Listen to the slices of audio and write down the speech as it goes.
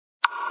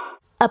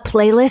a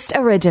playlist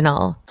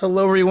original.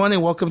 Hello, everyone,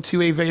 and welcome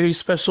to a very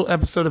special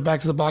episode of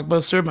Back to the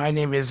Blockbuster. My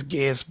name is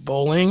Gaius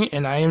Bowling,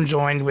 and I am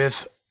joined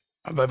with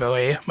my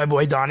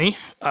boy Donnie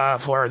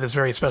for this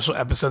very special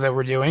episode that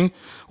we're doing.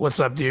 What's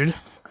up, dude?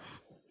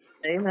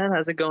 Hey man,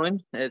 how's it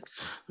going?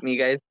 It's me,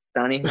 guys.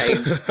 Donnie.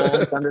 I've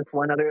only done this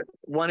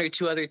one or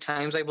two other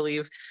times, I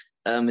believe.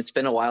 It's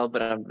been a while,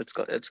 but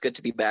it's good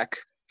to be back.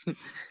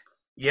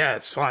 Yeah,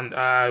 it's fun.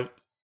 Our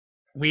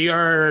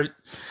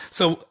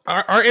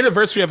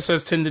anniversary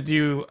episodes tend to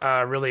do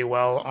really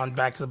well on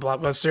Back to the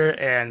Blockbuster,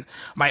 and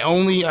my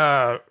only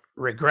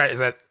regret is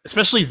that,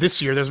 especially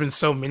this year, there's been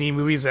so many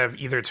movies that have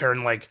either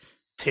turned like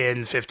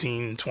 10,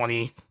 15,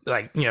 20,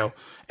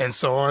 and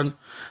so on.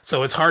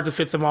 So it's hard to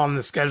fit them all in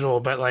the schedule.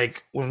 But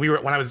like when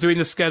I was doing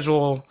the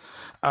schedule,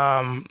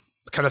 kind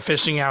of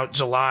fishing out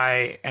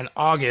July and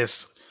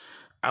August,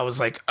 I was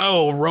like,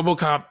 oh,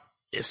 RoboCop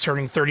is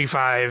turning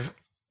 35.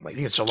 I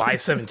think it's July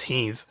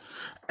 17th.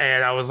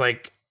 And I was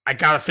like, I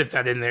gotta fit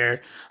that in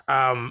there.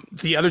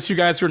 The other two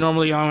guys who are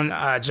normally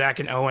on, Jack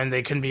and Owen,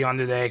 they couldn't be on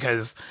today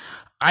because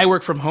I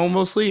work from home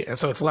mostly, and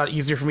so it's a lot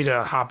easier for me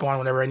to hop on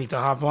whenever I need to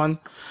hop on.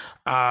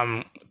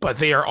 But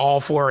they are all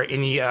for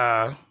any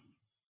kind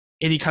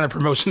of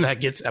promotion that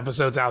gets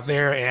episodes out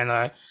there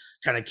and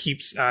kind of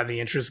keeps the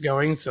interest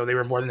going. So they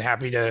were more than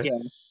happy to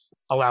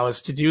allow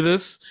us to do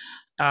this.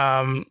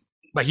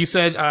 Like you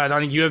said,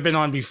 Donnie, you have been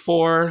on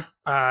before.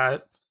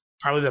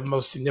 Probably the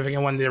most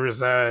significant one there was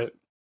the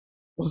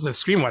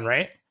Scream one,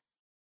 right?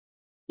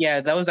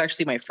 Yeah, that was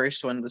actually my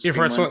first one. Your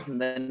first one?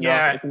 And then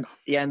Yeah. and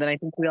then I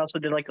think we also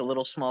did like a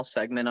little small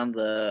segment on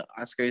the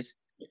Oscars.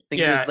 I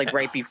think Yeah. it was like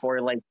right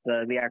before like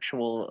the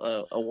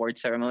actual award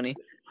ceremony.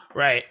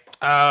 Right.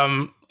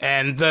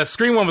 And the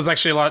Scream one was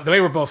actually a lot.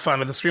 They were both fun,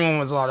 but the Scream one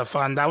was a lot of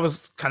fun. That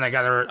was kind of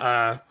got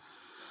our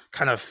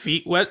kind of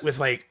feet wet with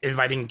like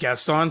inviting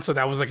guests on, so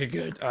that was like a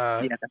good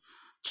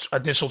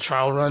initial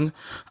trial run.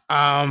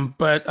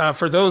 But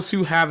for those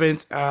who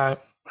haven't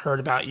heard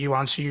about you, why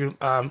don't you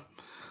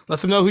let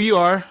them know who you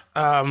are,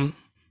 and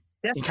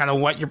kind of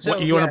what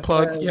you want to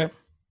plug.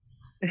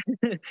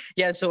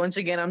 Yeah. So once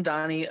again, I'm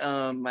Donnie.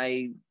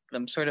 I'm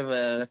sort of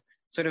an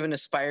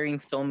aspiring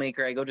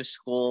filmmaker. I go to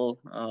school.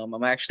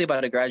 I'm actually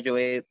about to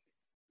graduate.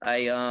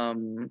 I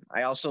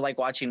also like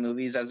watching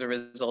movies as a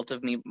result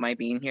of my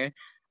being here.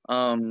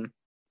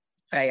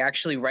 I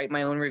actually write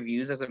my own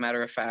reviews. As a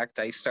matter of fact,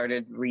 I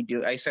started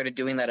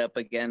doing that up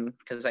again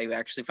because I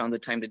actually found the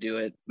time to do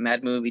it.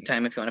 Mad Movie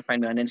Time. If you want to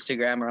find me on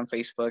Instagram or on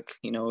Facebook,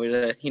 you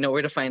know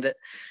where to find it.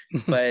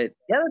 But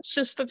yeah, that's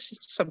just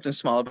something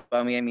small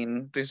about me. I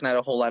mean, there's not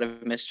a whole lot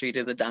of mystery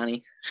to the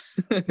Donnie.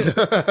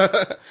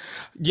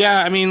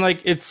 Yeah, I mean,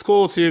 like it's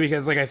cool too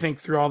because like I think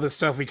through all this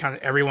stuff,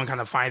 everyone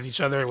kind of finds each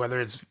other, whether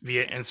it's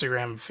via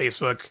Instagram,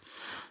 Facebook,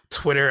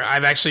 Twitter.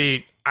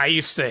 I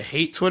used to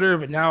hate Twitter,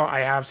 but now I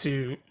have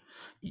to.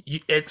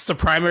 It's the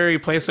primary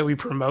place that we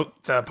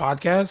promote the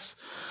podcast,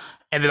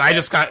 and then I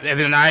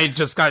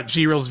just got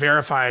G Reels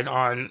verified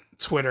on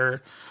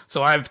Twitter,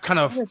 so I've kind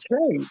of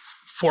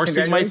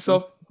forcing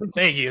myself.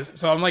 Thank you.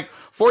 So I'm like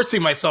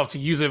forcing myself to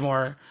use it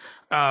more,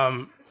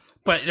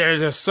 but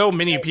there's so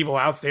many people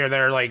out there that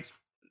are like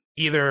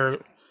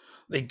either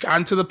they got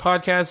into the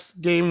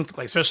podcast game,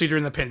 like especially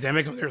during the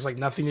pandemic when there's like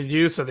nothing to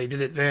do, so they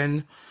did it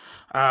then.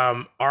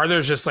 Are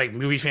there just like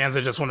movie fans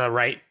that just want to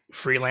write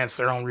freelance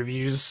their own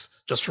reviews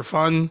just for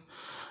fun?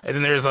 And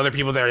then there's other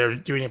people that are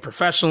doing it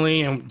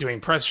professionally and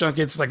doing press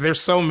junkets. Like there's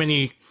so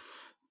many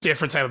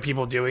different type of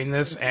people doing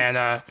this, and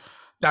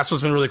that's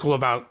what's been really cool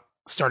about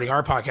starting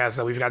our podcast,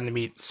 that we've gotten to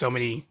meet so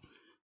many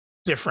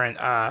different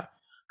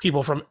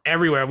people from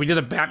everywhere. We did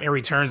a Batman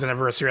Returns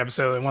anniversary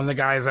episode, and one of the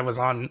guys that was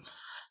on,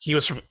 he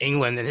was from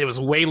England, and it was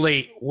way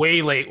late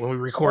when we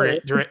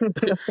recorded.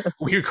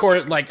 We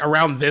recorded like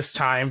around this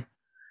time,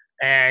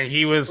 and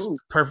he was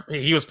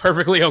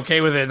perfectly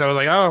okay with it. And I was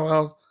like, oh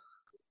well,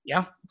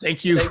 yeah,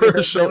 thank you for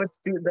the show.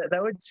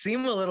 That would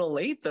seem a little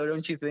late, though,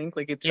 don't you think?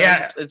 Like it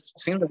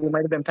seems like we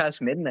might have been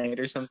past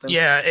midnight or something.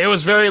 Yeah, it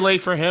was very late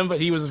for him,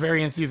 but he was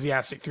very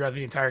enthusiastic throughout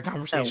the entire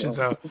conversation.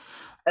 So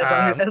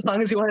as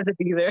long as he wanted to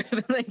be there,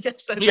 then I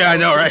guess. I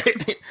know,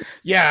 right?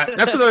 Yeah,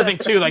 that's another thing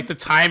too. Like the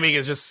timing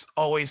is just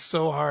always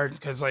so hard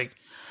because, like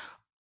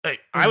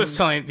I was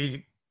telling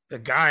the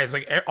guys,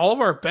 like all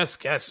of our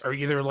best guests are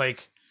either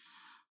like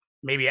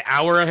maybe an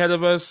hour ahead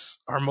of us,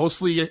 or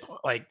mostly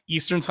like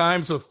Eastern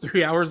time, so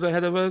 3 hours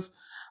ahead of us.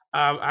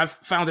 I've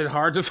found it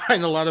hard to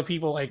find a lot of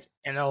people like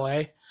in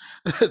LA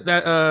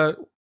that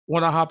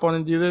want to hop on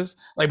and do this.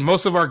 Like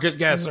most of our good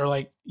guests are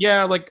like,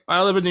 yeah, like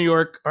I live in New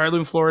York or I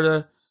live in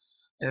Florida,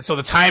 and so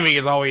the timing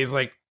is always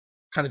like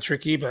kind of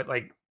tricky, but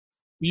like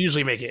we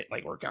usually make it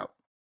like work out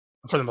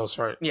for the most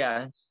part.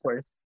 Yeah, of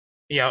course.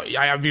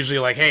 I'm usually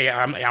like, hey,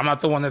 I'm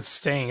not the one that's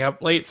staying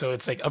up late, so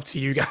it's like up to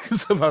you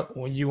guys about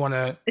when you want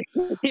to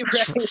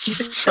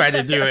try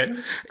to do it.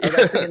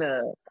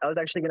 I was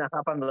actually gonna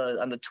hop on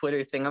the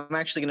Twitter thing. I'm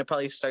actually gonna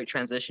probably start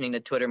transitioning to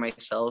Twitter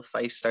myself.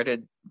 I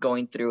started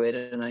going through it,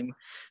 and I'm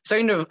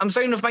starting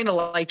to find a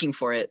liking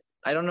for it.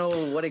 I don't know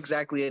what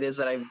exactly it is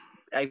that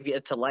I've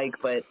yet to like,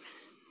 but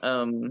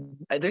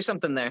There's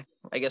something there,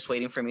 I guess,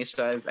 waiting for me.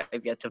 So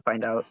I've yet to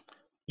find out.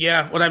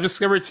 Yeah, what I've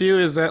discovered too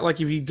is that like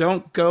if you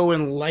don't go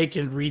and like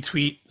and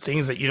retweet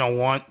things that you don't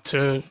want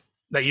to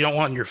that you don't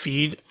want in your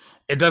feed,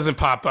 it doesn't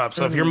pop up.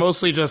 So if you're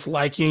mostly just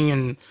liking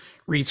and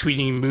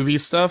retweeting movie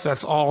stuff,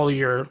 that's all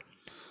you're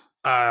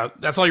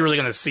really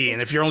gonna see.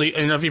 And if you're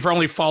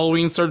only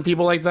following certain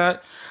people like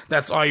that,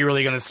 that's all you're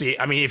really gonna see.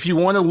 I mean, if you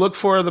want to look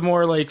for the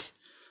more like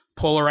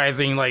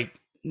polarizing, like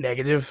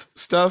negative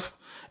stuff,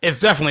 it's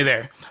definitely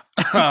there.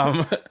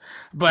 um,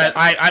 but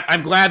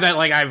I'm glad that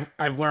like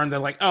I've learned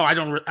that like I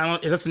don't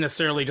it doesn't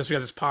necessarily just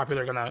because it's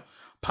popular gonna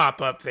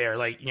pop up there.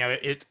 Like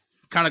it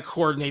kind of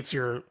coordinates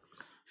your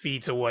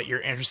feed to what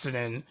you're interested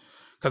in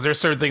because there's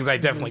certain things I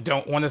definitely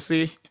don't want to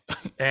see,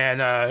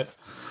 and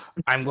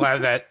I'm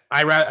glad that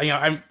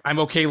I'm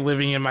okay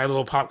living in my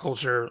little pop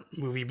culture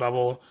movie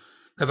bubble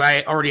because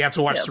I already have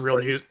to watch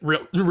the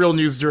real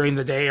news during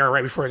the day or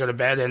right before I go to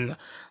bed, and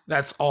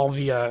that's all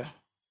the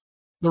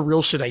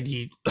real shit I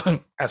need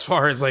as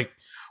far as like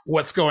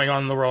what's going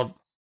on in the world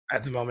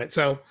at the moment.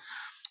 So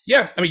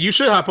yeah, I mean, you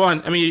should hop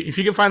on. I mean, if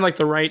you can find like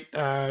the right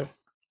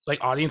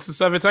like audience and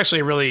stuff, it's actually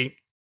a really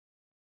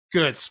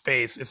good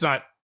space. It's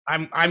not.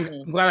 I'm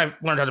glad I've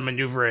learned how to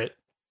maneuver it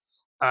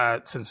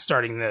since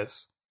starting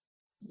this.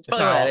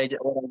 What I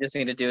just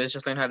need to do is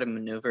just learn how to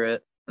maneuver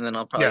it, and then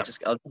I'll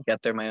I'll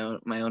get there my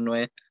own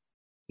way.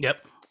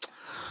 Yep.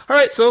 All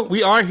right, so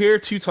we are here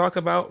to talk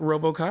about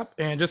RoboCop,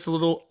 and just a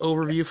little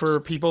overview for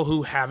people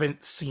who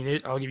haven't seen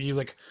it. I'll give you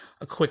like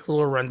a quick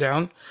little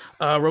rundown.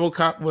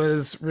 RoboCop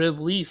was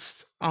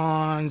released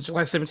on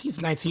July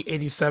 17th,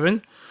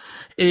 1987.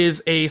 It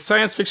is a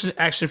science fiction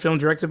action film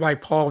directed by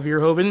Paul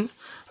Verhoeven,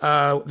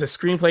 the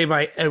screenplay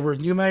by Edward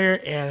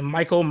Neumeier and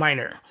Michael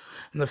Miner.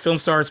 And the film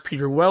stars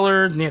Peter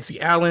Weller, Nancy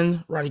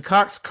Allen, Ronnie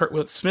Cox,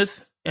 Kurtwood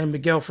Smith, and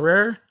Miguel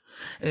Ferrer.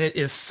 And it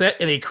is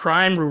set in a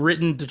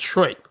crime-ridden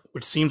Detroit,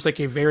 which seems like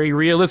a very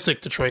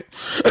realistic Detroit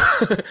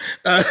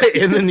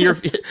in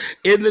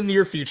the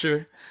near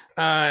future.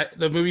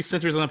 The movie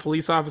centers on a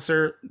police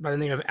officer by the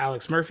name of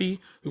Alex Murphy,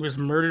 who was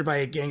murdered by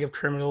a gang of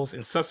criminals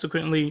and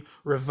subsequently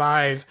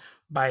revived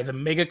by the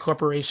mega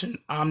corporation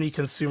Omni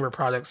Consumer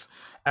Products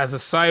as a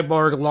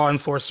cyborg law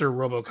enforcer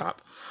RoboCop.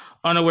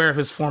 Unaware of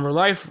his former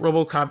life,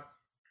 RoboCop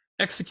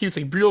executes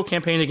a brutal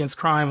campaign against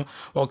crime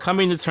while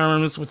coming to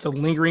terms with the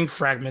lingering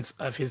fragments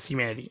of his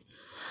humanity.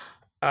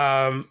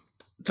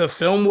 The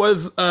film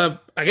was, I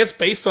guess,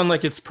 based on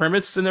like its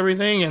premise and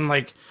everything, and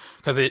like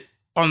because it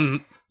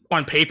on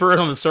paper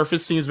and on the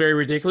surface seems very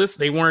ridiculous.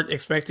 They weren't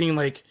expecting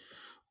like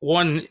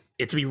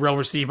it to be well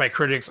received by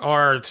critics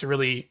or to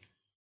really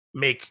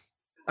make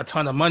a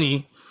ton of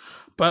money.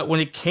 But when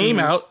it came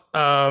out,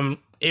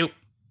 they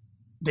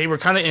were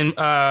kind of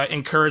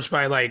encouraged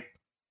by like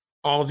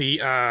all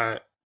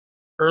the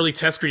early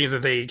test screenings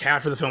that they had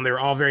for the film. They were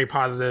all very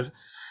positive.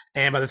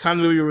 And by the time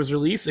the movie was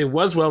released, it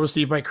was well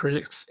received by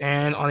critics.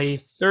 And on a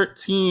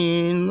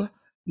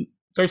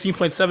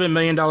 $13.7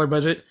 million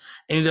budget,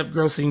 ended up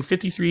grossing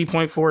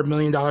 $53.4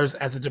 million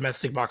at the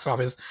domestic box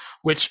office,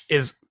 which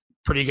is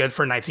pretty good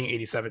for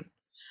 1987.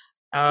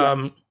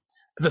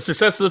 The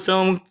success of the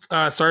film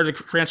started a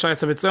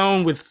franchise of its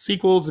own with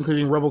sequels,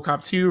 including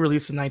RoboCop 2,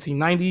 released in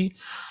 1990,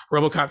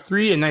 RoboCop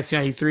 3 in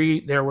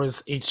 1993. There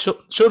was a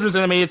children's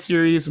animated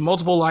series,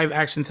 multiple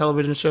live-action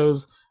television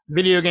shows,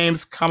 video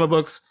games, comic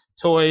books,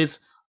 toys,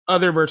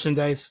 other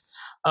merchandise.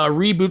 A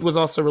reboot was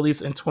also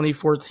released in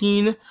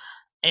 2014,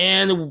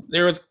 and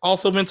there has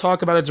also been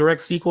talk about a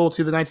direct sequel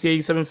to the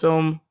 1987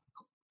 film,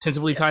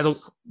 tentatively titled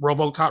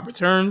RoboCop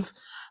Returns.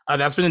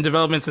 That's been in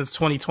development since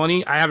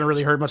 2020. I haven't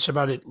really heard much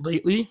about it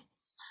lately.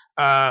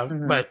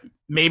 But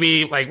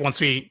maybe like once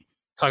we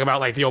talk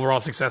about like the overall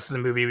success of the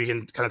movie, we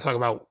can kind of talk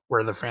about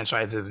where the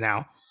franchise is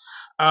now.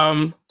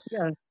 So,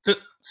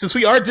 since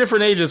we are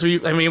different ages,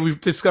 we've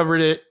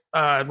discovered it,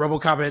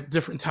 RoboCop at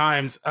different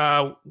times.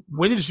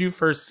 When did you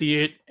first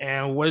see it,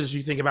 and what did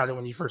you think about it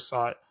when you first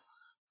saw it?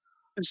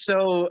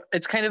 So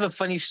it's kind of a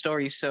funny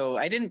story. So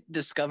I didn't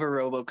discover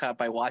RoboCop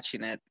by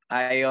watching it.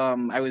 I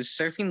was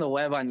surfing the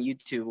web on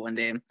YouTube one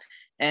day,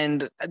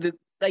 and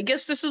I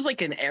guess this was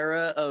like an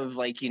era of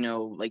like,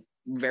 like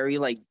very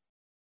like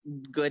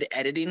good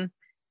editing.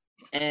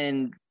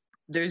 And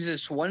there's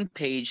this one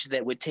page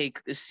that would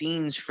take the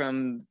scenes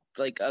from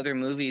like other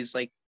movies.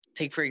 Like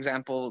take, for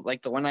example,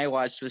 like the one I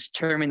watched was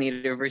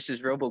Terminator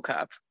versus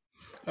RoboCop.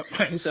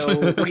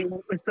 So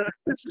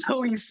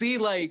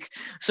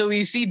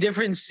we see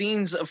different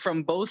scenes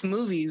from both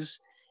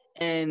movies,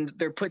 and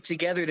they're put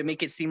together to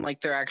make it seem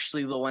like they're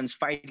actually the ones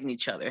fighting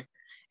each other.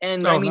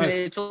 And I mean,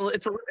 nice.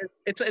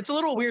 It's a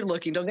little weird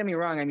looking. Don't get me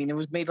wrong. I mean, it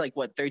was made like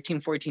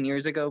 13, 14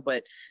 years ago,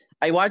 but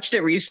I watched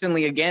it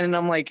recently again, and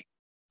I'm like,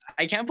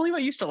 I can't believe I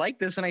used to like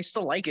this, and I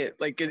still like it.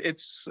 Like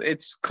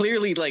it's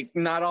clearly like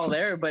not all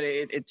there, but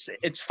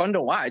it's fun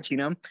to watch,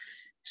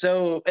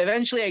 So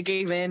eventually I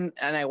gave in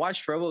and I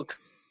watched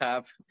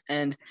RoboCop,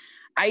 and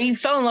I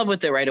fell in love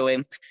with it right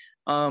away.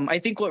 I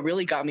think what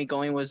really got me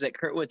going was that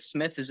Kurtwood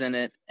Smith is in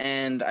it,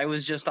 and I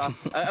was just off.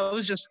 I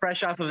was just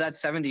fresh off of that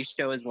 '70s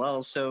show as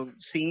well. So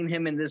seeing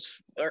him in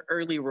this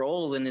early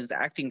role in his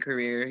acting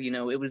career,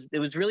 it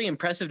was really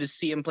impressive to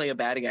see him play a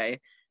bad guy,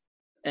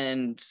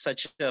 and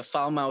such a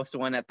foul-mouthed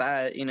one at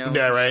that.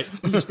 Yeah, right.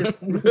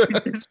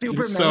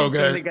 Super so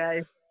good. the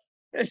guy.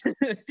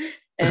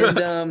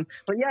 And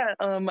but yeah,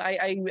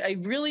 I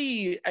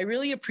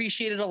really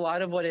appreciated a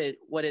lot of what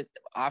it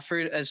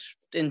offered as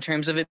in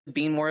terms of it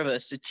being more of a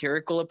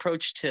satirical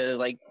approach to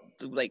like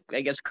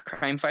I guess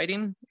crime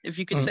fighting, if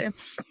you could say.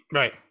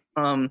 Right.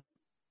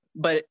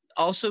 But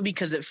also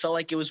because it felt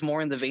like it was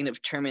more in the vein of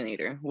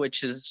Terminator,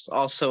 which is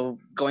also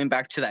going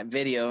back to that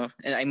video.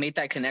 And I made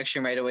that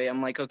connection right away.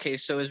 I'm like, okay,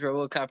 so is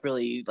RoboCop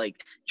really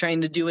like trying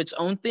to do its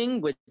own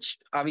thing, which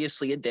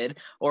obviously it did,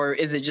 or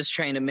is it just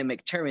trying to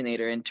mimic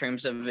Terminator in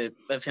terms of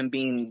him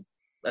being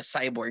a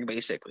cyborg,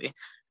 basically?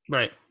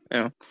 Right.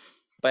 Yeah.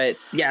 But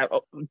yeah,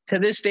 to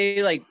this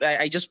day, like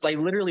I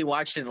literally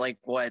watched it like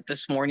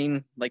this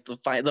morning, like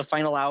the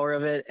final hour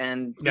of it,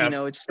 and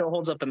it still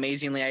holds up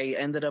amazingly. I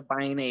ended up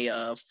buying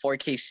a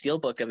 4K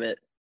steelbook of it.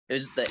 It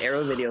was the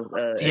Arrow video.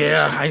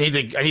 Yeah, I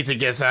need to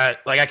get that.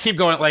 Like I keep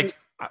going, like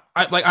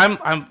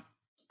I'm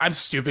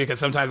stupid because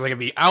sometimes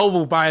I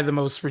will buy the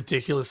most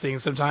ridiculous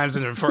things sometimes,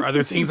 and for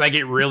other things I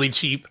get really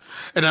cheap,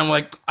 and I'm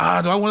like, do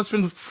I want to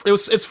spend?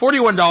 It's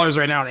 $41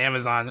 right now on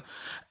Amazon,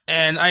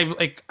 and I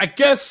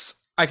guess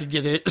I could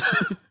get it.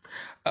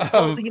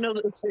 Well,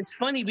 it's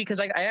funny because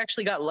I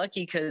actually got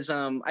lucky because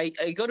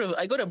I go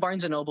to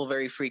Barnes and Noble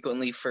very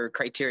frequently for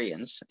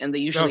Criterions, and they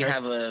usually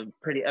have a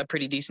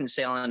pretty decent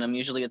sale on them.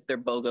 Usually their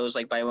BOGOs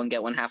like buy one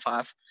get one half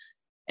off.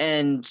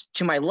 And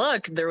to my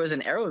luck, there was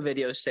an Arrow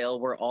Video sale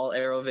where all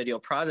Arrow Video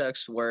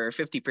products were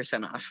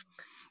 50% off.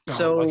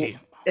 Lucky.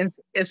 And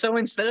so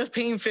instead of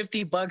paying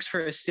 $50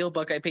 for a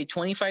steelbook, I paid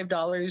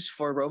 $25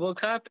 for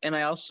RoboCop, and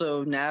I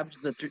also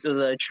nabbed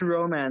the True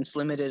Romance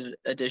limited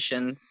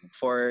edition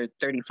for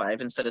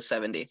 $35 instead of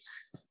 $70.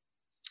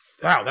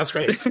 Wow, that's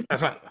great.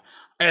 That's not,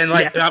 and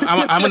like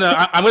I'm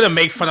gonna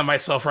make fun of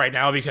myself right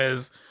now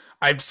because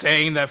I'm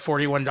saying that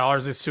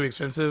 $41 is too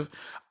expensive.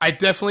 I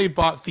definitely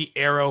bought the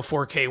Arrow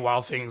 4K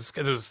Wild Things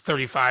because it was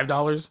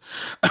 $35.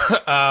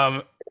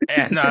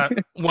 And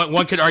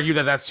one could argue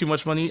that that's too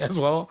much money as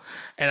well.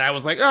 And I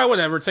was like, oh,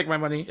 whatever, take my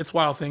money. It's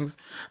Wild Things.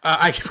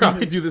 I could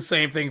probably do the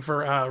same thing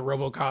for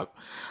RoboCop.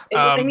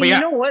 But yeah.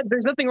 You know what?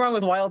 There's nothing wrong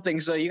with Wild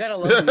Things, though. You gotta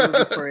love the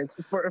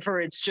movie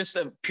for it's just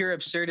a pure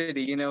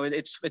absurdity.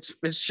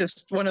 It's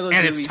just one of those.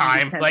 And it's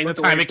time, like the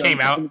time it came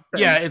out.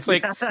 Yeah, it's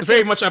like it's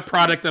very much a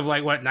product of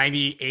like what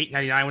 98,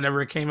 99,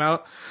 whenever it came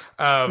out.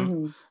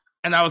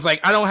 And I was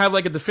like, I don't have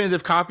like a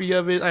definitive copy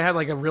of it. I had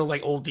like a real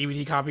like old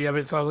DVD copy of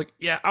it, so I was like,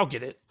 yeah, I'll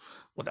get it.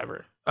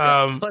 Whatever.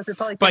 Plus, it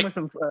probably came with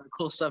some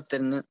cool stuff,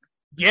 didn't it?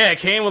 Yeah, it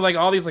came with like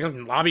all these like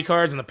lobby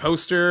cards and the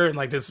poster and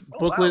like this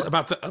booklet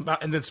about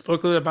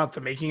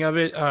the making of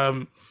it.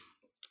 A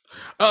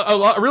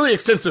lot, really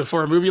extensive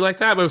for a movie like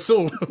that, but it was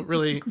still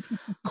really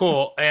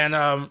cool. And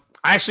I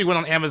actually went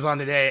on Amazon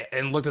today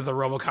and looked at the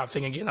RoboCop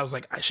thing again. I was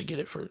like, I should get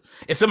it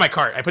it's in my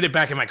cart. I put it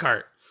back in my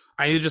cart.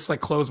 I need to just like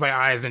close my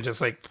eyes and just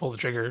like pull the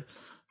trigger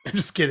and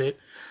just get it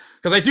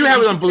because I do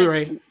have it on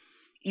Blu-ray.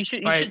 You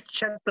should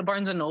check the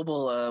Barnes and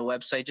Noble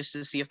website just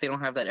to see if they don't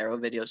have that Arrow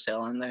Video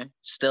sale on there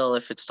still,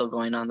 if it's still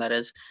going on. That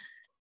is.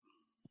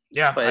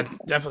 Yeah, but I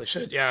definitely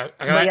should. Yeah,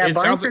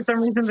 Barnes for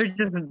some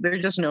reason they're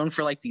just known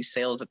for like these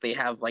sales that they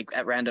have like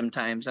at random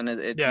times, and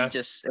I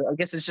guess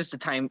it's just a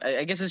time.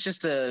 I guess it's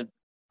just a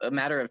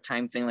matter of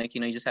time thing. Like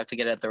you just have to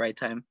get it at the right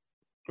time.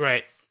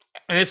 Right,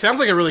 and it sounds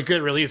like a really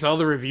good release. All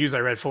the reviews I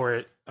read for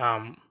it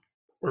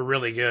were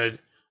really good,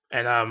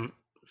 and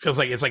feels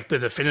like it's like the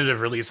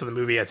definitive release of the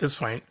movie at this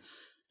point.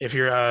 If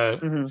you're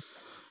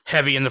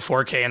heavy in the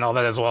 4K and all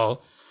that as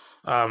well,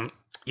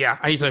 yeah,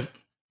 I need to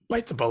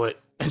bite the bullet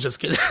and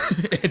just get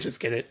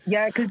it.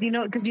 Yeah, because you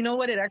know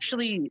what? It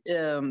actually,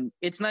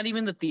 it's not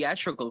even the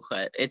theatrical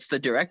cut; it's the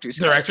director's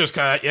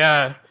cut.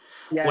 Yeah,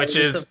 which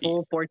is a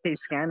full 4K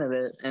scan of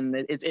it, and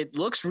it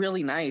looks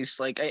really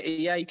nice. Like,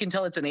 you can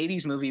tell it's an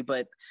 '80s movie,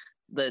 but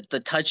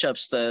the touch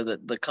ups,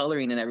 the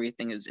coloring and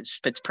everything it's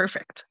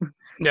perfect.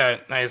 Yeah,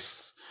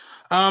 nice.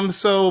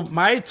 So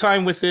my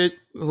time with it,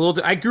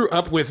 I grew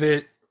up with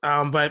it,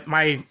 but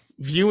my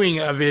viewing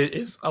of it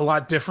is a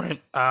lot different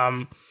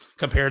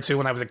compared to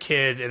when I was a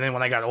kid and then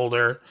when I got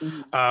older.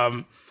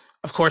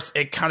 Of course,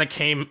 it kind of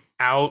came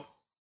out,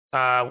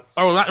 or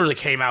not really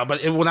came out,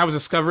 but when I was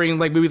discovering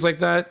like movies like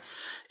that,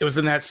 it was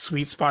in that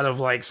sweet spot of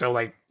like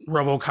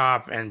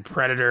RoboCop and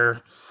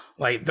Predator,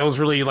 like those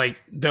really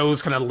like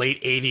those kind of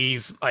late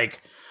 80s,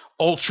 like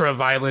ultra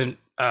violent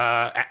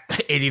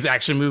 80s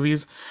action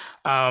movies.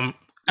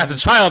 As a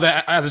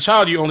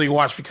child, you only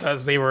watched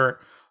because they were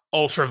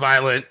ultra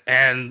violent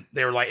and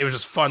they were like, it was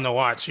just fun to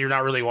watch. You're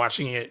not really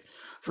watching it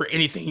for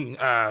anything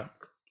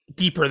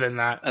deeper than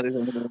that.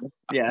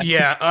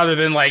 Yeah. Other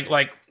than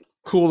like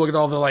cool, look at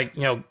all the like,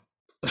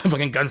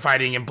 fucking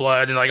gunfighting and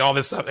blood and like all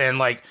this stuff and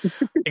like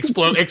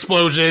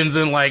explosions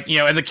and like,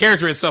 and the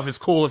character itself is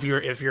cool if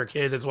you're a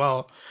kid as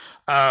well.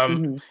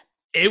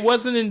 it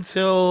wasn't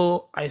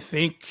until I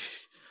think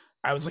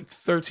I was like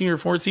 13 or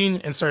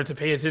 14 and started to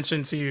pay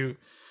attention to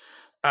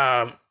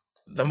um,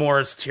 the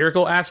more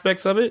satirical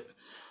aspects of it,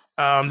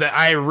 that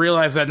I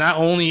realized that not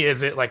only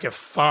is it like a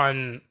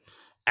fun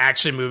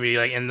action movie,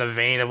 like in the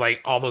vein of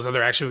like all those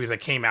other action movies that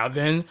came out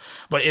then,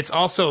 but it's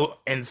also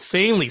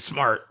insanely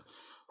smart.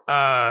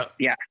 Uh,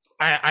 Yeah.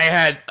 I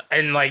had,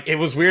 and like it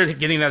was weird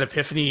getting that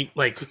epiphany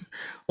like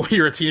when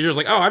you're a teenager,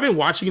 like, oh, I've been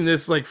watching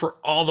this like for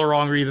all the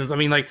wrong reasons. I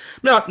mean, like,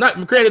 no,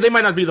 not granted, they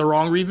might not be the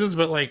wrong reasons,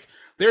 but like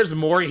there's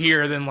more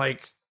here than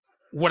like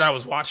what I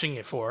was watching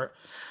it for.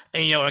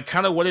 And and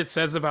kind of what it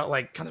says about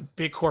like kind of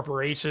big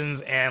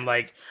corporations and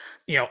like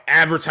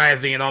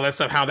advertising and all that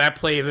stuff, how that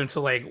plays into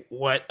like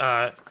what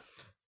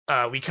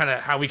we kind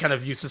of how we kind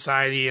of view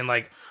society and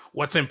like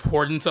what's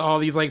important to all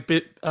these like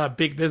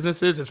big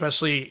businesses,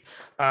 especially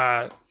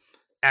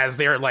as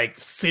their like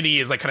city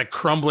is like kind of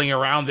crumbling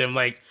around them.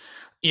 Like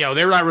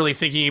they're not really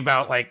thinking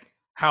about like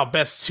how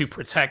best to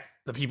protect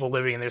the people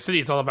living in their city.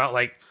 It's all about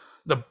like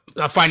the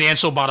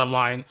financial bottom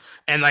line,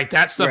 and like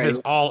that stuff is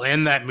all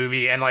in that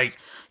movie. And like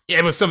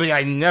it was something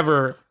I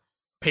never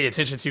paid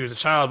attention to as a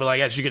child, but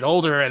like as you get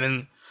older, and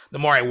then the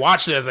more I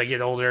watched it as I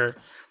get older,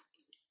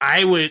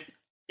 I would,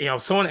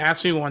 someone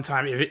asked me one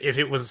time if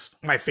it was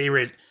my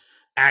favorite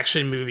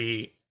action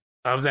movie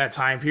of that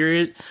time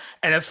period.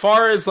 And as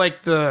far as like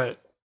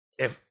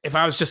if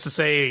I was just to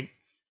say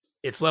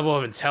its level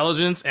of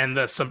intelligence and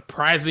the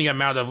surprising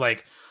amount of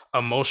like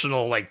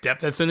emotional like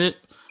depth that's in it,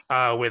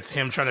 with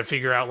him trying to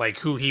figure out like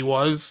who he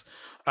was,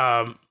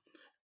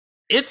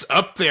 it's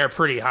up there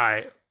pretty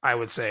high, I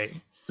would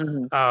say.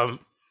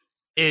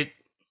 It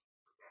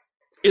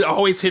it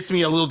always hits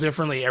me a little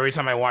differently every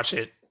time I watch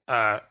it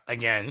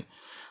again.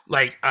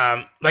 Like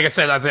I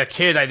said, as a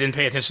kid, I didn't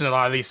pay attention to a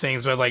lot of these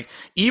things, but like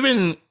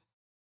even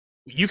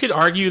you could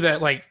argue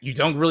that like you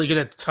don't really get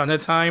a ton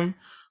of time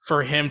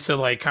for him to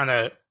like kind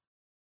of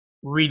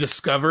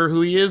rediscover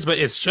who he is, but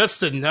it's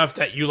just enough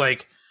that you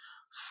like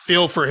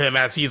feel for him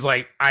as he's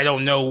like, I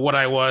don't know what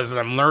I was and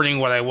I'm learning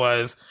what I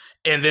was.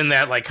 And then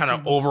that like kind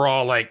of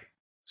overall like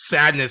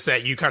sadness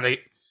that you kind of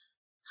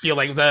feel.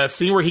 Like the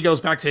scene where he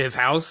goes back to his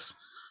house,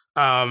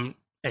 and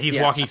he's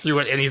walking through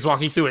it, and he's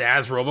walking through it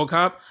as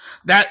RoboCop.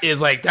 That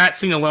is like, that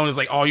scene alone is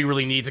like all you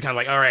really need to kind of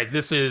like, all right,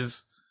 this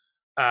is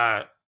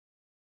why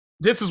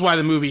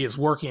the movie is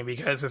working,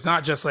 because it's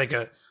not just like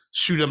a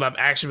shoot 'em up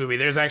action movie.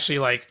 There's actually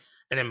like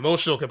an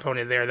emotional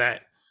component there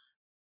that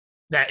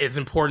is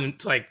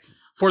important, like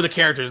for the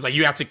characters. Like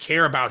you have to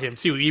care about him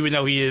too, even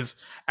though he is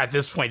at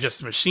this point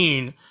just a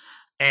machine.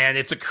 And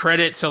it's a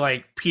credit to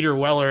like Peter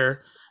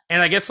Weller,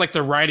 and I guess like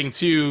the writing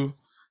too.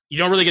 You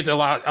don't really get a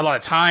lot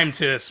of time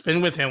to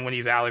spend with him when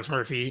he's Alex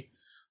Murphy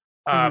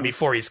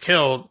before he's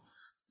killed.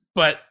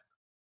 But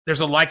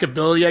there's a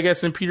likability, I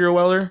guess, in Peter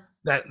Weller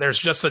that there's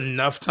just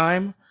enough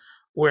time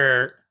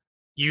where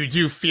you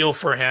do feel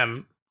for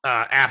him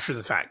after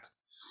the fact.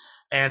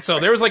 And so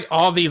there was like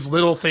all these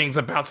little things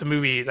about the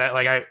movie that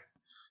like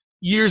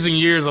years and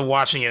years of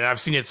watching it,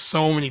 I've seen it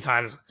so many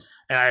times,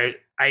 and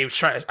I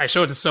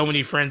show it to so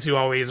many friends who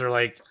always are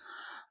like,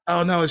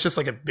 oh no, it's just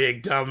like a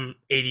big dumb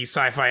 80s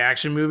sci-fi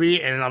action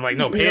movie. And I'm like,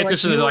 no, pay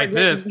attention to like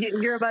this.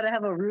 You're about to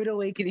have a rude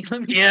awakening.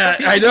 Yeah,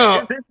 I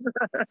know.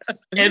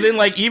 And then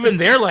like even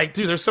they're like,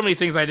 dude, there's so many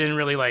things I didn't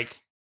really like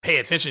pay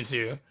attention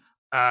to.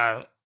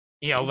 Like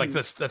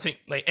the thing,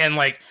 like, and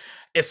like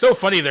it's so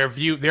funny their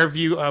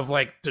view of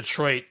like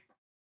Detroit.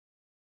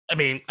 I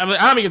mean, I'm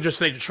not even just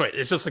say Detroit.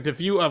 It's just like the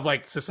view of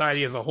like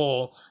society as a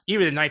whole,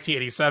 even in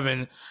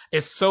 1987,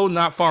 is so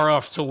not far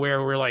off to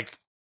where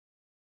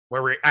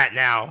we're at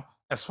now,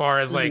 as far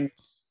as like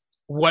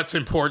what's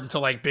important to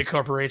like big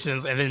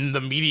corporations and then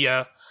the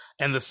media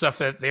and the stuff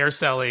that they're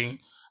selling.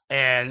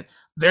 And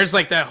there's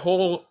like that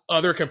whole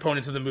other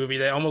component to the movie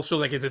that almost feels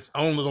like it's its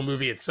own little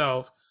movie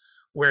itself,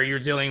 where you're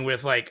dealing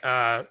with like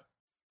all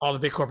the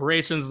big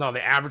corporations and all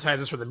the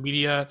advertisers for the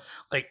media,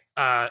 like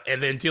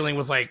and then dealing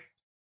with like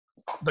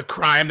the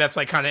crime that's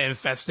like kind of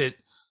infested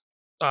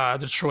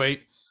Detroit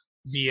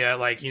via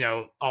like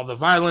all the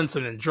violence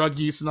and then drug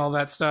use and all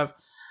that stuff.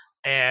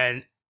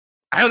 And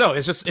I don't know,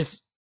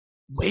 it's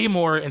way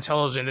more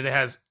intelligent than it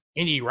has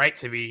any right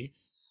to be.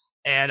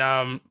 And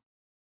I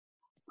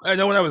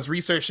know when I was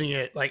researching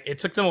it, like it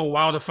took them a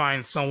while to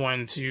find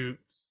someone who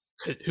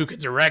could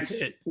direct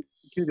it.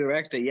 To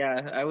direct it,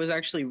 yeah. I was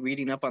actually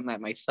reading up on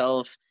that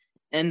myself.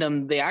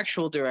 And the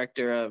actual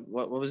director of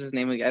what was his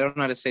name? I don't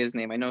know how to say his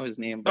name. I know his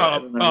name.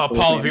 Paul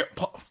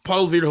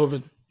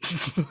Verhoeven.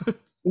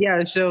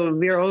 Yeah, so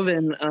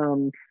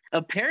Verhoeven,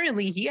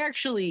 apparently he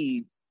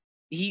actually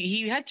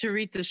he had to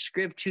read the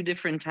script 2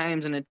 different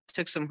times, and it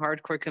took some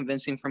hardcore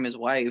convincing from his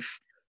wife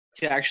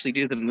to actually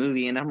do the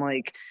movie. And I'm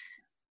like,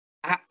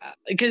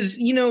 because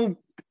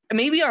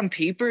maybe on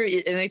paper,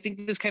 and I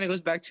think this kind of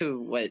goes back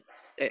to what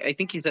I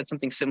think you said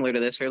something similar to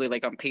this earlier.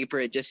 Like on paper,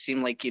 it just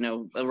seemed like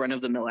a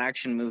run-of-the-mill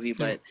action movie.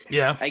 But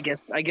yeah, I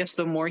guess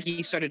the more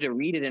he started to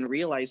read it and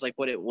realize like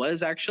what it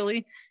was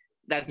actually,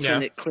 that's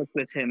when it clicked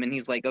with him, and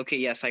he's like, okay,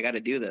 yes, I got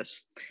to do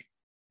this.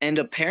 And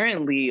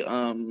apparently,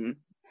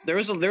 There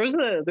was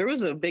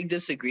a big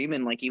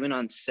disagreement, like even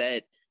on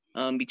set,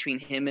 between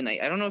him and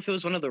I don't know if it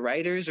was one of the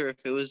writers or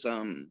if it was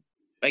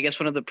I guess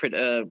one of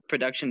the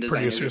production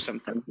designers or Producers.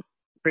 something.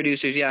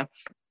 Producers, yeah.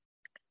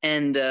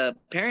 And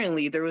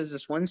apparently there was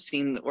this one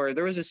scene, or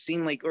there was a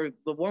scene like, or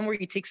the one where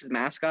he takes his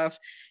mask off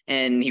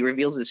and he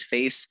reveals his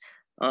face.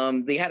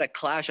 They had a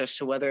clash as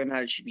to whether or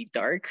not it should be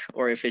dark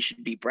or if it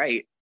should be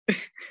bright.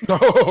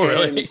 Oh, And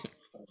really?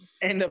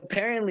 and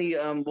apparently,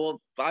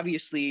 well,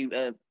 obviously,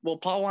 well,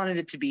 Paul wanted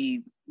it to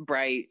be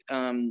bright.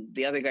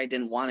 The other guy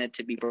didn't want it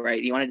to be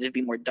bright. He wanted it to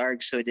be more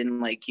dark, so it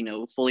didn't like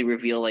fully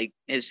reveal like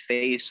his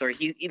face. Or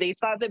they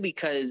thought that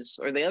because,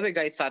 or the other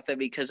guy thought that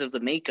because of the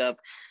makeup,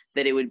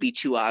 that it would be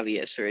too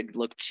obvious or it'd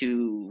look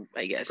too,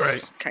 I guess,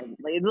 Right. kind of,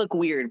 it'd look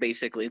weird,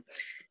 basically.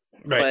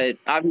 Right.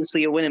 But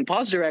obviously, it went in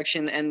Paul's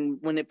direction, and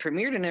when it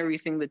premiered and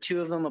everything, the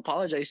two of them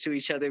apologized to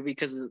each other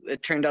because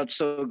it turned out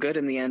so good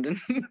in the end.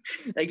 And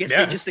I guess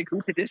Yeah. they just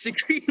agreed to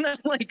disagree. And I'm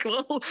like,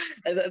 well,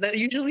 that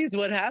usually is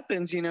what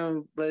happens,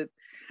 But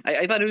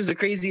I thought it was the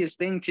craziest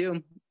thing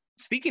too.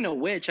 Speaking of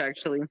which,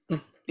 actually,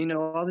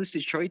 all this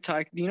Detroit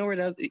talk. Do you know where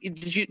that?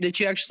 Did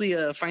you actually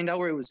find out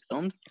where it was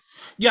filmed?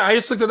 Yeah, I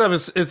just looked it up.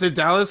 Is it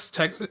Dallas,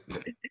 Texas?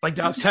 Like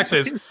Dallas,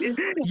 Texas?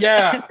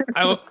 Yeah.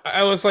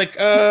 I was like,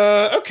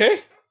 okay,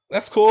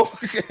 that's cool.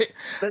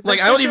 Like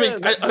I don't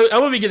even I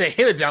won't even get a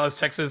hit of Dallas,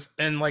 Texas,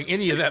 in like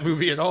any of that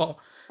movie at all.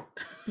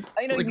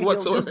 I know Like you'll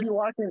whatsoever. just be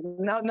watching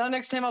now.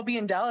 Next time I'll be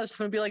in Dallas,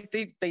 I'm gonna be like,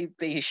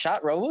 they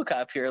shot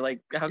RoboCop here.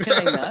 Like, how can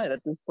I not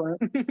at this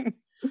point?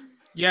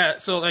 Yeah,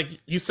 so like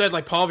you said,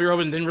 like Paul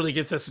Verhoeven didn't really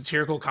get the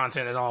satirical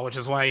content at all, which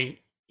is why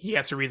he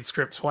had to read the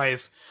script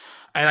twice.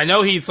 And I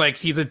know he's a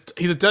Dutch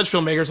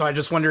filmmaker, so I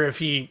just wonder if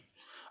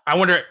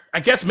I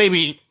guess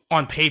maybe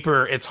on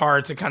paper it's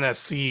hard to kind of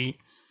see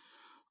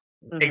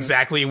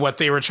exactly what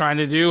they were trying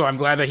to do. I'm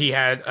glad that he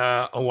had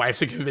a wife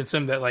to convince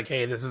him that like,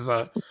 hey, this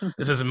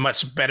is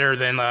much better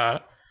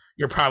than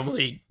you're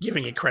probably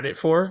giving it credit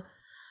for.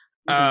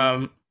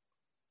 But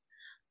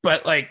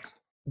like,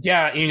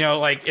 yeah,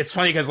 like it's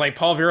funny because like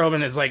Paul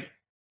Verhoeven is like,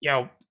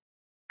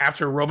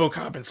 after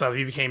RoboCop and stuff,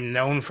 he became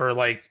known for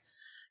like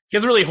he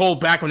doesn't really hold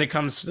back when it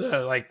comes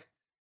to like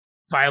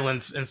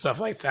violence and stuff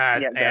like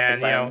that. Yeah,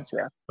 And violence,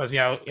 yeah. but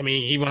I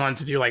mean, he went on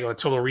to do like a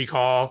Total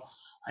Recall,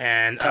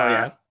 and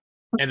yeah.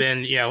 and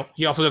then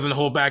he also doesn't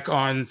hold back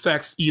on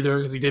sex either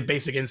because he did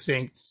Basic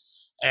Instinct,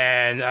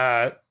 and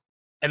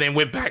then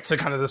went back to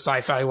kind of the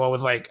sci-fi wall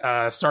with like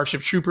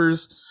Starship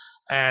Troopers,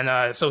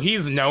 and so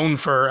he's known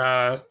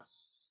for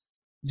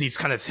these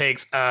kind of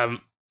takes.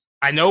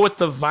 I know with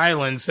the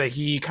violence that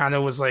he kind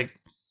of was like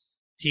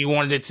he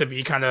wanted it to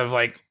be kind of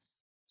like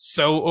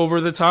so over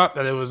the top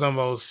that it was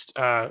almost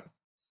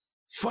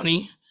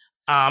funny.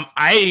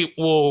 I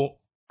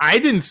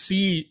didn't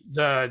see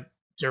the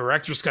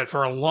director's cut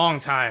for a long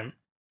time,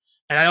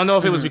 and I don't know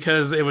if it was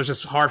because it was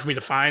just hard for me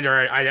to find,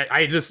 or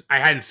I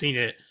hadn't seen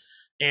it,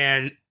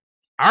 and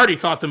I already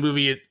thought the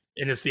movie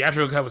in its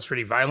theatrical cut was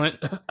pretty violent.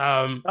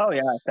 Oh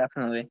yeah,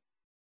 definitely.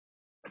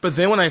 But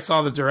then when I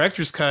saw the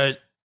director's cut,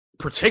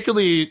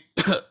 particularly,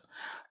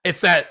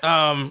 it's that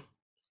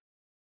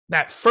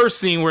first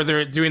scene where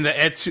they're doing the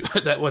Ed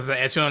that was the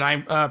Ed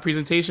 209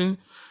 presentation,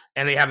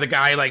 and they have the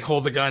guy like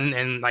hold the gun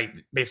and like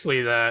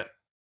basically the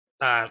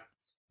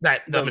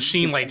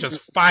machine like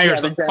just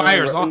fires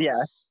off.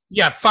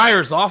 Yeah,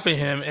 fires off at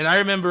him. And I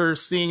remember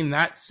seeing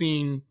that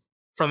scene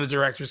from the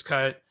director's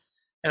cut.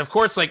 And of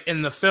course, like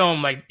in the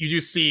film, like you do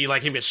see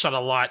like him get shot a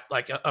lot,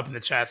 like up in the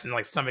chest and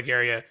like stomach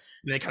area, and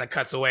then it kind of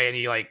cuts away and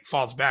he like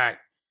falls back.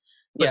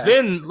 But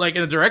then, like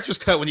in the director's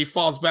cut, when he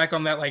falls back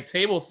on that like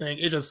table thing,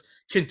 it just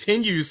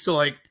continues to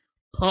like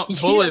pump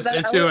bullets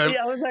into him.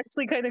 Yeah, I was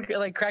actually kind of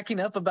like cracking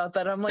up about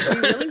that. I'm like,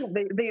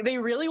 they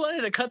really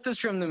wanted to cut this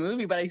from the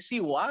movie, but I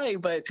see why.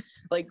 But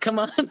like, come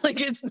on,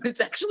 like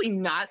it's actually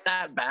not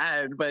that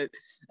bad. But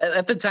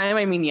at the time,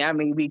 I mean, yeah,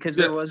 maybe because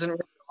there wasn't really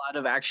a lot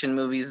of action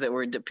movies that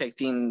were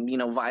depicting,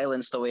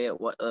 violence the way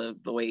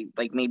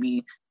like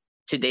maybe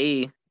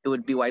today it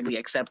would be widely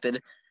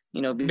accepted.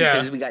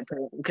 Because we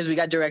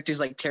got directors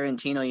like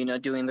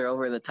Tarantino, doing their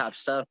over the top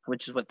stuff,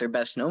 which is what they're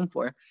best known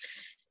for.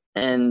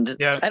 And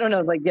I don't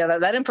know, like,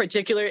 that in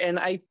particular. And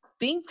I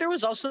think there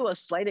was also a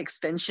slight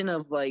extension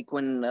of like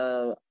when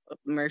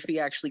Murphy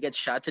actually gets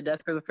shot to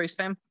death for the first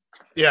time.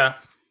 Yeah.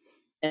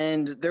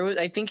 And there was,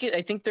 I think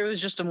there was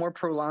just a more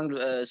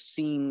prolonged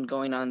scene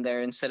going on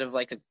there instead of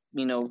like a,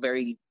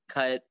 very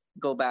cut,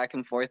 go back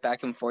and forth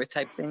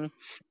type thing.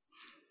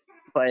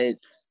 But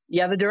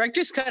yeah, the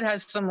director's cut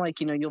has some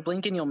like, you'll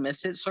blink and you'll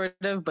miss it sort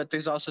of, but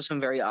there's also some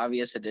very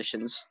obvious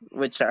additions,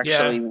 which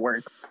actually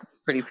work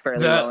pretty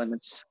fairly well.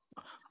 And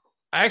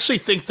I actually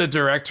think the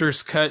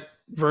director's cut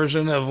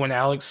version of when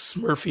Alex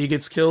Murphy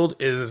gets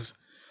killed is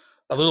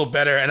a little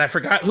better. And I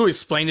forgot who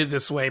explained it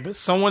this way, but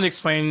someone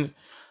explained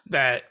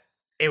that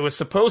it was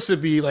supposed to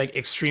be like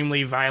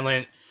extremely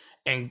violent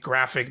and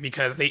graphic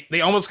because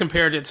they almost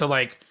compared it to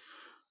like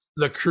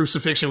the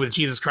crucifixion with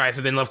Jesus Christ,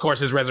 and then of course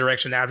his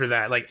resurrection after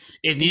that. Like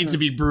it needs to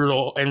be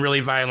brutal and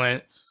really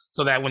violent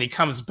so that when he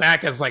comes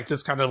back as like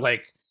this kind of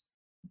like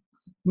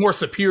more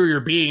superior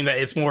being, that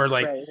it's more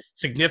like Right.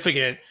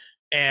 significant.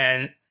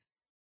 And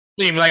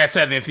I mean, like I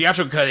said, in the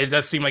theatrical cut, it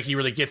does seem like he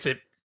really gets it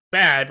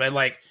bad, but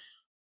like,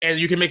 and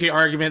you can make an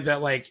argument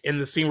that like in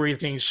the scene where he's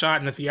getting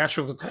shot in the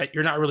theatrical cut,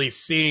 you're not really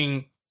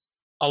seeing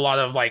a lot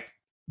of like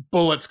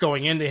bullets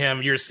going into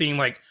him. You're seeing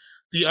like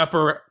the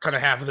upper kind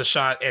of half of the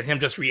shot and him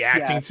just Yeah.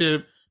 reacting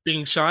to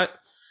being shot.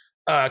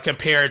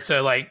 Compared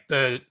to like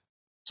the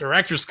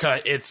director's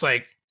cut, it's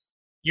like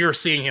you're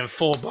seeing him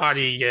full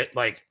body get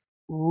like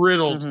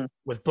riddled Hmm.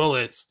 with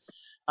bullets.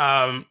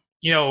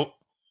 You know,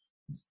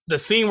 the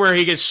scene where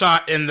he gets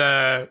shot in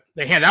the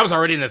hand, that was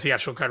already in the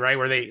theatrical cut, right?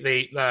 Where where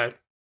He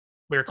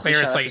shot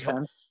Clarence off like, his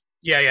hand.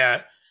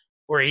 yeah,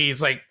 where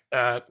he's like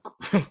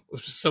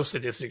which is so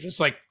sadistic, just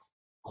like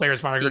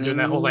Clarence Monaco doing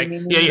that whole like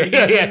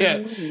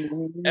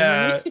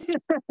uh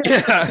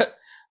yeah.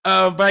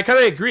 But I kind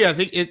of agree. I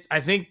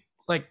think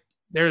like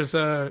there's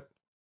a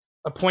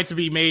point to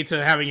be made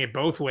to having it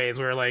both ways,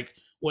 where like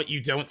what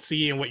you don't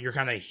see and what you're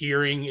kind of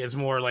hearing is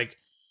more like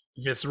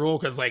visceral,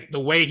 because like the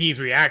way he's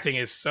reacting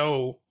is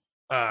so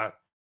uh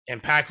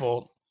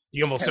impactful.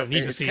 You almost don't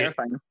need to It's see it.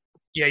 terrifying.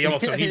 Yeah, you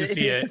almost don't need to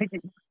see it.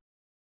 it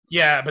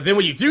Yeah, but then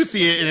when you do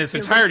see it in its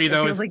feels like entirety, it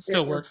though, feels it like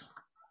still works.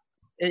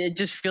 it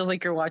just feels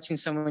like you're watching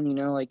someone,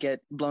 like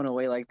get blown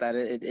away like that.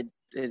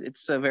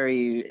 It's a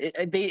very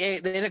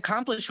it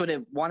accomplished what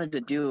it wanted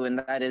to do, and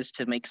that is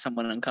to make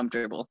someone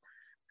uncomfortable.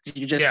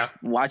 You're Yeah. just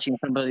watching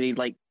somebody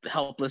like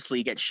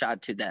helplessly get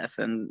shot to death,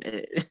 and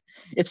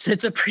it's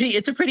a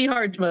pretty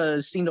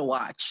hard scene to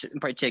watch. In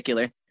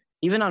particular,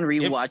 even on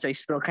Yep. rewatch, I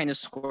still kind of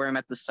squirm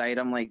at the sight.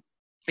 I'm like,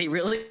 they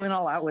really went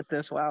all out with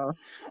this. Wow.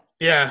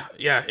 Yeah,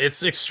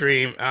 it's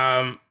extreme.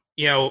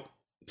 You know,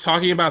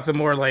 talking about the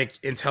more like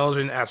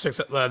intelligent aspects,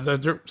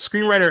 the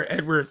screenwriter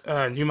Edward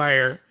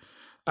Neumeier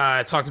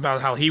talked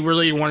about how he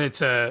really wanted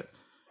to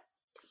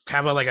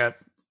have a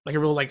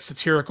real like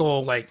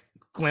satirical like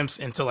glimpse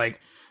into like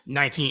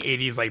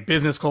 1980s like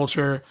business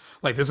culture.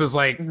 Like this was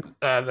like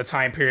Mhm. the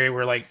time period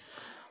where like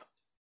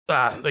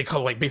they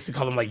call like basically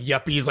call them like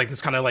yuppies, like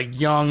this kind of like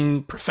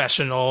young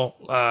professional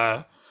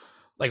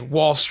like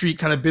Wall Street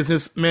kind of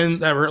businessmen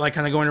that were like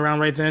kind of going around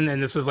right then.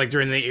 And this was like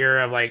during the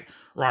era of like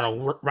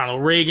Ronald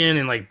Reagan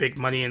and like big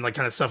money and like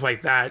kind of stuff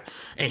like that.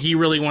 And he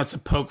really wants to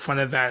poke fun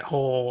of that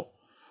whole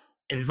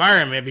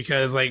environment,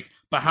 because like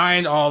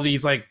behind all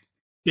these like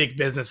big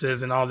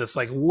businesses and all this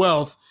like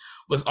wealth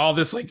was all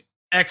this like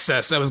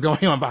excess that was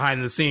going on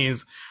behind the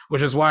scenes,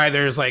 which is why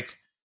there's like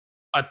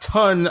a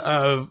ton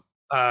of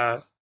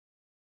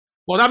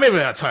well, not maybe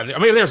not a ton. I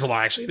mean, there's a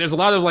lot actually. There's a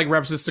lot of like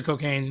references to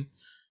cocaine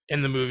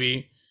in the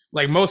movie.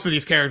 Like most of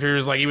these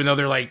characters, like even though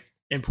they're like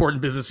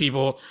important business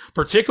people,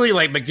 particularly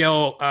like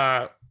Miguel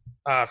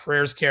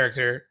Ferrer's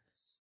character.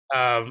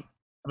 I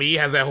mean, he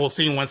has that whole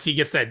scene once he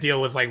gets that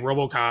deal with like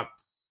RoboCop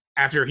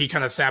after he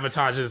kind of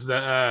sabotages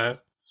the.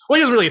 Well,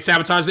 he doesn't really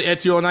sabotage the Ed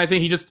 209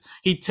 thing.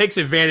 He takes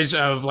advantage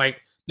of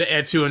like the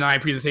Ed 209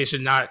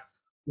 presentation not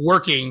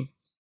working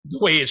the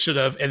way it should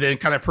have, and then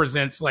kind of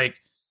presents like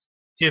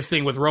his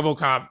thing with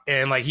RoboCop,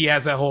 and like he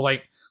has that whole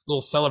like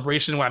little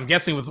celebration. What I'm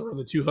guessing with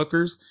the two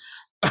hookers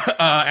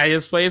at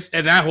his place,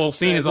 and that whole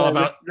scene is all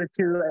about the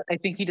two. I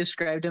think he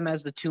described him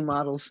as the two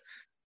models.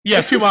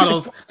 yeah, two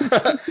models, and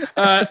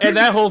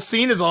that whole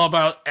scene is all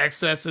about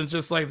excess and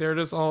just like they're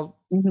just all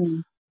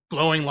Mhm.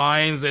 glowing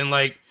lines and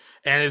like,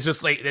 and it's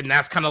just like, and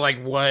that's kind of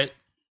like what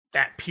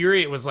that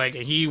period was like.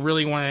 And he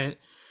really wanted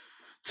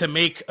to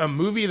make a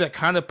movie that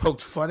kind of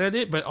poked fun at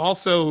it, but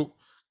also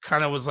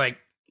kind of was like,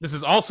 this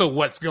is also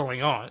what's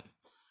going on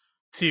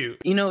too.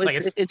 Like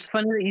It's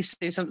funny that you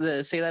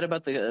say that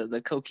about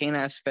the cocaine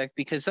aspect,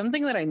 because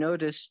something that I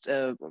noticed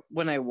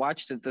when I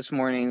watched it this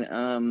morning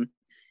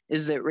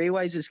is that Ray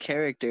Wise's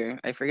character,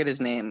 I forget his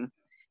name,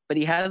 but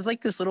he has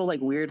like this little like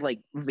weird like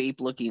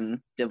vape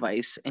looking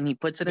device, and he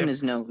puts it in Yep.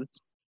 his nose.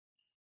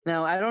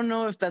 Now I don't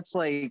know if that's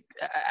like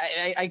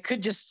I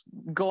could just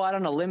go out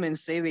on a limb and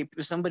say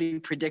somebody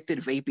predicted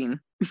vaping.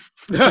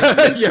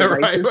 yeah,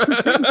 right.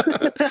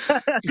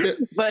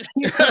 but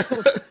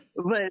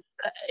but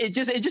it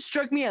just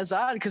struck me as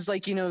odd, because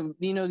like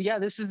yeah,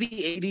 this is the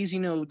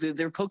 80s.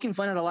 They're poking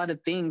fun at a lot of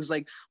things.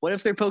 Like, what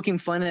if they're poking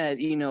fun at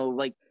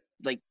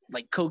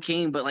like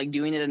cocaine, but like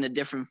doing it in a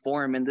different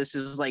form, and this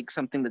is like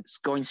something that's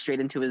going straight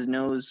into his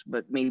nose,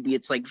 but maybe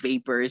it's like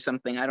vapor or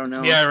something. I don't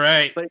know. Yeah,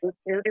 right. But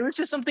it was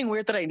just something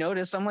weird that I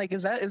noticed. I'm like,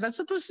 is that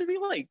supposed to be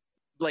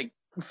like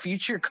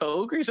future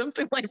Coke or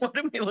something? Like, what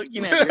am I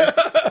looking at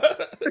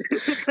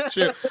here?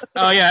 Sure.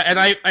 Oh yeah, and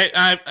I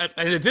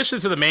in addition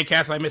to the main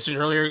cast I mentioned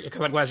earlier,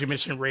 because I'm glad you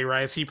mentioned Ray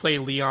Rice. He played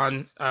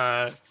Leon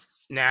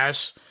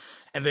Nash,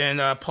 and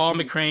then Paul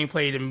McCrane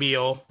played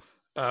Emil,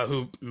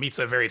 who meets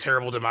a very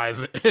terrible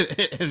demise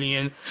in the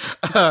end.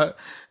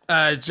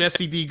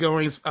 Jesse D.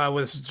 Goings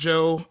was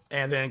Joe,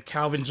 and then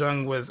Calvin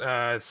Jung was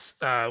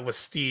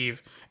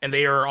Steve, and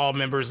they are all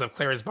members of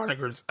Clarence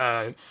Barnaker's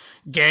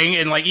gang.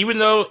 And like, even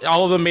though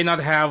all of them may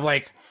not have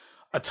like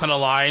a ton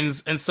of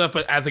lines and stuff,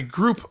 but as a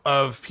group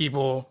of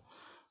people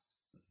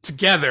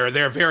together,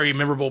 they're a very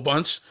memorable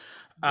bunch.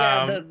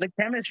 Yeah, Um, the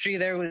chemistry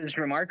there was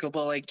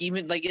remarkable. Like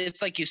even like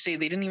it's like you say,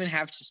 they didn't even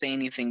have to say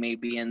anything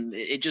maybe, and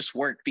it just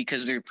worked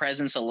because their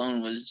presence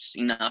alone was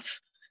enough.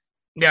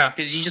 yeah,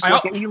 Because you just I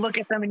look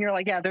at them and you're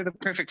like, yeah, they're the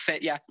perfect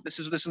fit. Yeah, this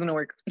is gonna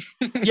work.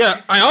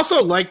 yeah, I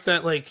also like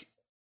that. Like,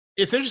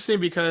 it's interesting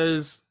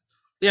because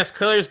yes,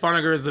 Clarice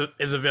Barnager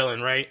is a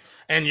villain, right?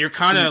 And you're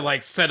kind of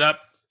like set up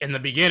in the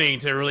beginning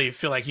to really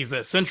feel like he's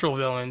the central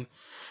villain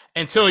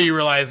until you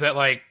realize that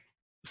like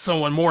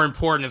someone more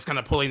important is kind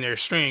of pulling their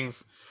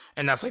strings,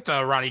 and that's like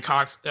the Ronnie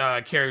Cox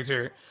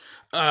character.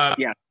 Uh,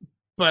 Yeah.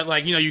 but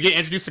like you get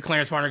introduced to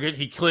Clarence Barnager.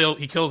 He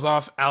kills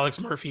off Alex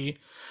Murphy,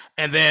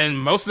 and then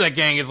most of that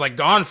gang is like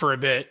gone for a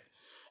bit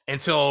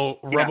until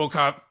Yeah.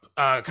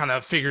 RoboCop kind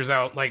of figures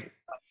out like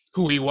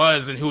who he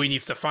was and who he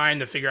needs to find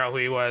to figure out who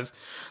he was.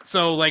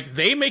 So like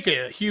they make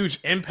a huge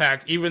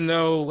impact, even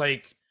though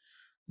like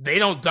they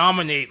don't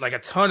dominate like a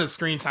ton of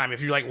screen time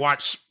if you like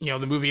watch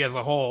the movie as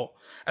a whole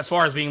as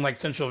far as being like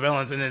central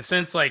villains. And then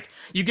since like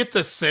you get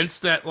the sense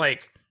that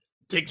like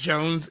Dick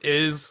Jones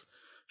is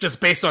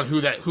just based on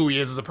who he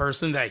is as a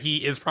person, that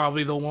he is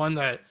probably the one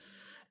that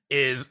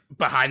is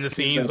behind the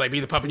scenes, like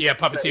being the puppeteer.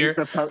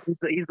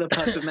 He's the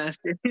puppet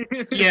master.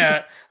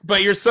 Yeah,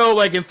 but you're so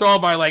like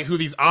enthralled by like who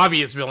these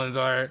obvious villains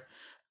are.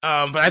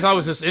 But I thought it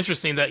was just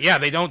interesting that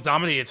they don't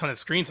dominate a ton of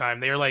screen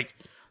time.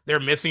 They're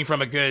missing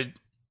from a good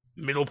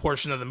middle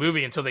portion of the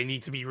movie until they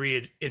need to be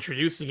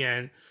reintroduced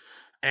again.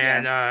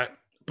 And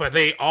but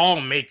they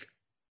all make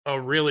a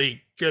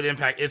really good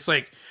impact. It's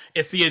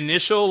the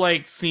initial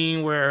like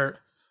scene where,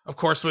 of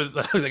course, with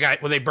the guy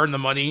when they burn the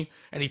money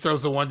and he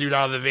throws the one dude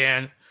out of the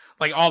van,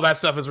 like all that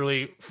stuff is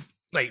really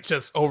like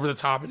just over the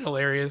top and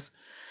hilarious.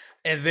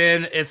 And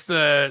then it's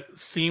the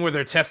scene where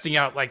they're testing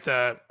out like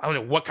I don't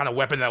know what kind of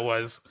weapon that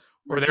was,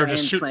 where they were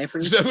just shooting.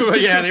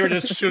 Yeah, they were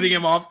just shooting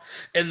him off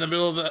in the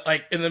middle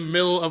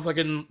of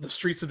in the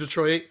streets of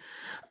Detroit.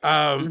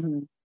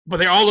 But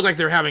they all look like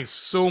they're having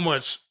so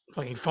much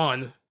fucking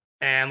fun,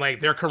 and like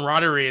their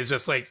camaraderie is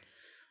just like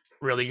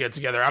really good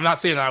together. I'm not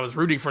saying that I was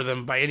rooting for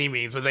them by any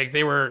means, but like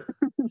they were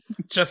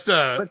just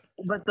but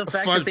the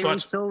fact that they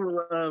bunch. were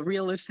so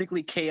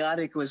realistically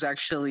chaotic was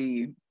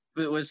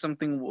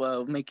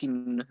something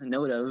making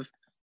note of.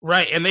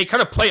 Right, and they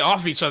kind of play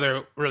off each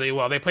other really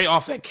well. They play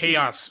off that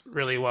chaos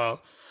really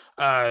well.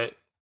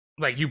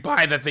 Like you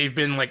buy that they've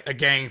been like a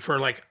gang for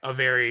like a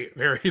very,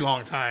 very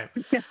long time.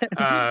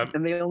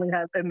 And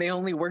they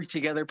only work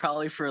together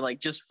probably for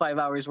like just 5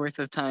 hours worth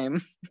of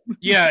time.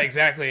 Yeah,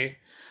 exactly.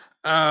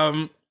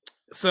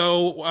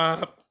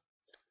 So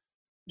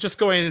just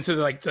going into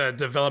the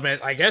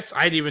development, I guess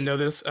I didn't even know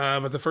this,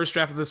 but the first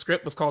draft of the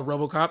script was called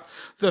RoboCop: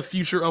 The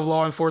Future of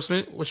Law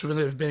Enforcement, which would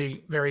have been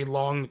a very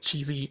long,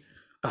 cheesy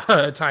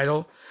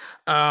title.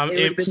 It would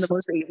have been the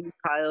most 80s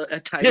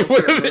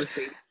title.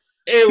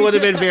 It would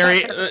have been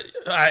very.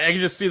 I can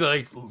just see the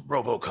like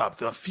RoboCop: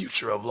 The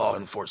Future of Law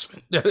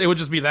Enforcement. It would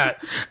just be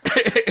that,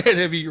 and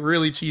it'd be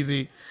really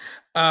cheesy.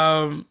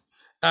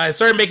 It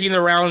started making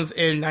the rounds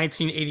in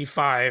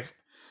 1985,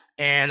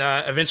 and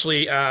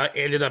eventually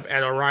ended up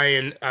at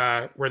Orion,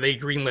 where they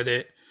greenlit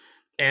it,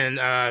 and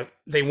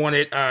they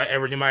wanted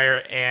Edward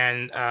Neumeier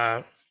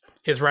and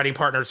his writing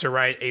partner to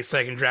write a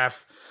second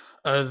draft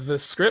of the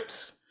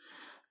script,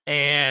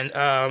 and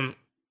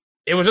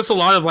it was just a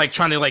lot of like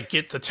trying to like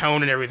get the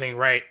tone and everything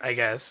right, I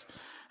guess.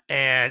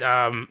 And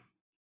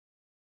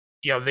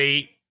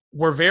they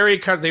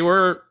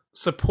were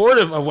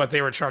supportive of what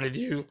they were trying to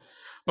do,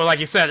 but like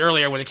you said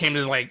earlier, when it came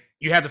to like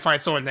you had to find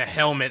someone in the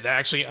helmet that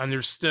actually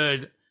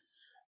understood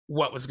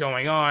what was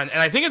going on. And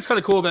I think it's kind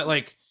of cool that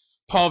like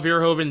Paul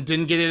Verhoeven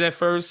didn't get it at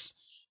first,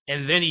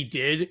 and then he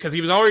did, because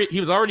he was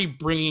already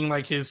bringing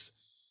like his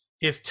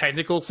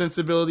technical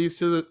sensibilities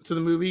to the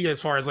movie, as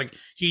far as like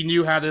he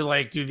knew how to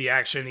like do the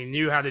action, he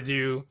knew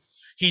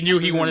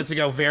he wanted to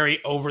go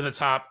very over the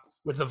top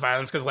with the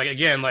violence, because like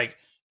again, like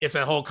it's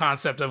that whole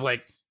concept of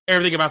like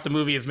everything about the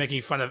movie is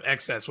making fun of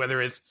excess,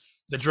 whether it's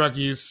the drug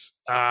use,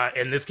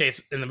 in this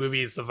case in the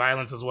movie it's the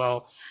violence as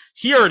well.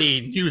 He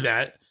already knew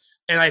that,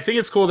 and I think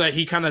it's cool that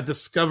he kind of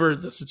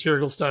discovered the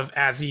satirical stuff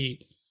as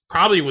he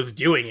probably was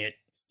doing it.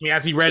 I mean,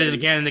 as he read it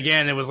again and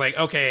again, it was like,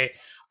 okay,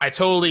 I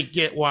totally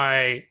get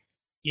why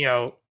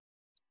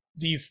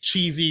these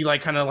cheesy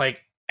like kind of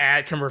like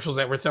ad commercials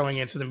that we're throwing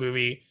into the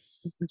movie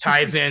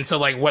ties into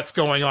like what's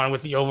going on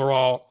with the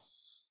overall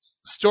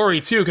story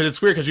too, because it's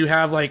weird because you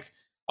have like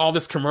all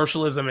this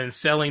commercialism and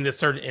selling this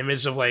certain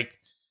image of like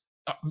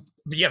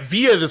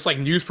via this like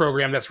news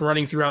program that's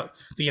running throughout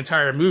the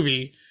entire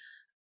movie,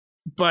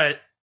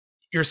 but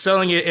you're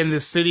selling it in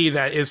this city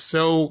that is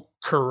so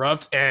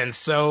corrupt and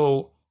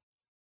so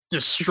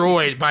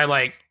destroyed by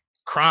like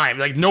crime.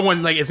 Like no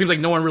one, like it seems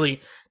like no one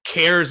really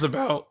cares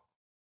about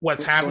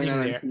what's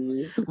happening there.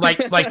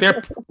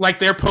 like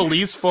their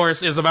police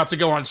force is about to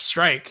go on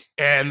strike,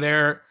 and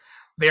they're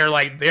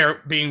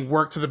being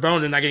worked to the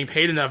bone and not getting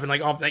paid enough, and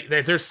like all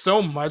there's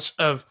so much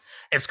of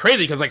it's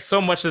crazy because like so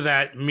much of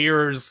that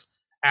mirrors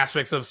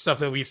aspects of stuff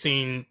that we've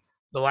seen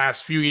the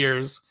last few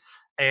years.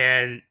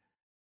 And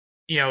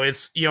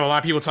it's a lot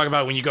of people talk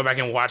about when you go back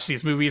and watch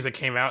these movies that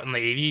came out in the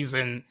 80s,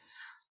 and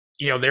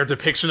their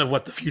depiction of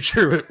what the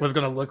future was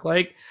going to look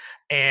like.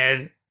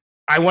 And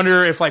I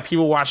wonder if like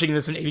people watching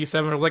this in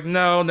 87 are like,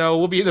 no,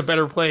 we'll be in a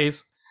better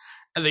place.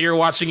 And then you're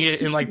watching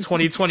it in like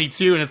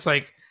 2022 and it's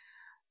like,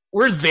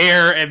 we're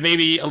there and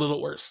maybe a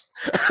little worse.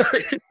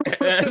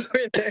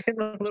 We're there and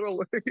a little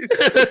worse.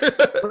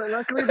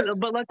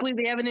 But luckily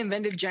they haven't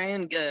invented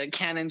giant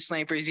cannon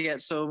snipers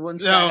yet. So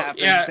once that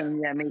happens,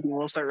 then maybe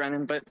we'll start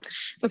running. But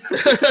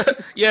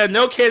yeah,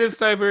 no cannon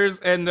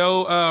snipers and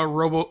no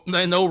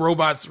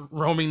robots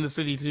roaming the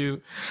city too.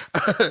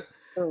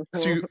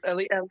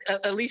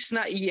 At least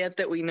not yet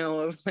that we know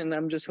of, and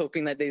I'm just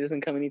hoping that day doesn't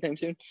come anytime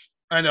soon.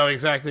 I know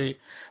exactly.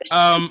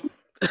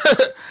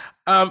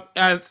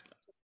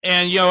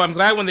 And I'm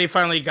glad when they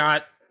finally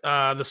got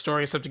the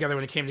story and stuff together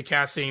when it came to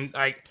casting.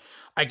 Like,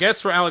 I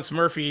guess for Alex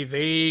Murphy,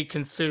 they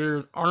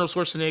considered Arnold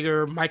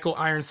Schwarzenegger, Michael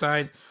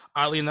Ironside.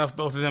 Oddly enough,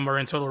 both of them are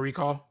in Total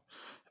Recall.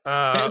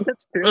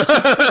 That's true.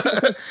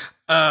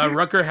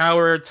 Rutger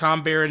Hauer,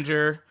 Tom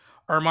Berenger,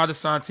 Armand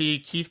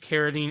Asante, Keith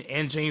Carradine,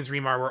 and James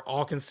Remar were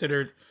all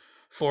considered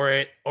for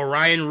it.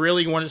 Orion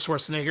really wanted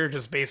Schwarzenegger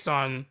just based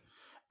on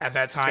at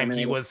that time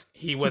Terminator.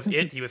 he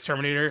was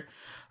Terminator.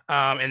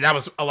 And that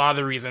was a lot of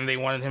the reason they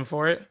wanted him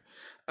for it.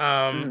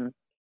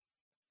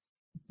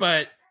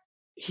 But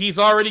he's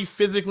already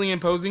physically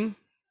imposing.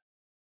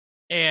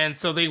 And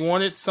so they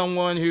wanted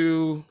someone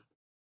who,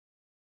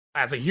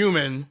 as a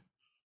human,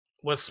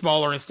 was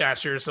smaller in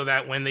stature so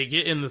that when they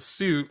get in the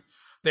suit,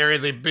 there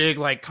is a big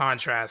like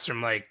contrast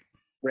from like,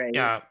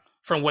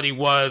 from what he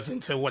was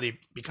into what he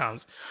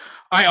becomes.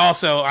 I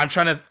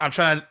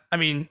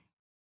mean,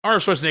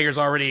 Arnold Schwarzenegger is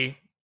already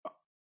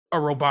a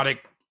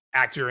robotic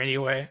actor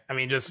anyway. I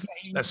mean, that's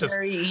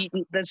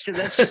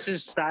just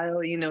his style.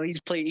 He's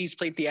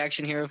played the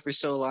action hero for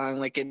so long,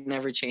 like it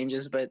never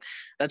changes. But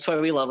that's why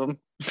we love him,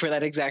 for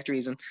that exact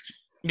reason.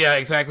 Yeah,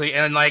 exactly.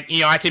 And like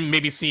I can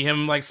maybe see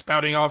him like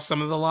spouting off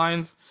some of the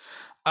lines.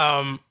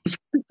 But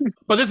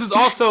this is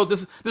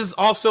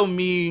also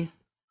me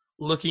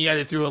looking at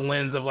it through a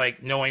lens of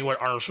like knowing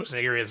what Arnold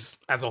Schwarzenegger is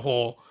as a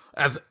whole,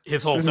 as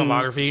his whole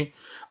filmography.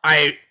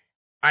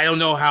 I don't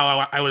know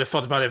how I would have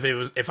felt about it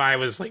if I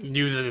was like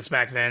new to this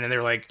back then and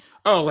they're like,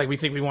 oh, like we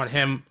think we want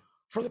him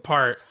for the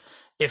part.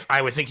 If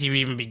I would think he would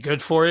even be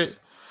good for it.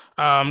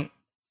 I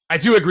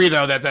do agree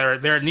though that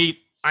they're neat.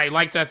 I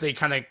like that they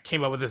kind of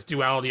came up with this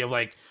duality of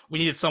like we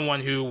needed someone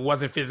who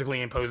wasn't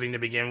physically imposing to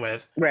begin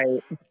with,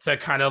 right? To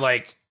kind of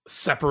like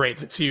separate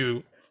the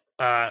two.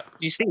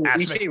 You see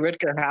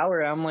Rutger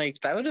Hauer. I'm like,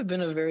 that would have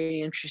been a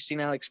very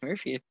interesting Alex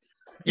Murphy.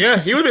 Yeah,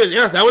 he would have been.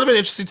 Yeah, that would have been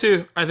interesting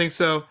too. I think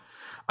so.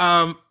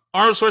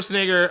 Arnold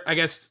Schwarzenegger, I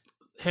guess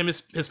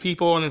his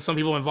people, and then some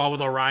people involved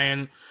with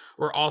Orion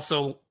were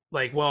also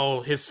like,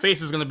 well, his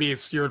face is going to be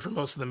obscured for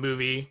most of the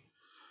movie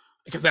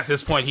because at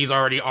this point he's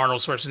already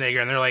Arnold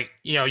Schwarzenegger, and they're like,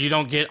 you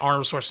don't get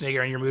Arnold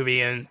Schwarzenegger in your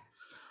movie and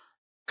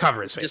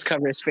cover his face. Just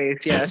cover his face,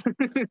 yeah.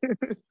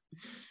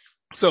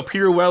 So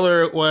Peter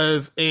Weller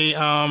was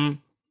a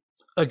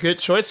good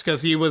choice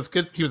because he was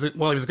good. He was a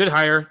good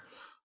hire.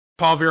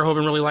 Paul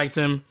Verhoeven really liked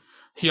him.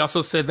 He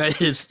also said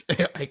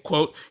that I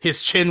quote,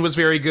 his chin was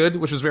very good,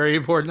 which was very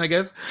important, I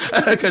guess,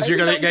 because I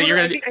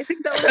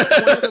think that was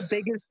one of the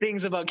biggest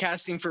things about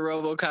casting for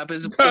RoboCop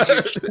is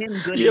your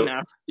chin good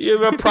enough? You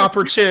have a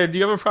proper chin. Do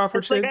you have a proper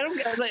chin?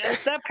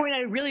 At that point, I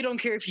really don't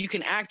care if you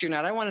can act or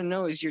not. I want to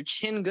know, is your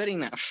chin good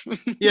enough?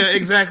 Yeah,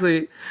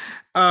 exactly.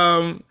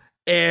 And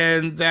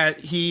that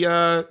he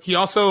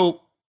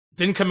also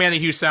didn't command a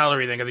huge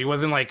salary then because he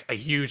wasn't like a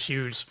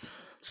huge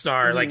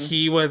star. Mm-hmm. Like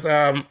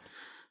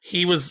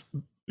he was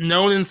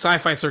known in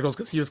sci-fi circles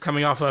because he was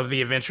coming off of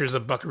the adventures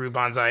of Buckaroo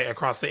Banzai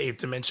Across the Eighth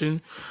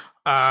Dimension,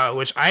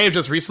 which I have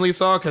just recently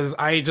saw because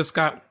I just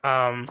got,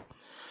 I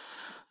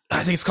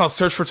think it's called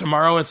Search for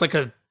Tomorrow. It's like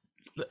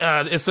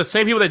it's the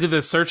same people that did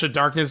the Search of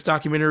Darkness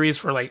documentaries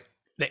for like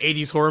the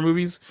 80s horror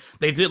movies.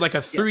 They did like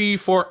a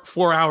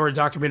 4 hour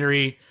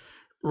documentary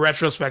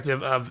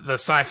retrospective of the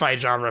sci-fi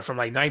genre from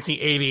like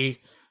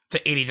 1980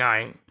 to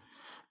 89.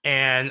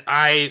 And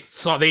I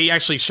saw they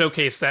actually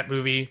showcased that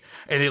movie,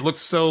 and it looked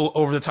so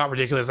over the top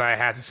ridiculous I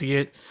had to see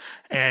it.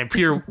 And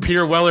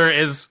Peter Weller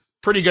is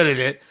pretty good at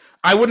it.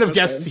 I wouldn't have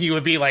guessed he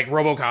would be like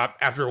RoboCop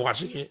after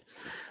watching it,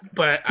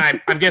 but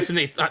I'm guessing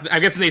they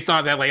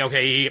thought that like,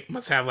 okay, he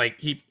must have like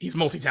he's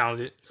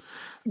multi-talented.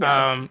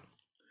 Yeah.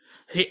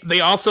 They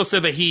also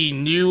said that he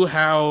knew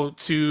how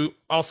to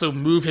also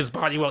move his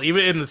body well,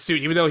 even in the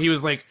suit, even though he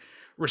was like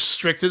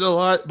restricted a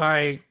lot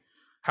by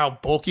how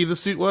bulky the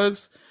suit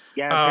was.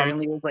 Yeah,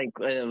 apparently it was like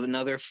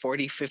another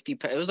 40, 50.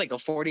 It was like a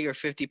 40 or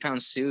 50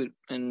 pound suit,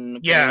 and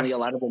apparently a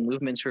lot of the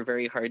movements were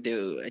very hard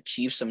to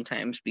achieve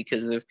sometimes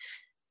because of.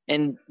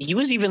 And he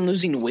was even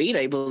losing weight,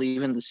 I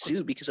believe, in the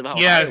suit because of how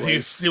hot it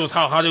was. It was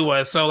how hot it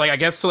was. So, like, I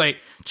guess to like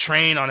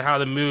train on how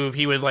to move,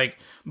 he would like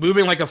move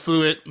in like a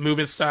fluid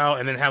movement style,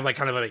 and then have like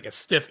kind of like a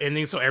stiff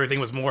ending, so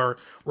everything was more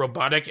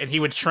robotic. And he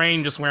would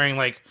train just wearing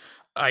like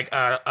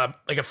a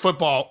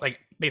football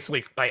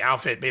basically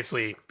outfit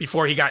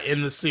before he got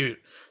in the suit.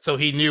 So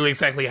he knew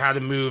exactly how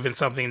to move in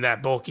something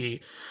that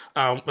bulky.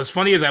 What's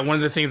funny is that one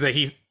of the things that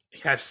he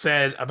has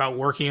said about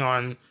working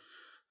on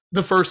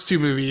the first two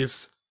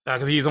movies,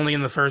 because he was only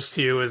in the first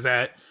two, is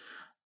that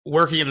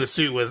working in the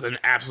suit was an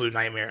absolute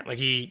nightmare. Like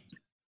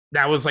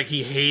that was like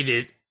he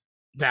hated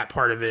that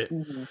part of it,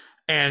 Mm-hmm.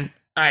 and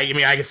I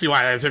mean, I can see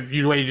why.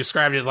 The way you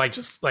described it, like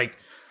just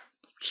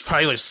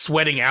probably like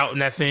sweating out in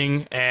that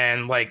thing,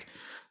 and like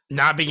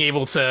not being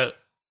able to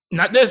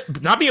not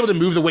being able to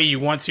move the way you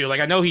want to. Like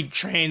I know he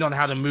trained on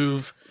how to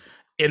move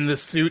in the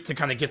suit to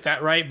kind of get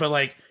that right, but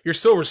like you're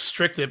still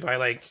restricted by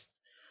like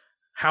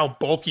how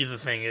bulky the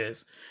thing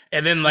is.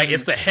 And then like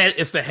it's the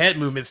head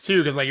movements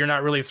too, because like you're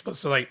not really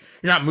supposed to like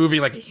you're not moving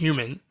like a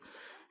human.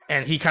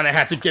 And he kind of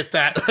had to get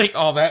that like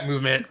all that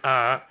movement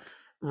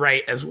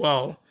right as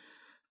well.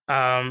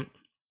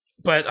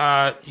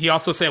 But he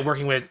also said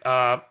working with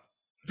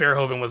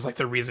Verhoeven was like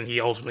the reason he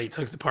ultimately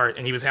took the part,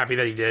 and he was happy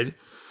that he did.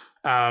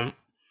 And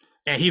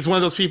he's one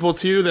of those people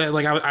too that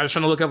like I was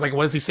trying to look up like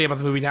what does he say about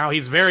the movie now.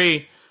 He's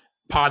very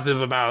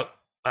positive about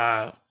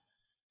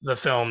the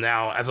film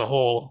now as a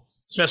whole,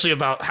 especially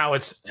about how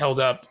it's held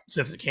up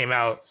since it came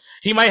out.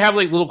 He might have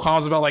like little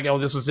qualms about like, oh,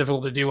 this was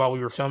difficult to do while we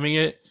were filming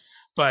it,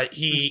 but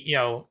he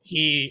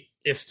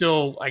is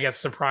still, I guess,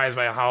 surprised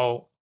by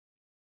how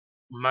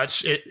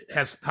much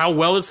how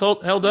well it's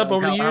held up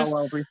over the years. How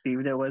well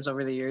received it was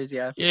over the years,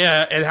 yeah.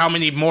 Yeah, and how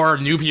many more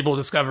new people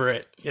discover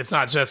it. It's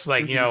not just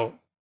like,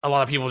 a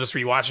lot of people just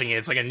rewatching it.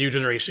 It's like a new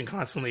generation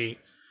constantly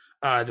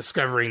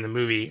discovering the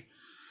movie.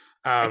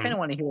 I kind of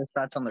want to hear his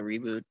thoughts on the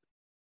reboot.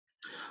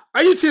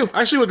 I do too.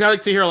 I actually would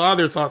like to hear a lot of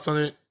their thoughts on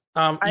it.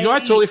 I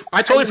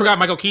totally forgot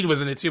Michael Keaton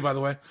was in it too, by the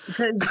way.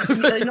 Because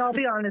I'll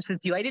be honest with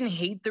you, I didn't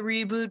hate the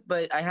reboot,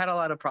 but I had a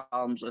lot of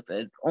problems with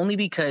it, only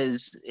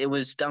because it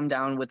was dumbed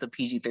down with a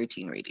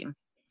PG-13 rating.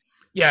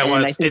 Yeah, it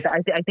was.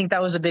 I think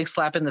that was a big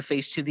slap in the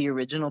face to the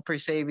original per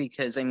se,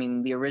 because I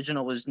mean the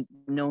original was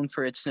known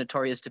for its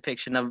notorious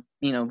depiction of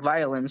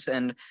violence,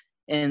 and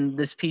in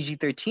this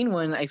PG-13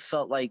 one, I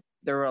felt like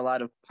there were a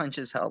lot of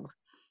punches held.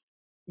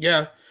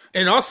 Yeah,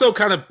 and also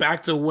kind of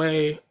backed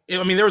away.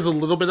 I mean, there was a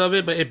little bit of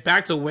it, but it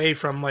backed away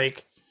from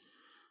like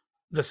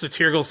the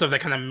satirical stuff that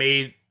kind of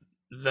made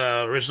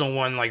the original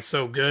one like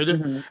so good.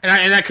 Mm-hmm.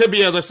 And that could be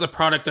just a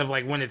product of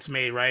like when it's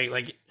made, right?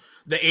 Like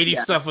the 80s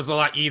stuff was a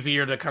lot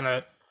easier to kind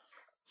of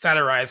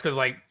satirize because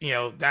like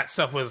that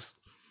stuff was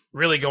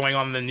really going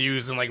on in the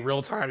news in like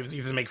real time. It was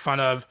easy to make fun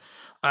of.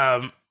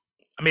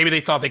 Maybe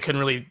they thought they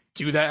couldn't really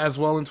do that as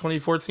well in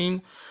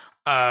 2014.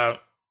 I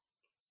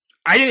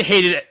didn't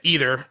hate it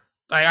either.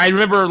 I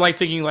remember like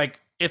thinking like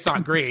it's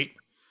not great,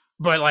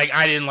 but like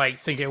I didn't like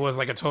think it was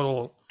like a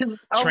total.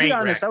 I'll be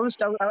honest, I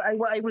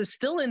was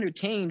still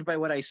entertained by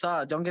what I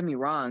saw. Don't get me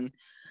wrong,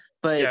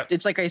 but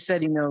it's like I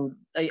said,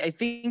 I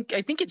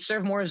think it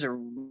served more as a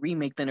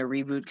remake than a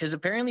reboot, because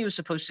apparently it was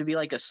supposed to be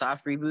like a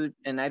soft reboot,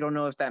 and I don't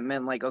know if that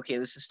meant like, okay,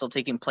 this is still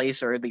taking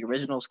place or the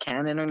original's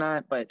canon or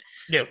not. But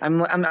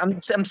I'm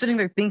sitting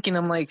there thinking,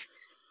 I'm like,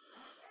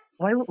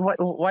 why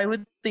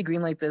would they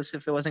greenlight this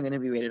if it wasn't going to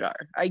be rated R?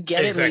 I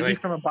get it, maybe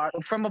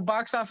from a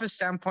box office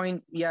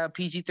standpoint, yeah,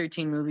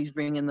 PG-13 movies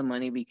bring in the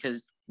money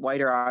because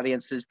wider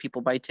audiences,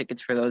 people buy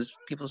tickets for those.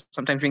 People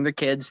sometimes bring their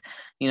kids,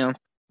 Yeah.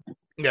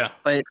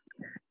 But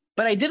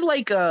I did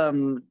like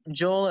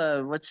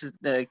Joel. What's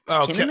the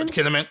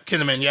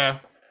Kinnaman? Yeah.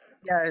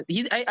 Yeah,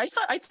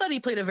 I thought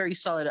he played a very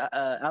solid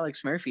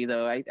Alex Murphy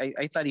though. I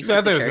thought he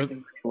fit the character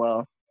very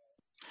well.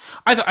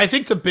 I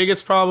think the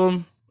biggest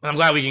problem. I'm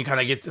glad we can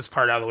kind of get this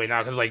part out of the way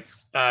now, because like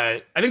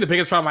I think the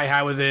biggest problem I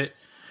had with it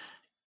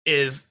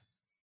is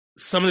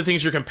some of the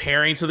things you're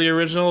comparing to the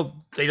original,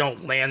 they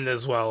don't land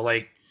as well.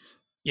 Like,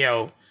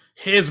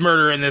 his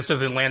murder in this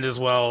doesn't land as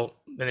well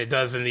than it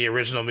does in the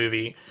original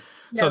movie.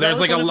 Yeah, so there's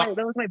like a lot.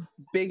 That was my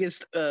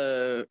biggest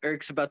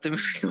irks about the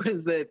movie,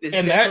 was that it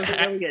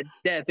wasn't really a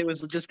death. It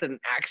was just an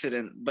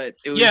accident, but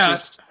it was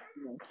just.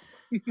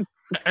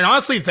 And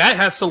honestly, that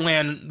has to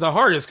land the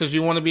hardest, because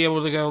you want to be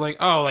able to go like,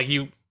 oh, like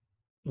you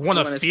want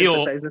to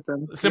feel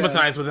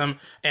sympathize with them,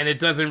 and it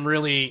doesn't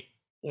really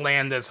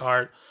land as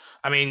hard.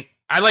 I mean,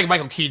 I like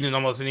Michael Keaton in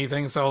almost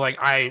anything, so like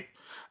it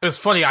was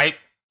funny, I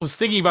was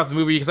thinking about the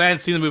movie because I hadn't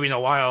seen the movie in a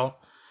while,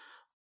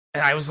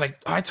 and I was like,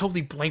 I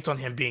totally blanked on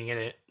him being in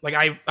it. Like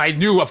I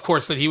knew, of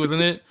course, that he was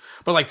in it,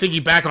 but like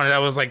thinking back on it, I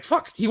was like,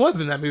 fuck, he was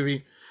in that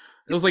movie.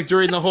 It was like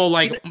during the whole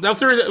like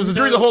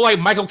during the whole like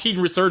Michael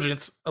Keaton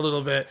resurgence a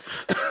little bit.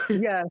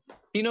 Yeah.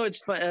 It's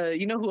fun.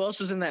 Who else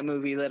was in that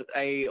movie that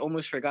I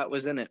almost forgot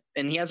was in it,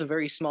 and he has a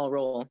very small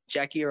role.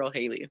 Jackie Earle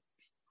Haley.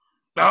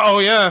 Oh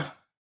yeah,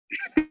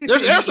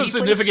 there's some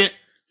significant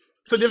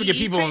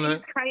people in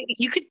it.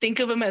 You could think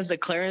of him as the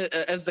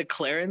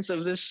Clarence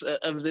of this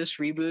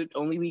reboot,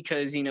 only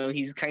because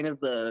he's kind of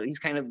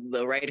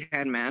the right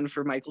hand man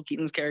for Michael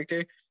Keaton's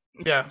character.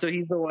 Yeah. So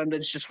he's the one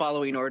that's just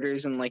following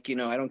orders and like, I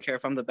don't care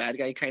if I'm the bad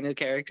guy kind of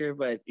character,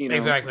 but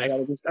exactly.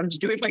 I'm just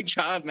doing my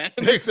job, man.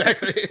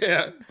 Exactly.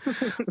 Yeah.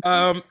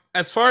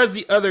 As far as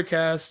the other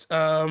cast,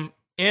 Anne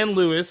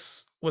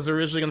Lewis was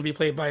originally going to be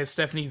played by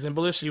Stephanie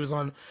Zimbalist. She was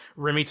on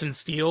Remington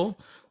Steele.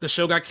 The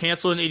show got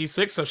canceled in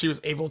 '86, so she was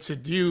able to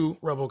do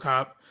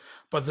RoboCop,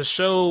 but the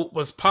show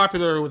was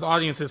popular with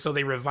audiences, so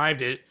they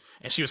revived it.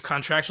 and she was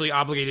contractually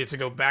obligated to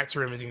go back to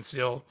Remington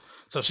Steel.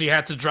 So she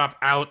had to drop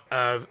out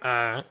of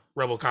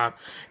RoboCop,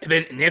 and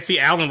then Nancy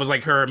Allen was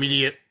like her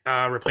immediate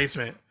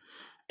replacement.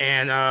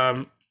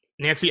 And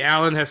Nancy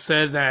Allen has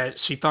said that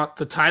she thought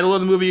the title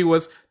of the movie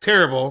was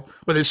terrible,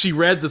 but then she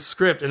read the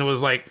script and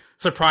was like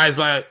surprised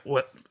by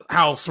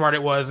how smart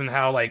it was and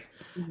how like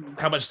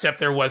how much depth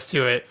there was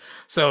to it.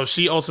 So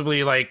she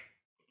ultimately like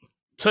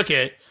took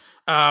it.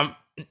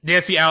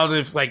 Nancy Allen,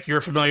 if like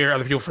you're familiar,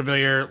 other people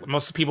familiar,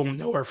 most people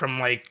know her from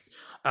like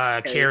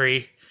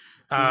Carrie.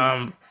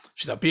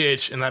 She's a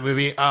bitch in that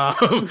movie.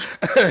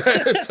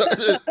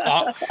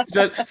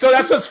 So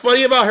that's what's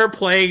funny about her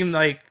playing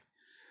like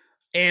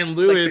Anne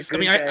Lewis.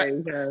 Like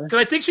because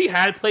I think she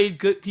had played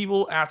good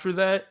people after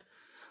that,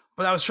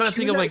 but I was trying to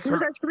think of like her.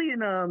 Actually, in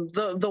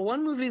the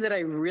one movie that I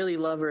really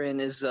love her in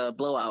is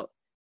Blowout,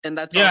 and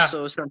that's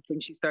also something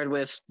she starred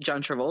with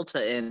John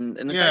Travolta in,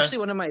 and it's actually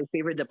one of my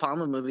favorite De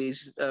Palma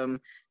movies.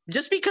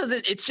 Just because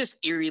it's just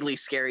eerily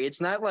scary. It's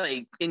not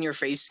like in your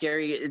face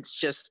scary. It's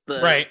just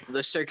the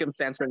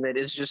circumstance of it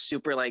is just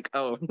super like,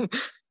 oh,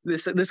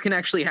 this can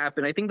actually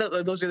happen. I think that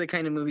those are the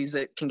kind of movies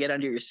that can get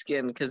under your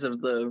skin because of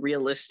the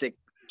realistic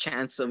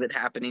chance of it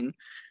happening.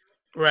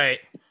 Right.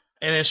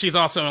 And then she's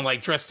also in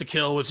like Dressed to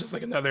Kill, which is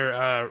like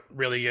another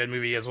really good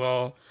movie as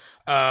well.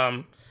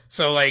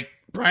 So like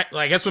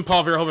I guess when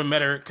Paul Verhoeven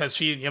met her, because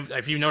she,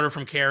 if you know her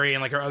from Carrie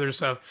and like her other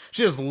stuff,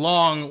 she has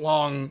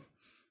long,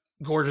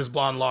 gorgeous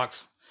blonde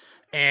locks,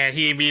 and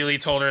he immediately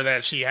told her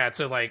that she had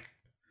to like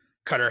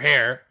cut her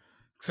hair,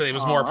 so it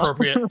was more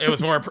appropriate. It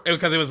was more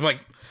because it was like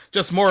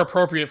just more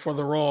appropriate for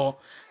the role,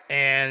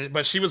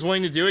 but she was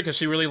willing to do it because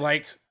she really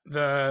liked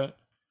the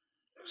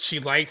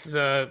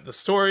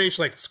story.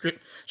 She liked the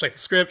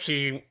script.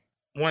 She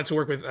wanted to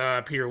work with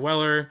Peter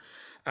Weller,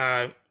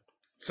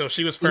 so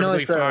she was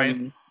perfectly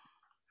fine.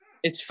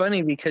 It's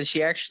funny because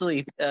she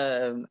actually,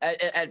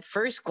 at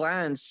first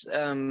glance,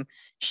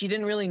 she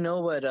didn't really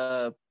know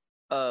what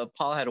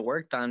Paul had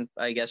worked on,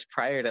 I guess,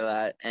 prior to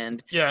that,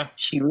 and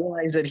she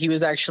realized that he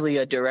was actually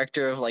a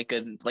director of like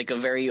a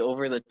very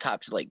over the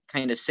top like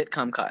kind of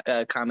sitcom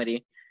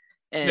comedy.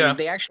 And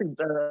they actually,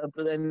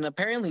 and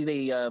apparently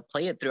they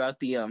play it throughout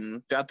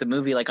the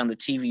movie, like on the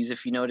TVs.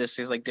 If you notice,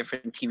 there's like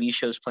different TV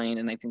shows playing,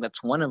 and I think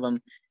that's one of them.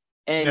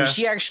 And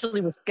she actually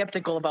was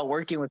skeptical about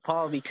working with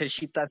Paul because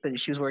she thought that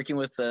she was working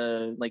with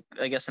like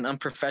I guess an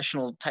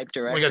unprofessional type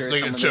director,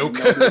 like a joke.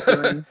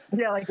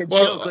 Like a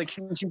joke. Like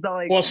she's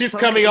all like, she's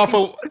coming off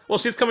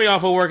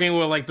of working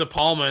with like De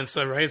Palma and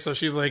stuff, right? So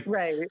she's like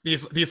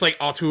these like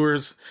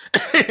auteurs,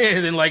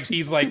 and then like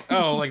she's like,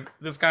 oh, like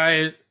this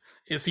guy.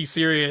 Is he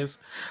serious?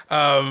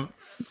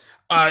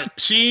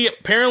 She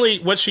apparently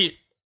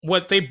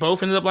what they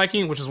both ended up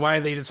liking, which is why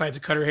they decided to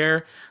cut her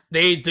hair.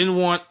 They didn't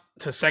want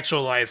to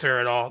sexualize her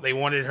at all. They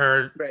wanted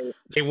her.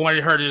 They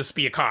wanted her to just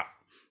be a cop,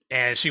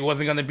 and she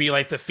wasn't going to be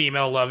like the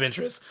female love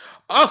interest.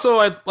 Also,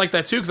 I like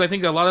that too because I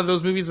think a lot of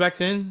those movies back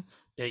then,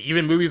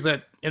 even movies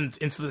that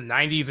into the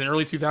 '90s and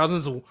early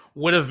 2000s,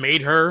 would have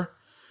made her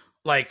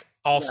like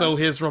also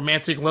his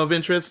romantic love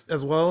interest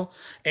as well.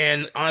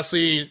 And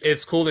honestly,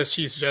 it's cool that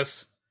she's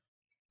just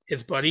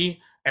his buddy,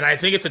 and I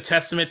think it's a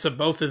testament to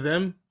both of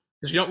them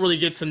because you don't really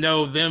get to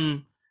know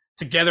them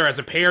together as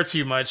a pair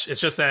too much. It's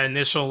just that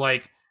initial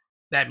like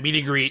that meet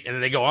and greet, and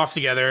then they go off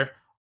together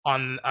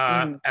on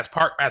as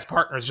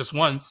partners just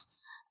once.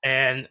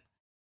 But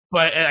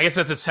I guess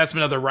that's a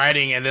testament of the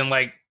writing and then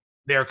like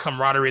their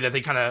camaraderie that they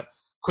kind of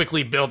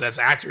quickly built as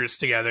actors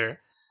together.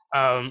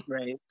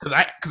 Because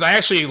I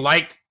actually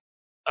liked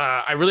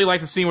I really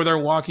liked the scene where they're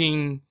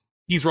walking.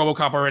 He's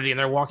RoboCop already, and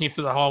they're walking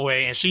through the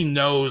hallway, and she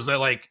knows that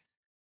like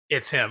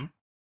it's him,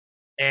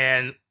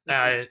 and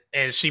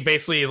she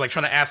basically is like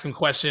trying to ask him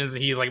questions,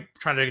 and he's like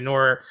trying to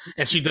ignore her,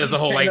 and she does the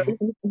whole like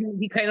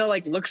he kind of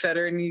like looks at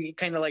her and he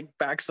kind of like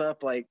backs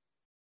up like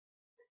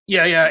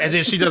and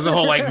then she does the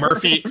whole like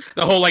Murphy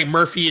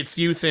it's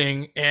you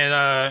thing,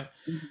 and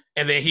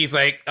then he's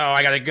like, oh,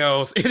 I gotta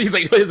go, and he's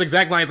like his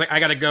exact line is like, I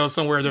gotta go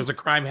somewhere, there's a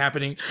crime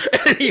happening,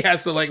 and he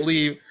has to like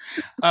leave.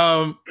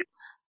 And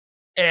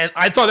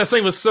I thought that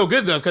scene was so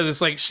good though because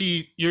it's like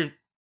you're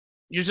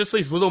just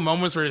these little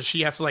moments where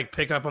she has to like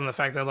pick up on the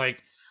fact that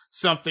like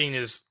something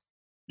is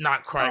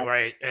not quite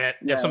right and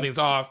something's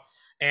off,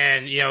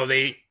 and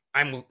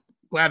I'm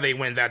glad they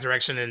went that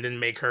direction and didn't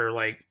make her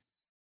like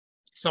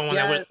someone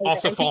that would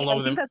also fall in love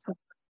with him.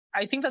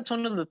 I think that's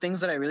one of the things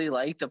that I really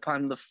liked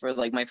for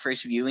like my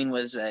first viewing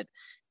was that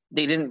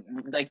they didn't,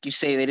 like you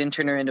say, they didn't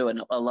turn her into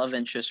a love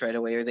interest right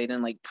away, or they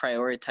didn't like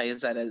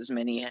prioritize that as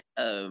many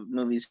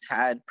movies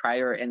had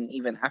prior and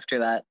even after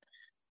that.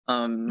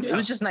 It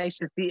was just nice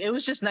to see. It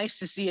was just nice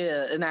to see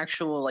an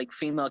actual like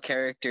female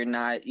character,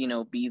 not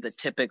be the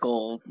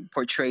typical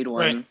portrayed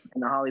one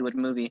in a Hollywood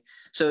movie.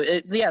 So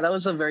that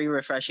was a very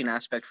refreshing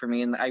aspect for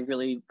me, and I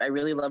really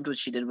loved what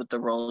she did with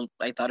the role.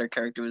 I thought her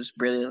character was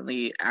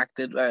brilliantly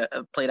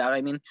played out.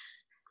 I mean,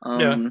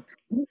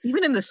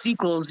 even in the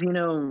sequels,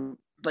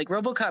 like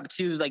RoboCop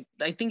 2, like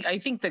I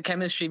think the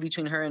chemistry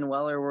between her and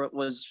Weller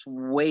was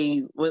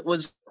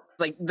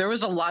like there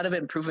was a lot of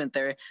improvement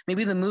there.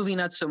 Maybe the movie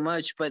not so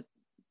much, but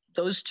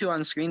those two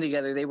on screen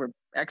together, they were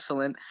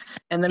excellent.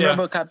 And then Yeah.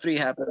 RoboCop 3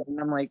 happened, and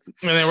I'm like,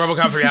 And then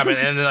RoboCop 3 happened,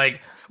 and then,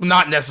 like,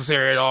 not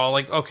necessary at all.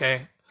 Like,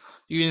 okay,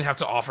 you didn't have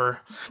to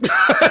offer.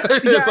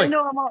 yeah, I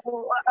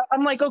know.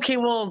 I'm like, okay,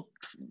 well,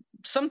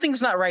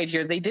 something's not right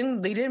here. They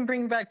didn't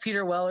bring back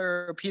Peter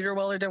Weller. Peter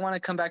Weller didn't want to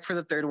come back for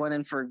the third one,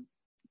 and for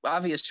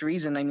obvious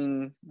reason. I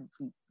mean,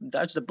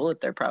 dodged a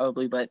bullet there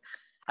probably, but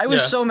I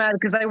was so mad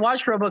because I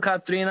watched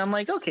RoboCop 3 and I'm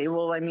like, okay,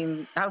 well, I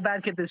mean, how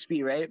bad could this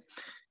be, right?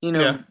 You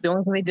know, the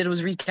only thing they did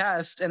was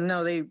recast, and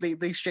no,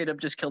 they straight up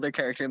just killed their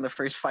character in the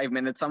first 5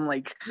 minutes. I'm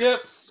like, yep.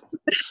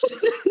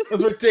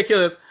 That's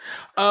ridiculous.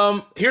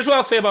 Here's what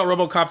I'll say about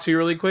RoboCop 2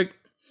 really quick.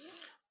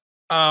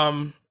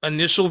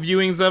 Initial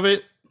viewings of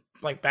it,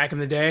 like back in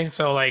the day,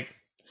 so like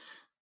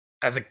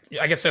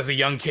I guess as a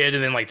young kid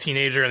and then like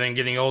teenager and then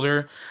getting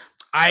older,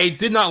 I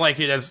did not like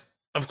it as,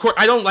 of course,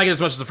 I don't like it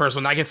as much as the first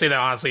one. I can say that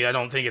honestly, I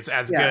don't think it's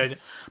as good.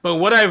 But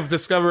what I've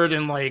discovered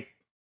in like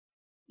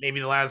maybe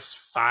the last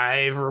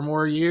 5 or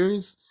more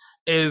years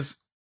is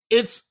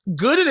it's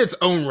good in its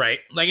own right,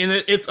 like in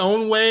its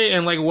own way,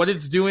 and like what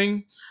it's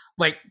doing,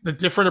 like the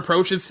different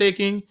approach it's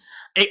taking.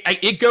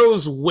 It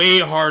goes way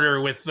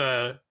harder with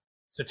the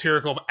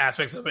satirical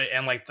aspects of it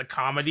and like the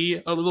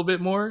comedy a little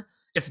bit more.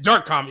 It's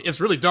dark comedy. It's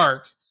really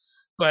dark,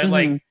 but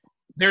like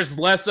there's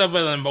less of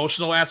an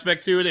emotional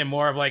aspect to it and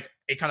more of like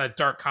a kind of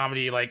dark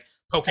comedy, like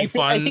poking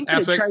fun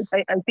aspect.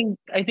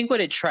 I think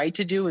what it tried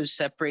to do is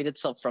separate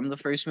itself from the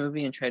first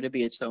movie and try to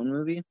be its own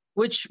movie,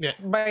 which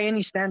by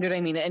any standard,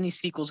 I mean, any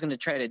sequel is going to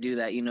try to do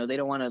that. You know, they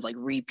don't want to like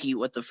repeat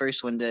what the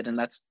first one did. And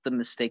that's the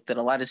mistake that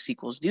a lot of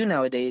sequels do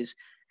nowadays.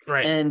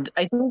 Right. And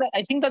I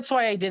think that's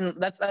why I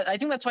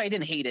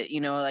didn't hate it. You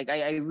know, like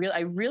I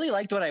really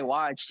liked what I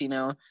watched, you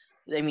know.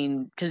 I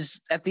mean, because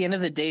at the end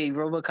of the day,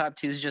 RoboCop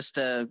 2 is just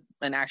an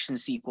action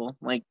sequel.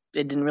 Like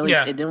it didn't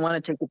want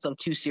to take itself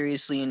too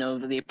seriously. You know,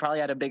 they probably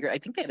had a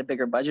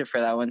bigger budget for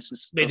that one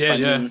since they did.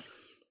 Funding. Yeah.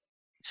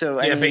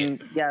 So I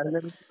mean,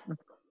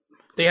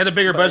 they had a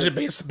bigger budget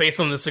based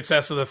on the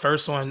success of the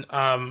first one.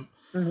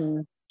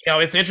 You know,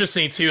 it's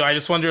interesting too. I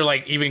just wonder,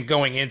 like, even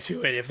going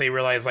into it, if they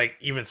realize, like,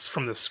 even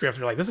from the script,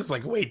 they're like, this is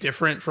like way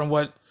different from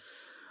what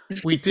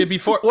we did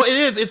before. Well, it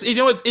is. It's, you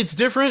know, it's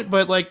different,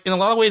 but like in a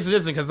lot of ways it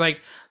isn't, because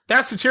like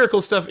that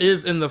satirical stuff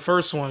is in the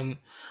first one.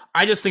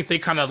 I just think they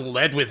kind of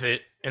led with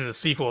it in the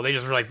sequel. They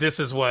just were like, this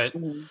is what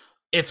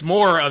it's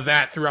more of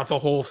that throughout the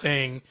whole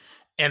thing,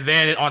 and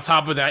then on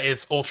top of that,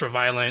 it's ultra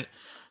violent.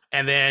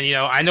 And then, you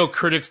know, I know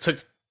critics took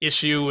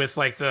issue with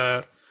like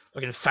the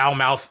fucking foul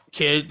mouth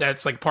kid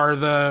that's like part of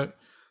the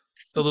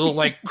little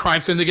like crime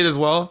syndicate as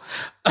well.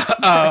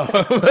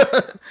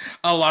 A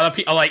lot of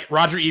people, like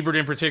Roger Ebert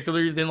in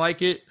particular, didn't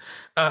like it,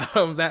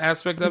 that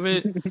aspect of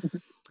it.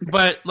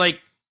 But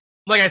like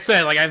I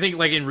said, like I think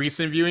like in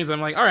recent viewings,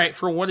 I'm like, all right,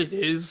 for what it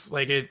is,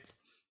 like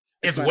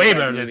it's way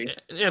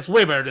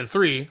better than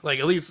 3. Like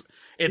at least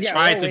it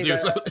tried to do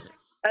so.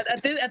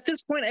 At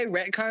this point, I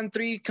retcon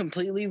 3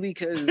 completely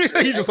because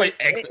you just like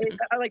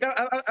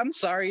I'm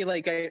sorry,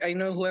 like I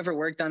know whoever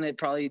worked on it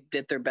probably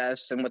did their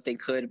best and what they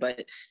could,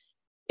 but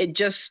it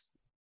just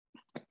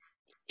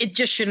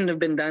shouldn't have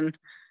been done.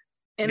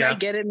 And I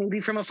get it,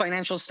 maybe from a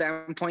financial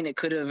standpoint, it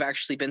could have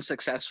actually been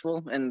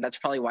successful, and that's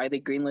probably why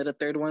they greenlit a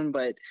third one.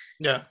 But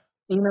you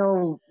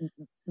know,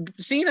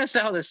 seeing as to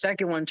how the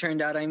second one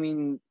turned out, I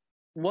mean,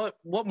 what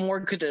more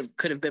could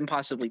have been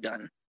possibly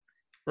done?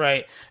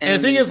 Right. And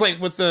the thing is, like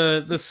with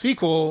the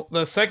sequel,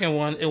 the second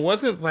one, it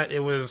wasn't that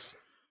it was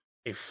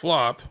a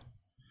flop.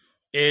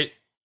 It,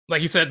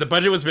 like you said, the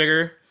budget was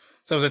bigger.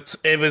 So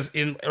it was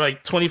in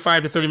like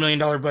 $25 to $30 million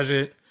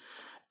budget.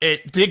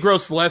 It did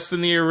gross less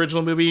than the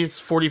original movie.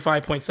 It's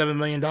 $45.7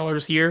 million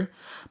here,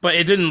 but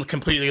it didn't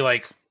completely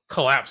like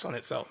collapse on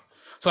itself.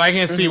 So I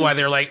can see why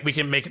they're like, we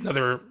can make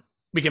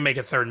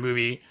a third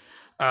movie.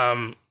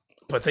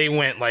 But they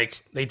went way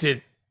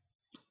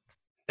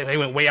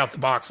out the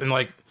box and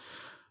like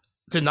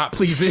did not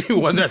please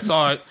anyone that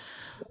saw it.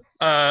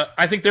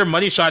 I think their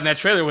money shot in that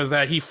trailer was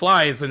that he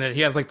flies and that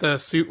he has like the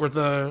suit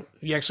where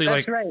he actually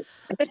That's like right.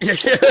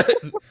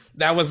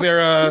 that was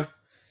their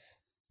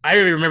I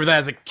really remember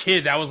that as a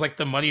kid. That was like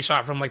the money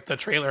shot from like the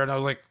trailer, and I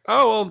was like,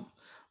 oh well,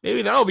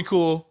 maybe that'll be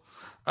cool.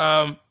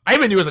 I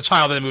even knew as a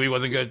child that the movie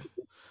wasn't good.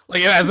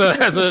 Like as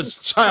a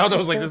child, I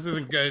was like, this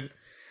isn't good.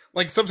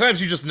 Like sometimes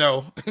you just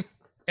know,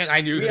 and I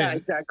knew. Yeah,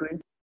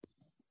 exactly.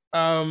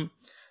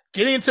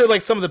 Getting into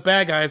like some of the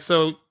bad guys.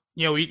 So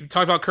you know, we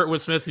talked about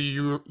Kurtwood Smith, who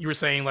you were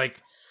saying like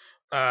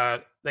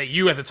that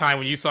you at the time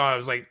when you saw it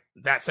was like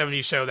that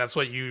 70s show. That's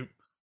what you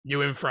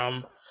knew him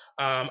from.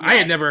 I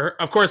had never,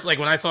 of course, like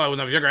when I saw it when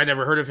I was younger, I'd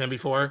never heard of him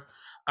before.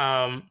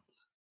 I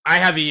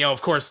have the,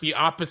 of course, the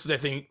opposite, I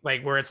think,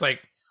 like where it's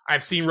like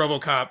I've seen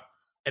RoboCop,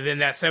 and then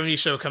that 70s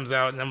show comes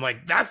out, and I'm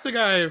like, that's the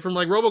guy from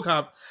like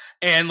RoboCop,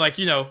 and like,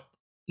 you know,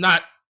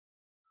 not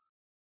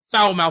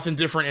foul mouth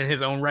indifferent in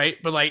his own right,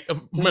 but like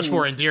much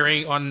more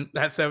endearing on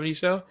that 70s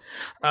show.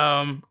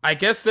 I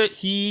guess that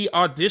he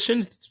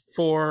auditioned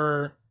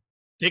for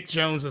Dick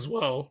Jones as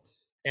well,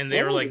 and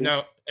they were like, Really?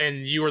 no,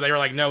 and they were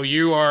like, no,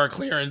 you are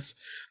Clarence.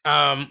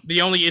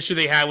 The only issue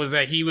they had was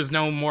that he was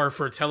known more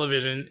for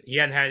television. He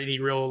hadn't had any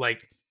real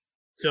like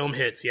film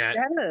hits yet.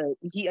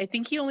 Yeah, I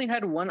think he only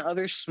had one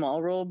other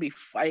small role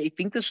before. I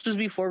think this was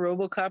before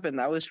RoboCop, and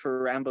that was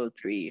for Rambo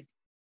 3.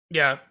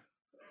 Yeah,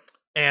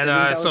 and I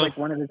think that was so like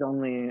one of his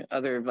only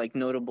other like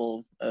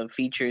notable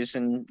features.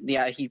 And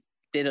yeah, he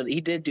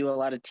did do a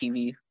lot of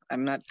TV.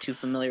 I'm not too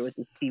familiar with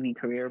his TV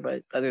career,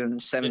 but other than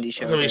the '70s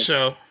show, let me but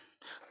show.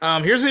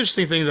 Here's an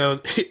interesting thing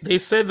though. They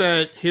said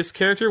that his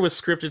character was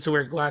scripted to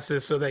wear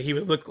glasses so that he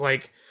would look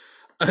like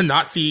a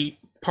Nazi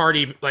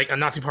party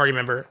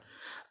member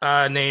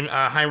named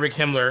Heinrich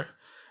Himmler.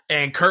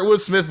 And Kurtwood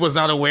Smith was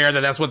not aware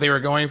that that's what they were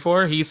going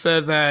for. He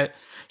said that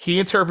he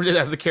interpreted it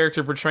as the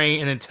character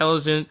portraying an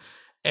intelligent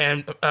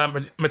and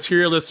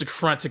materialistic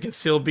front to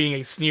conceal being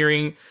a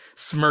sneering,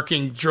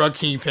 smirking drug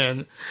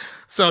kingpin.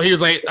 So he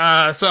was like,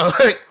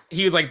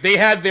 he was like, they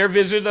had their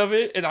vision of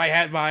it, and I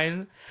had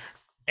mine,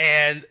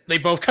 and they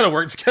both kind of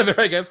worked together,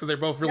 I guess, because they're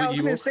both really yeah, I was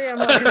evil. gonna say I'm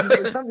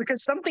like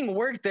because something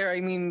worked there.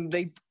 I mean,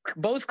 they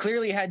both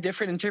clearly had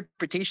different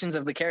interpretations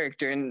of the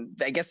character, and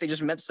I guess they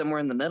just met somewhere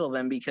in the middle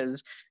then.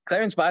 Because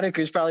Clarence Boddicker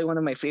is probably one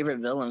of my favorite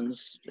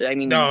villains. I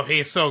mean, No,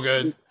 he's so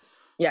good.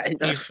 yeah,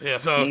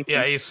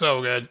 He's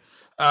so good.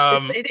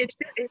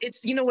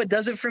 it's you know what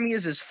does it for me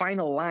is his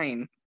final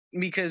line,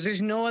 because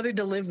there's no other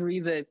delivery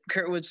that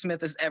Kurtwood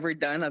Smith has ever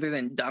done other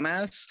than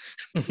dumbass.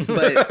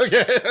 But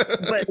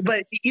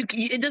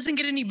it doesn't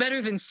get any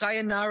better than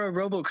Sayonara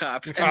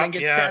RoboCop and then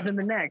gets stabbed in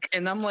the neck.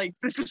 And I'm like,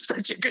 this is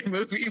such a good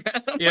movie,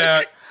 man. Yeah.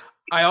 Like,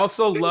 I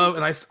also love,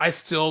 and I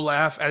still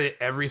laugh at it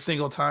every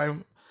single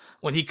time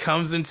when he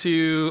comes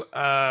into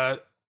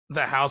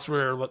the house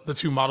where the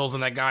two models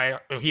and that guy,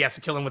 he has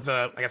to kill him with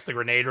I guess the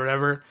grenade or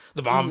whatever,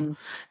 the bomb.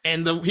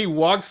 And he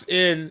walks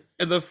in,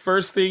 and the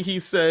first thing he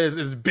says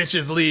is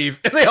 "bitches leave,"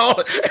 and they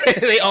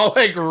all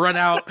like run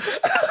out.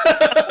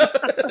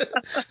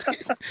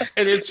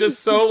 And it's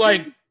just so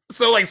like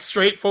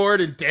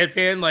straightforward and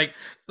deadpan, like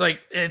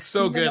it's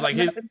so good. Like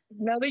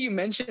now that you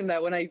mentioned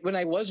that, when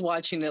I was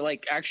watching it,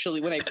 like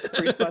actually when I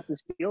first bought the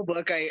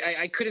Steelbook,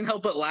 I couldn't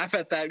help but laugh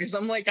at that, because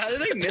I'm like, how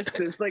did I miss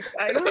this? Like,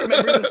 I don't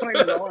remember this line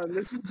at all. And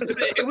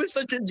it was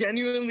such a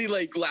genuinely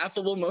like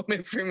laughable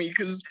moment for me,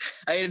 because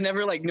I had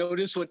never like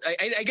noticed what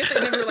I guess I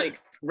never like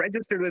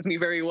registered with me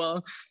very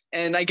well.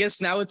 And I guess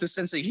now with the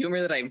sense of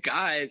humor that I've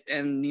got,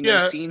 and you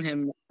know, seeing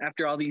him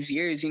after all these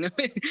years, you know,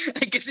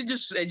 I guess it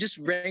just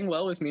rang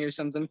well with me or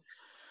something.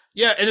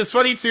 Yeah, and it's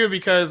funny too,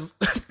 because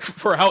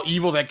for how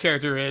evil that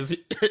character is,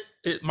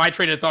 my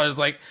train of thought is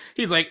like,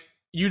 he's like,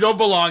 you don't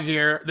belong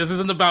here. This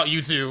isn't about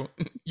you two.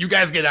 You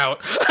guys get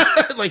out.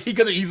 Like, he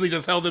could have easily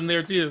just held them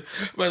there too,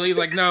 but he's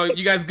like, no,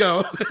 you guys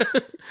go.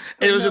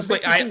 And it was just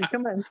like,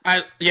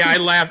 I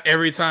laugh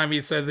every time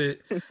he says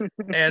it.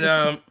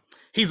 And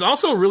he's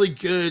also really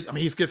good. I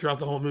mean, he's good throughout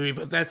the whole movie,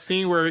 but that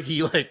scene where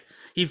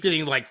he's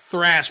getting like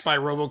thrashed by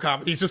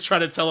RoboCop. He's just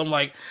trying to tell him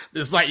like,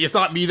 it's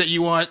not me that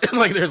you want.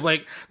 Like there's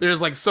like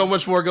so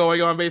much more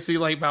going on, basically,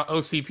 like about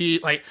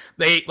OCP. Like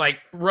they like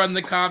run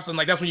the cops, and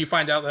like that's when you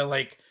find out that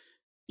like,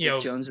 you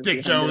know,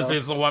 Dick Jones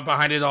is the one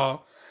behind it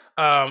all.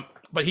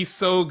 But he's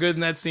so good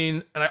in that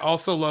scene, and I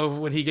also love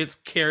when he gets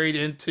carried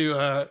into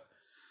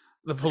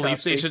the police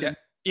station.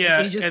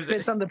 Yeah, he just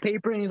spits on the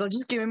paper and he's like,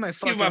 "Just give me my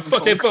fucking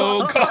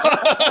phone call."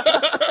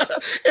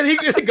 And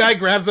the guy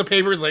grabs the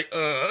paper, is like,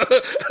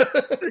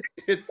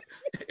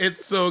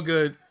 it's so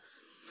good.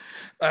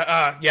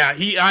 Yeah,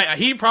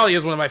 he probably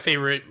is one of my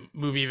favorite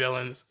movie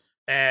villains,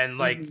 and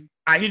like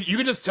you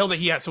could just tell that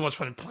he had so much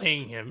fun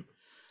playing him.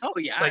 Oh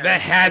yeah, like that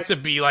had to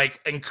be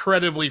like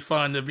incredibly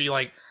fun to be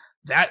like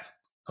that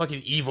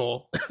fucking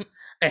evil,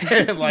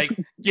 and like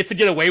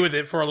get away with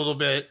it for a little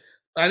bit.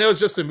 I know it's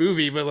just a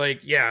movie, but like,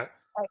 yeah.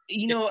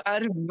 You know,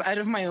 out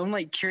of my own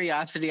like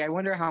curiosity, I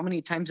wonder how many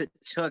times it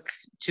took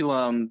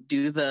to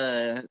do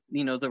the,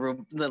 you know,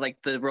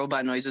 the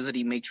robot noises that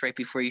he makes right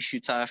before he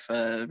shoots off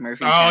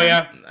Murphy's hand.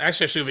 Yeah,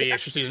 actually, it should be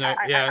interesting to know.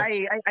 Yeah,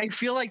 I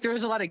feel like there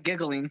was a lot of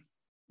giggling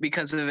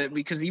because of it,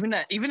 because even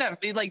at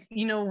like,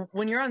 you know,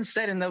 when you're on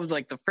set and that was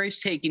like the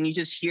first take and you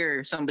just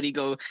hear somebody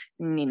go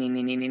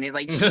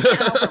like, you can't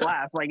help but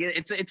laugh. Like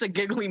it's a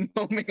giggling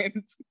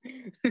moment.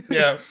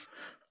 Yeah.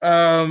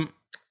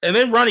 And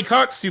then Ronny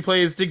Cox, who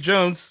plays Dick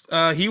Jones,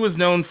 he was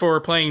known for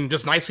playing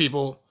just nice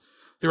people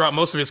throughout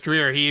most of his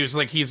career. He's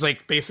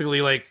like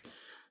basically like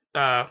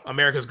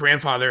America's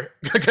grandfather.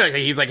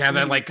 He's like had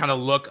that like kind of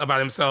look about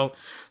himself.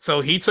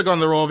 So he took on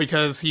the role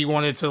because he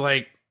wanted to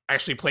like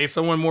actually play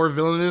someone more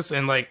villainous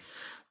and like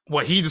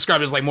what he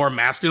described as like more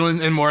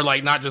masculine and more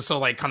like not just so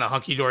like kind of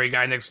hunky dory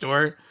guy next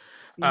door.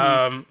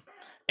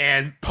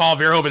 And Paul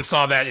Verhoeven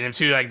saw that in him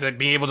too, like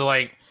being able to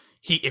like.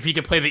 If he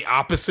could play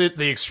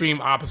the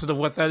extreme opposite of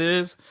what that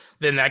is,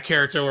 then that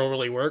character will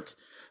really work.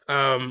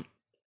 The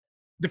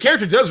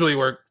character does really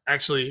work,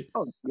 actually.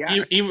 Oh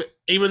yeah.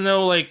 Even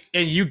though like,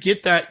 and you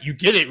get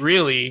it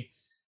really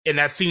in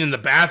that scene in the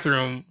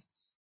bathroom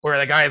where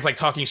the guy is like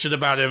talking shit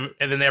about him,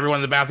 and then everyone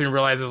in the bathroom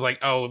realizes like,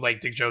 oh, like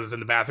Dick Jones is in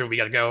the bathroom, we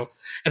gotta go.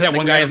 And that Like,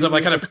 one guy ends up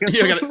like kind of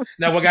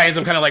that one guy ends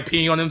up kind of like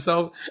peeing on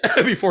himself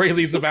before he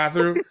leaves the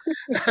bathroom.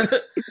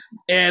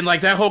 And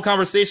like that whole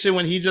conversation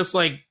when he just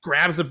like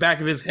grabs the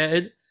back of his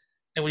head,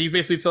 and when he's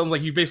basically telling him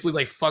like you basically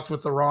like fucked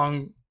with the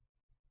wrong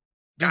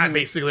guy,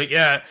 basically,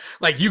 yeah,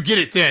 like you get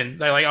it then.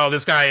 They're like, oh,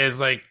 this guy is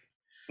like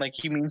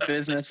he means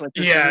business. Like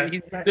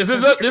this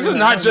is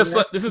not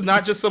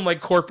just some like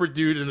corporate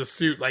dude in the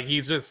suit. Like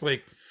he's just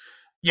like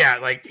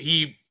like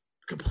he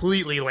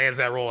completely lands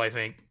that role. I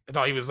think I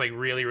thought he was like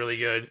really really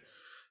good,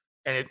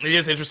 and it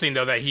is interesting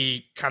though that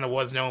he kind of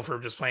was known for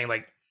just playing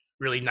like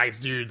really nice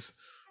dudes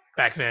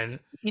back then.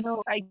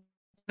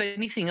 But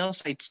anything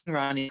else I'd seen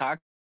Ronnie talk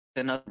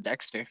another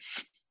Dexter.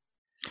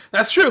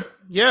 That's true.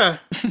 Yeah,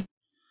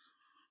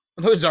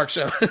 another dark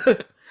show.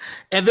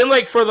 And then,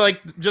 like, for,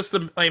 like, just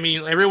the, I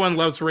mean, everyone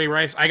loves Ray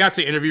Rice. I got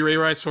to interview Ray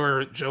Rice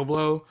for Joe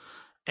Blow,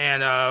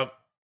 and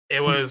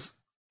it was,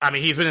 I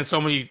mean, he's been in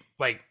so many,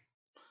 like,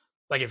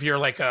 if you're,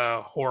 like,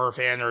 a horror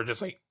fan or just,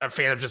 like, a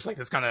fan of just, like,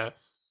 this kind of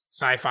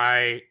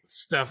sci-fi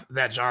stuff,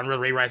 that genre,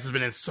 Ray Rice has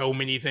been in so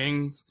many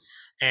things.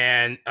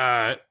 And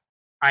I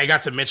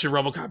got to mention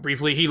RoboCop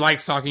briefly. He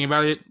likes talking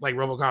about it. Like,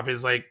 RoboCop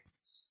is, like,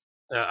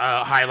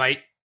 a highlight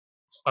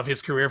of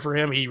his career for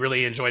him. He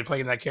really enjoyed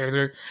playing that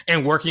character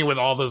and working with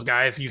all those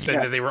guys. He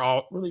said that they were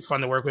all really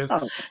fun to work with.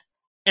 Oh.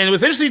 And it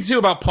was interesting too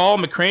about Paul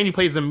McCrane, who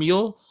plays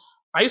Emil.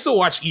 I used to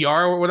watch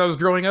ER when I was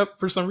growing up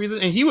for some reason,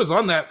 and he was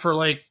on that for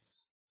like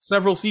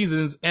several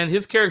seasons, and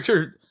his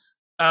character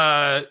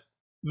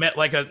met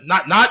like a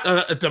not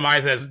a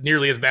demise as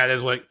nearly as bad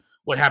as what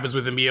happens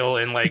with Emil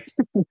and like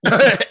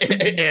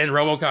and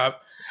RoboCop.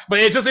 But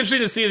it's just interesting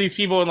to see these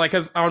people, and like,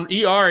 because on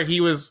ER he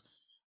was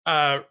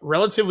a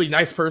relatively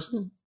nice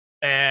person.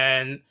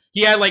 And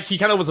he had like, he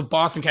kind of was a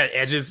boss and kind of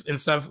edges and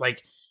stuff.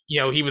 Like, you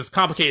know, he was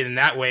complicated in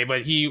that way,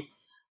 but it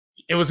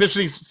was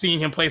interesting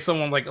seeing him play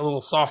someone like a little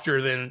softer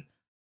than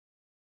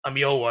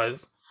Emil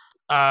was.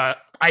 I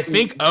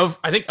think of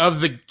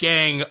the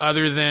gang,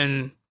 other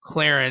than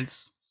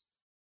Clarence,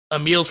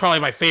 Emil's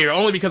probably my favorite,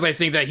 only because I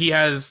think that he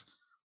has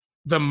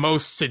the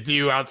most to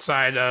do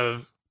outside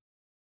of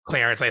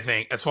Clarence, I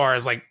think, as far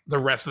as like the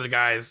rest of the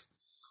guys.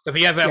 Because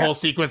he has that whole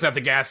sequence at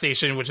the gas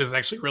station, which is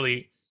actually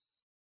really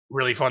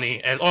really funny.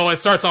 And it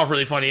starts off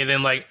really funny, and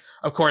then like,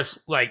 of course,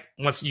 like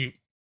once you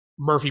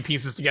Murphy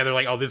pieces together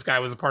like, oh, this guy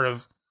was a part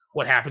of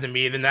what happened to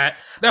me, then that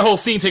whole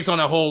scene takes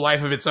on a whole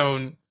life of its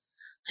own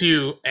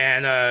too.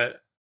 And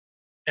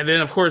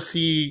then of course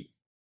he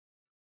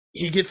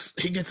gets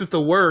it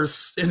the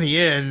worst in the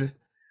end.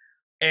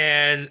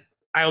 And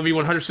I will be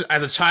 100%,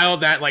 as a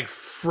child, that like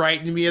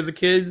frightened me as a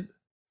kid.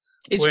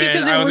 It's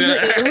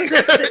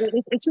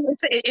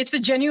it's a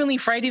genuinely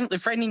frightening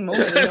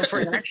moment, you know, for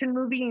an action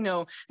movie. You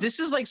know, this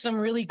is like some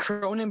really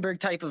Cronenberg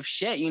type of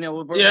shit. You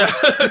know,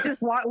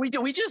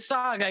 we just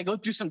saw a guy go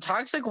through some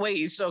toxic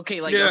waste. Okay,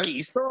 okay,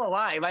 he's still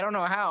alive. I don't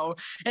know how,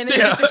 and it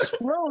just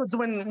explodes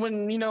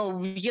when you know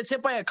he gets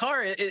hit by a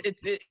car.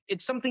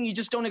 It's something you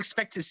just don't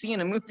expect to see in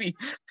a movie.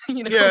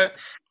 You know. Yeah.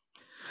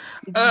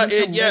 I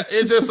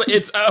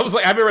was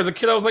like, I remember as a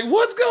kid, I was like,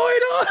 what's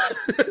going on?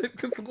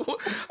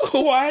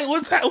 Why?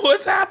 What's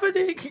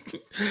happening?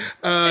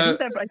 I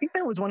think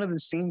that was one of the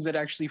scenes that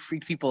actually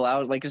freaked people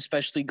out, like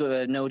especially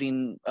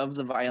noting of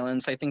the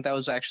violence. I think that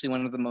was actually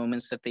one of the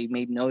moments that they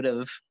made note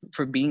of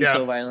for being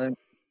so violent.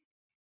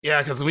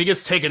 Yeah, because when he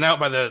gets taken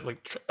out by the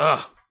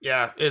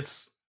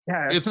it's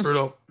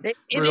brutal.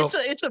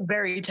 It's a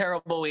very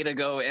terrible way to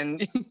go,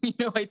 and you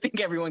know, I think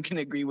everyone can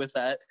agree with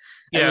that.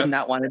 I would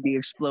not want to be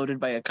exploded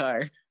by a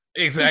car.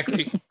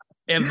 Exactly.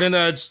 And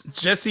then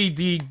Jesse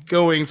D.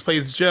 Goings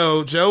plays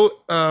Joe. Joe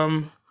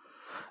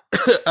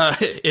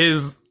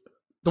is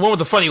the one with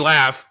the funny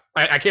laugh.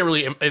 I can't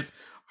really. It's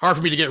hard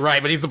for me to get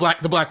right, but he's the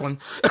black one,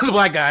 the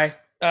black guy.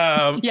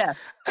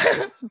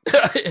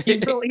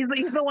 He's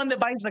the one that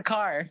buys the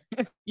car.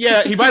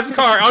 Yeah, he buys the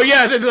car. Oh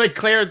yeah, then like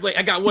Clarence, like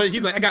I got one.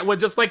 He's like, I got one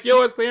just like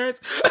yours,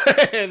 Clarence.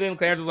 And then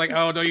Clarence is like,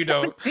 oh no, you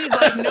don't. He's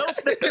like, nope,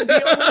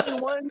 the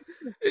only one.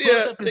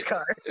 Blows up his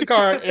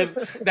car. And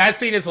that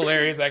scene is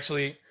hilarious,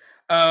 actually.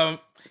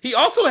 He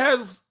also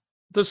has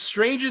the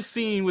strangest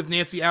scene with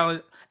Nancy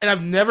Allen, and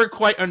I've never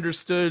quite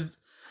understood.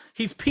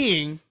 He's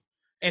peeing,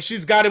 and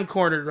she's got him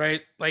cornered,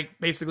 right? Like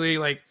basically,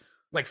 like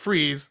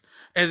freeze.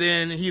 And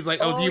then he's like,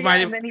 "Oh, do you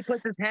mind?" And then he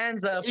puts his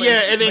hands up.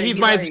 And then if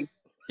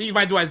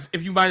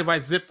you mind if I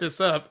zip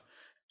this up?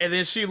 And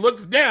then she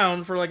looks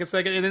down for like a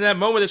second, and in that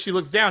moment that she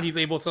looks down, he's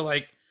able to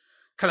like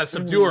kind of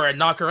subdue her and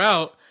knock her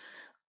out.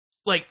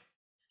 Like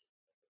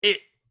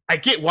I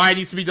get why it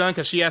needs to be done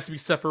because she has to be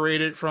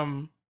separated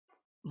from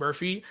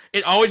Murphy.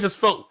 It always just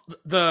felt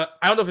I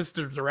don't know if it's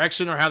the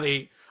direction or how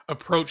they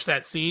approach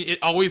that scene. It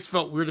always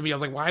felt weird to me. I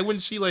was like, why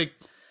wouldn't she like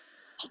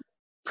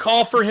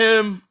call for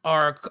him?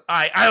 Or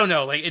I don't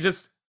know. Like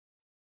it's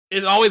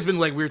always been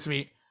like weird to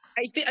me.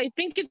 I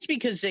think it's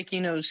because, like,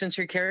 since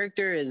her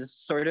character is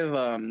sort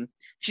of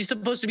she's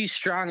supposed to be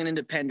strong and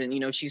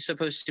independent. She's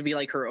supposed to be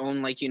like her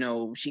own, like,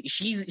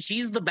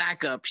 she's the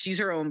backup. She's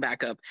her own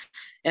backup.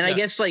 And I Yeah,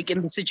 guess, like,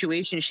 in the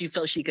situation, she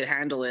felt she could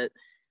handle it,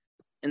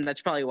 and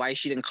that's probably why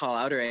she didn't call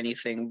out or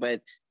anything.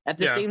 But at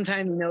the yeah, same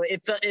time,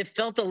 it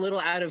felt a little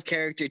out of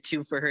character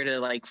too for her to,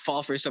 like,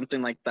 fall for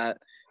something like that.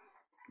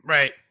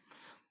 right.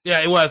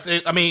 Yeah, it was.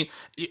 I mean,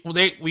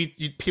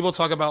 people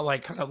talk about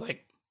like kind of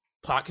like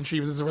plot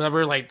contributors or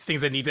whatever, like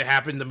things that need to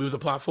happen to move the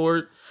plot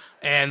forward,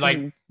 and like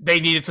Hmm.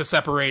 they needed to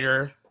separate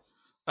her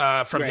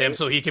from him Right.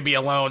 so he could be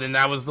alone, and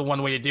that was the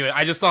one way to do it.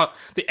 I just thought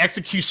the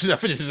execution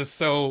of it is just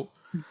so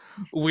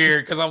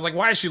weird because I was like,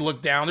 why does she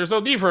look down? There's no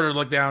need for her to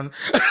look down.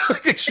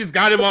 She's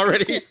got him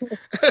already.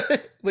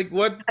 Like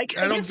what? I,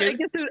 I I don't guess I get.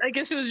 guess it, I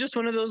guess it was just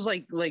one of those,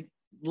 like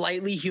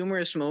lightly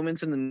humorous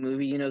moments in the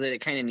movie, that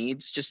it kind of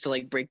needs just to,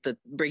 like, break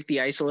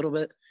the ice a little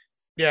bit.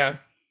 Yeah,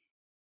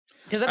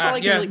 Because that's all I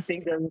can yeah, really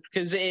think of.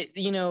 Because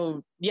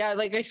yeah,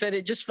 like I said,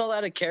 it just fell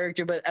out of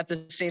character. But at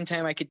the same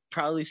time, I could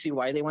probably see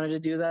why they wanted to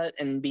do that.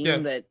 And yeah,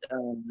 being that,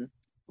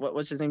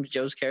 what's his name,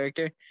 Joe's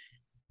character,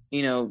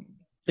 you know,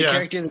 the yeah.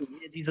 character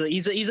that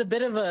he's a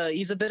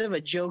bit of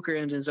a joker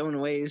in his own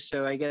ways.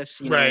 So I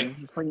guess, Right.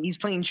 he's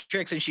playing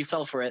tricks, and she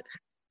fell for it.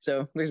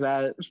 So there's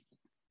that.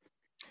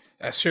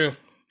 That's true.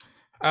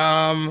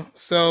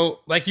 So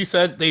like you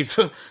said, they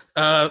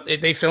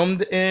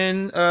filmed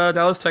in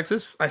Dallas,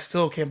 Texas. I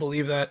still can't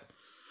believe that.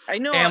 I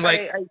know. And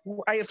like,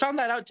 I found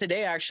that out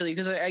today, actually,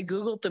 because I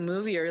googled the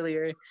movie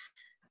earlier.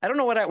 I don't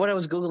know what I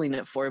was googling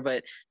it for,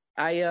 but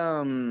I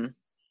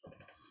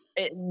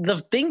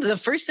the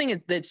first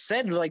thing that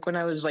said, like, when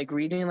I was, like,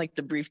 reading, like,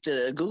 the brief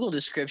Google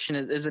description,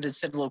 is that it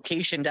said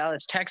location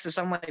Dallas, Texas.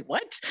 I'm like,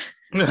 what?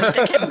 Like,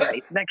 that can't be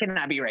right. That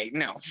cannot be right.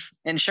 No.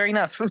 And sure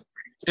enough.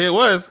 it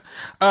was,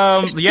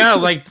 yeah,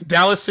 like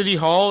Dallas City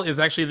Hall is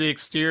actually the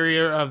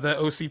exterior of the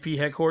OCP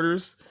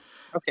headquarters.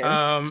 Okay.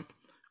 Um,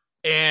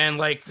 and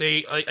like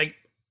they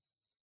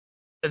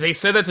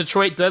said that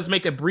Detroit does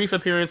make a brief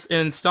appearance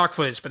in stock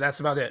footage, but that's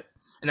about it.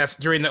 And that's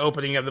during the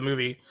opening of the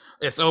movie.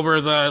 It's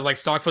over the like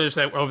stock footage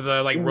that over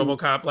the like Mhm.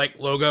 RoboCop like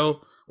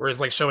logo, where it's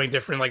like showing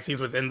different like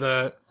scenes within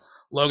the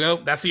logo.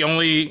 That's the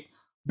only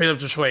bit of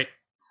Detroit.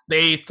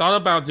 They thought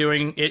about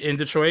doing it in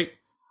Detroit,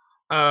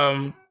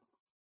 um,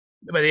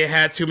 but they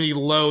had too many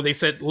low. They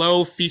said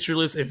low,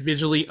 featureless, and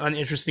visually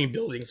uninteresting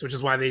buildings, which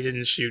is why they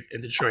didn't shoot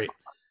in Detroit.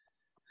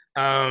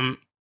 Um,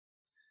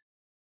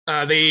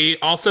 they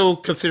also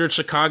considered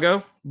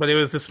Chicago, but it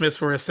was dismissed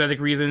for aesthetic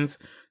reasons.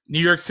 New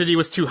York City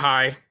was too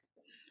high,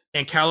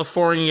 and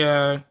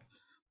California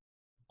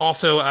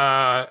also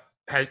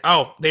had.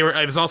 Oh, they were.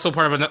 It was also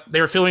part of.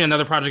 They were filming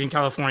another project in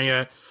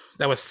California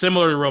that was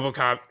similar to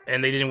RoboCop,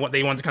 and they didn't want.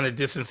 They wanted to kind of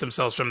distance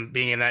themselves from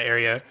being in that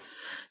area.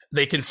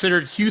 They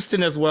considered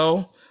Houston as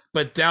well,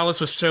 but Dallas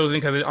was chosen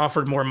because it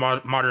offered more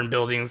modern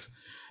buildings,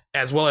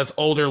 as well as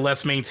older,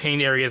 less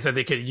maintained areas that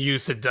they could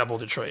use to double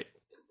Detroit.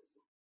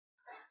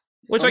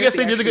 I Which I wonder if guess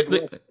they they did a actually blew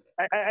up. good.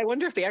 I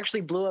wonder if they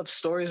actually blew up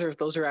stores, or if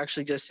those are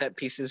actually just set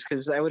pieces.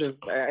 Because I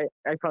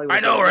probably would I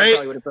have know, that right?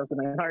 probably would have broken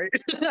my heart.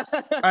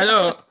 I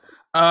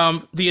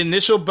know. The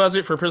initial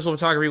budget for principal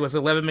photography was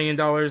 $11 million.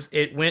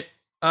 It went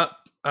up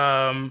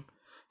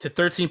to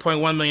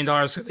 $13.1 million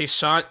because they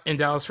shot in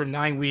Dallas for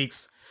 9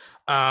 weeks.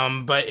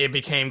 But it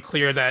became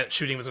clear that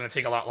shooting was going to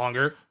take a lot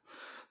longer.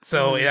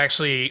 So it Mhm.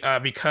 actually,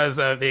 because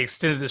they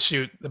extended the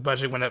shoot, the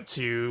budget went up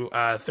to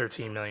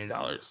 $13 million.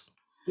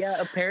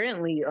 Yeah,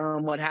 apparently,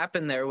 what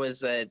happened there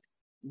was that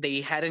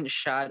they hadn't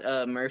shot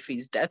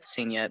Murphy's death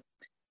scene yet,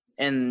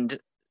 and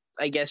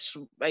I guess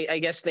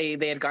they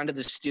had gone to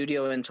the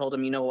studio and told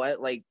him, you know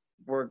what, like,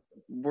 we're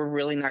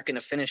really not going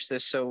to finish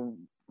this, so,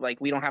 like,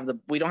 we don't have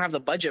the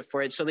budget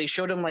for it. So they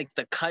showed him, like,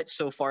 the cut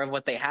so far of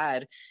what they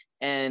had,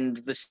 and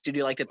the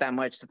studio liked it that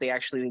much that they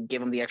actually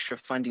gave him the extra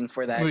funding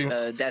for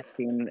that death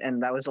scene,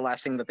 and that was the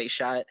last thing that they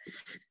shot.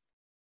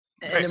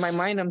 And in my Nice.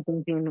 mind, I'm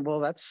thinking, well,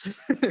 that's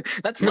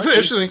that's That's lucky.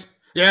 interesting.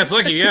 Yeah, it's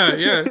lucky. Yeah,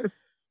 yeah.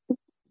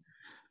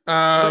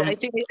 But I Um,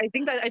 think I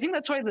think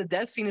that's why the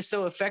death scene is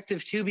so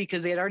effective too,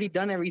 because they had already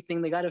done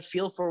everything. They got a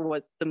feel for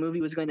what the movie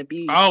was going to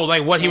be, oh,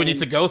 like what he would need and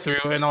to go through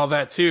and all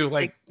that too.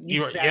 Like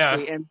you, yeah,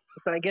 exactly. And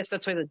so I guess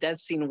that's why the death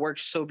scene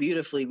works so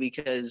beautifully,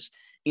 because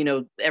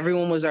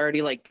everyone was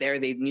already, like, there.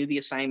 They knew the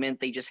assignment.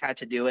 They just had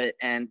to do it,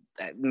 and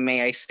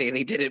may I say,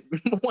 they did it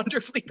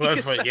wonderfully.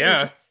 Because but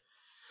yeah.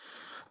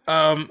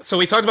 So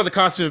we talked about the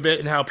costume a bit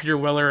and how Peter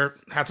Weller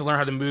had to learn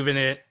how to move in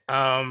it.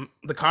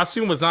 The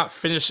costume was not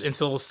finished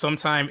until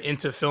sometime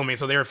into filming,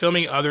 so they were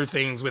filming other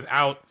things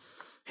without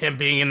him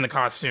being in the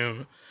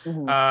costume.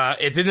 Mhm.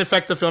 It didn't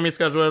affect the filming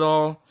schedule at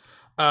all.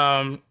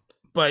 Um,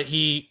 but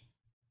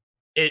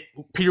it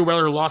Peter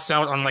Weller lost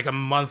out on like a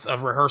month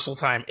of rehearsal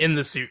time in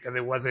the suit because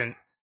it wasn't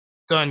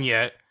done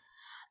yet.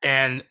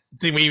 And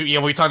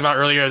we talked about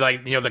earlier,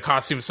 like the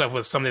costume stuff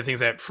was some of the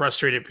things that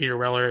frustrated Peter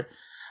Weller.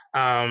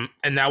 And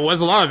that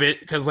was a lot of it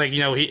because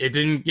it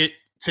didn't get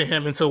to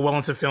him until well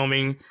into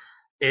filming.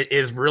 It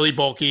is really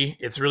bulky.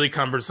 It's really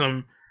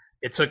cumbersome.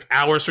 It took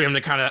hours for him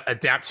to kind of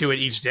adapt to it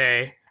each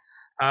day.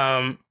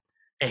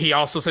 And he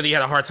also said he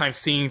had a hard time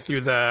seeing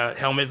through the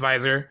helmet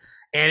visor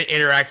and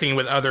interacting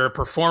with other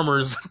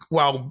performers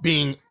while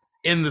being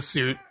in the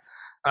suit.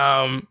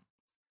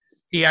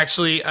 He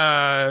actually,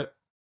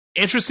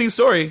 interesting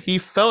story. He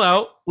fell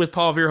out with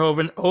Paul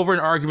Verhoeven over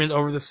an argument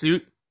over the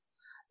suit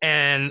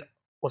and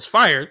was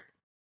fired.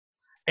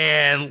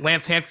 And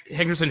Lance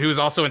Henriksen, who is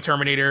also in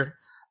Terminator,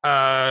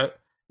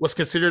 was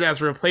considered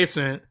as a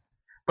replacement,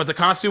 but the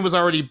costume was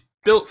already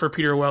built for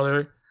Peter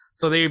Weller.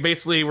 So they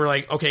basically were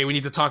like, okay, we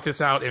need to talk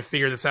this out and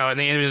figure this out. And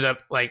they ended up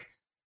like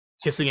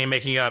kissing and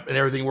making up, and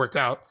everything worked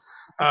out.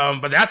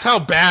 But that's how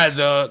bad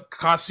the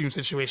costume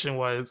situation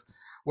was,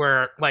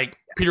 where like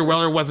Peter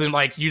Weller wasn't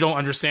like, you don't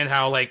understand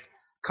how like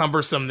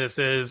cumbersome this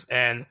is.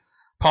 And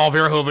Paul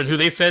Verhoeven, who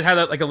they said had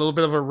like a little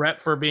bit of a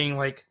rep for being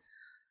like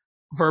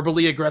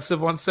verbally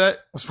aggressive on set,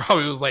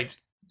 was like,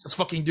 just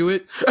fucking do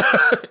it,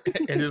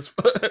 and just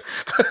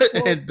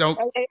and don't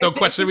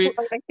question me.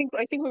 I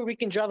think where we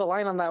can draw the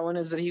line on that one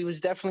is that he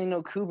was definitely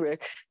no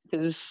Kubrick,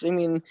 because I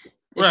mean,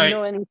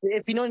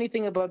 if you know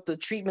anything about the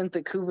treatment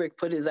that Kubrick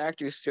put his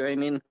actors through, I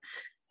mean,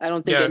 I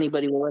don't think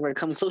anybody will ever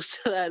come close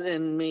to that.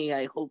 And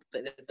I hope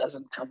that it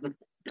doesn't come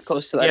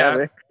close to that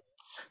ever.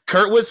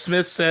 Kurtwood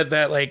Smith said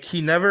that like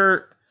he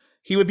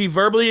would be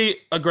verbally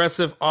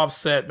aggressive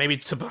offset, maybe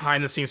to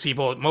behind the scenes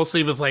people,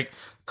 mostly with like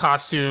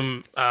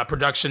costume,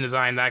 production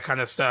design, that kind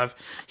of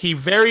stuff. He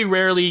very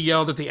rarely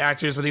yelled at the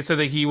actors, but he said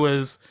that he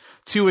was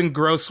too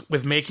engrossed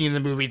with making the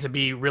movie to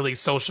be really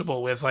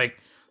sociable with like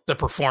the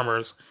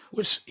performers,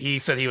 which he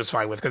said he was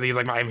fine with, because he's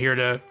like, I'm here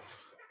to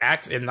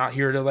act and not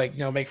here to like,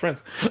 make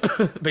friends,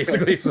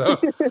 basically.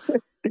 So,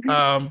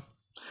 and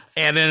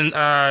then,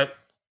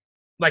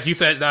 like you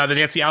said, the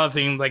Nancy Allen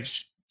thing, like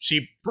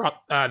she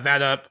brought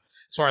that up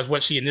as far as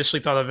what she initially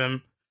thought of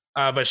him.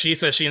 But she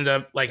said she ended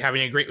up like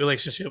having a great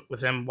relationship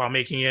with him while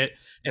making it,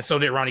 and so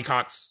did Ronnie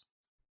Cox.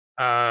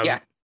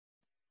 And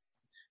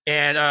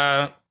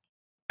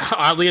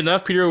oddly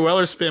enough, Peter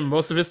Weller spent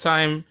most of his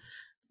time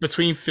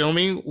between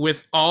filming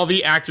with all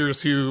the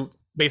actors who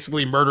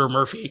basically murder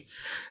Murphy.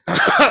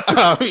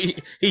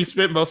 He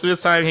spent most of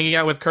his time hanging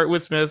out with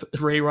Kurtwood Smith,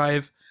 Ray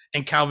Wise,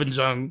 and Calvin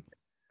Jung.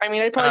 I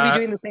mean, I'd probably be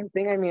doing the same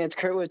thing. I mean, it's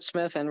Kurtwood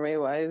Smith and Ray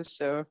Wise,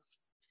 so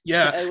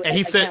and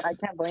he said I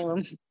can't blame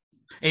him.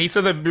 And he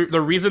said that the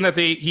reason that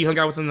he hung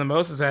out with them the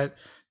most is that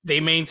they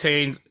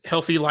maintained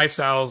healthy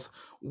lifestyles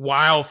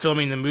while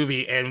filming the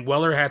movie, and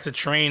Weller had to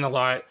train a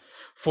lot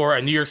for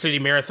a New York City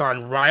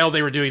marathon while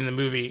they were doing the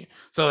movie.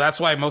 So that's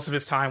why most of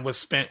his time was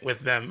spent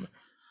with them.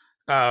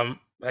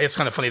 It's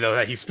kind of funny though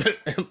that he spent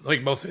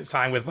like most of his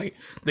time with like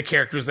the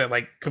characters that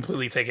like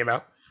completely take him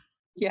out.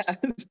 Yeah.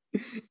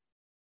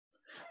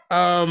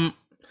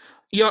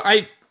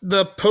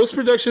 The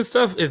post-production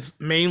stuff is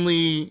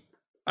mainly,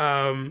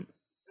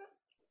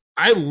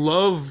 I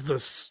love the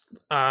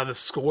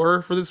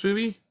score for this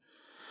movie.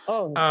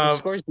 Oh, the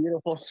score's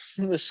beautiful.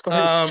 The score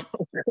is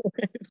so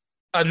good.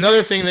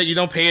 Another thing that you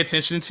don't pay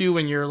attention to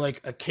when you're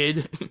like a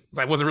kid,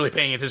 I wasn't really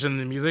paying attention to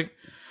the music,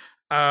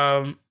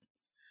 but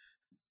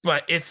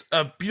it's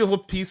a beautiful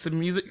piece of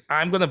music.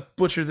 I'm gonna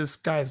butcher this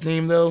guy's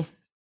name though.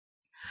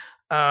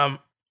 I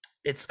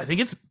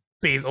think it's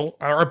Basil,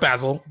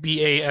 Basil,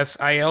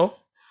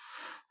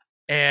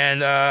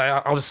 and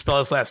I'll just spell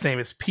his last name.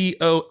 It's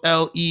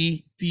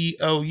Poledouris.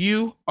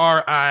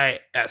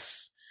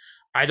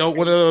 I don't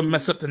want to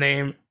mess up the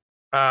name,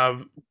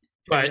 but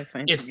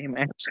it's name,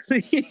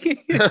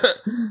 actually.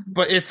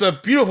 but it's a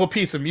beautiful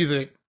piece of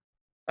music.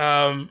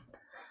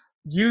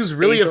 Used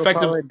really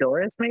effectively.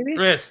 Doris, maybe.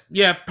 Yes,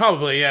 yeah,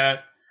 probably,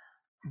 yeah.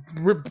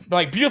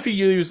 Like beautifully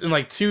used in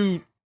like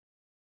two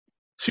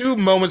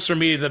moments for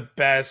me, the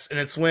best, and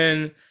it's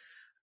when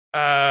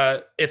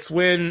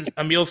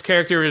Emil's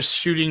character is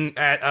shooting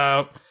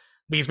at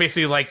he's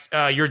basically like,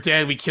 you're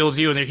dead, we killed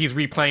you, and then he's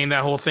replaying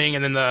that whole thing,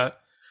 and then the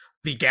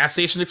gas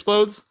station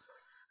explodes,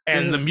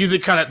 and the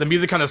music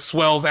kind of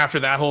swells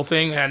after that whole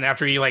thing, and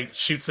after he like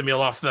shoots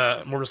Emil off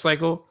the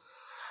motorcycle.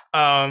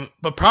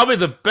 But probably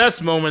the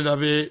best moment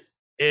of it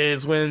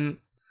is when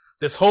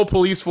this whole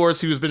police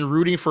force who's been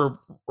rooting for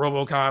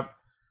RoboCop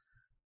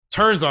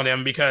turns on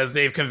him because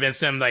they've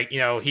convinced him, like,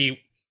 he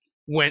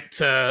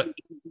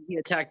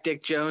attacked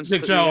Dick Jones.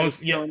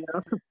 Yeah.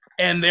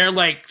 And they're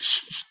like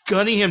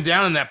gunning him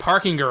down in that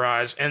parking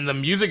garage, and the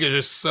music is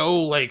just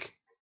so like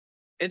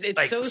it's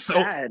like, so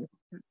sad.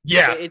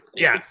 Yeah,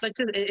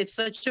 it's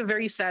such a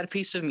very sad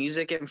piece of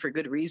music, and for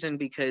good reason,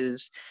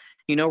 because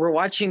we're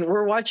watching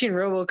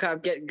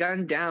RoboCop get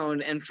gunned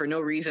down, and for no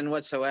reason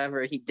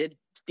whatsoever. He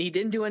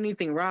didn't do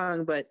anything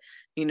wrong, but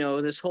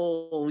this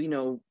whole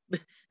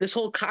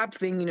cop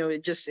thing,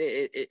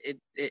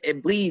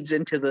 it bleeds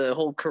into the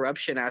whole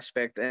corruption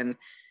aspect, and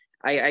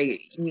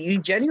you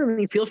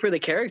genuinely feel for the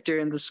character,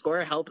 and the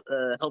score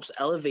helps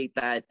elevate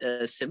that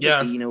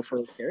sympathy, for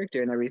the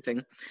character and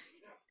everything.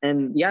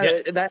 And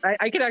that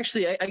I could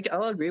actually,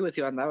 I'll agree with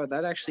you on that one.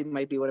 That actually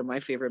might be one of my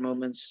favorite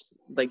moments,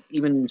 like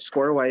even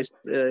score wise,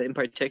 in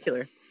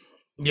particular.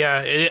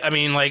 Yeah,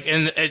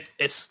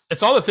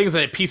 it's all the things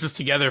that it pieces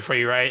together for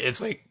you, right?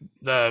 It's like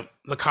the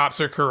cops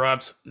are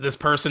corrupt. This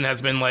person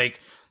has been like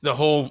the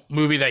whole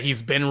movie that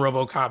he's been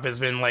RoboCop has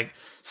been like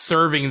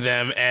serving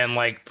them and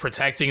like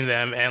protecting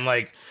them and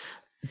like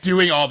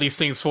doing all these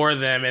things for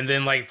them. And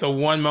then like the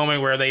one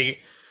moment where they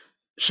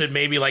should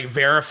maybe like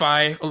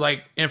verify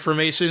like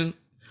information,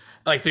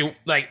 like they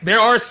like there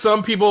are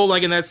some people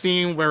like in that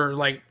scene where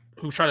like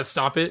who try to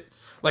stop it.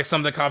 Like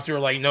some of the cops who are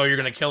like, no, you're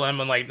gonna kill him,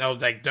 and like, no,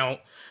 like don't.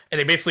 And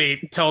they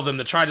basically tell them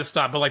to try to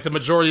stop. But like the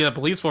majority of the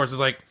police force is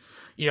like,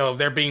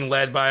 they're being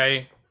led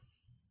by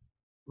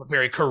a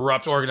very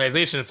corrupt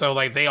organization. So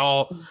like they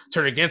all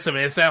turn against him.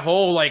 And it's that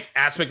whole like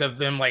aspect of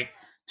them like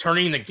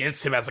turning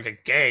against him as like a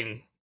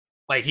gang.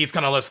 Like he's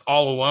kind of left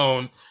all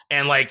alone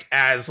and like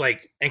as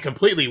like and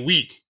completely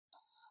weak.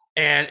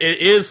 And it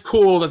is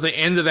cool that the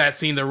end of that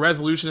scene, the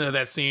resolution of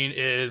that scene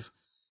is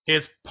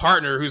his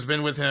partner who's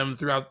been with him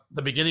throughout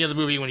the beginning of the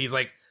movie when he's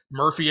like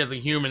Murphy as a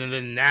human, and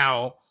then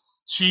now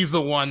she's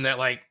the one that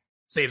like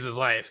saves his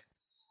life.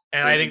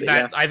 And I think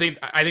that I think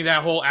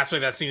that whole aspect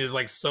of that scene is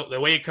like so the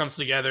way it comes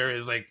together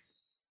is like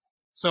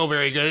so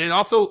very good. And it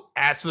also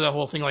adds to the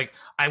whole thing. Like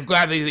I'm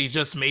glad that they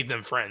just made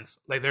them friends.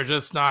 Like they're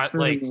just not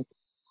like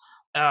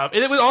and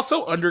it would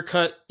also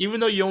undercut, even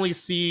though you only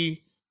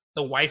see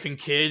the wife and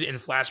kid in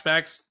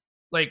flashbacks,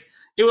 like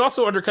it would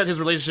also undercut his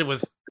relationship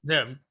with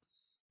them.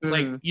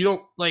 Like you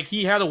don't like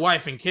he had a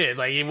wife and kid.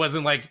 Like it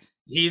wasn't like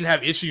he didn't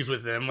have issues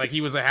with them. Like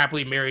he was a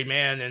happily married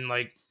man and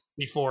like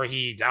before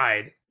he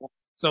died.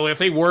 So if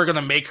they were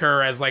gonna make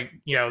her as like,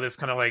 this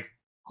kind of like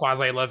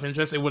quasi love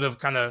interest, it would have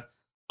kind of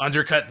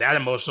undercut that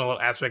emotional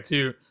aspect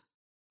too.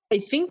 I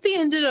think they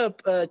ended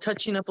up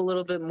touching up a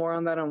little bit more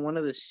on that on one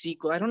of the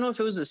sequels. I don't know if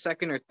it was the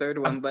second or third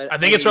one, but I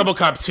think it's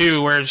RoboCop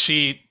 2 where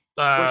she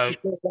shows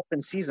up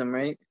and sees him,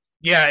 right?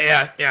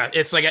 Yeah.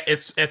 It's like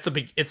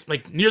it's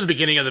like near the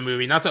beginning of the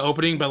movie, not the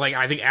opening, but like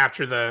I think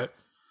after the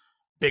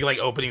big like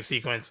opening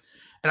sequence.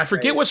 And I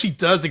forget what she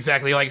does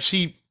exactly. Like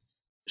she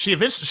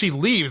eventually she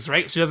leaves,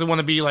 right? She doesn't want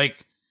to be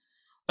like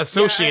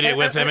associated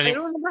with him. I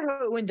don't remember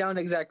how it went down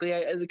exactly,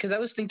 because I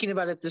was thinking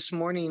about it this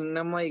morning, and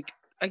I'm like,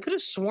 I could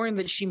have sworn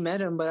that she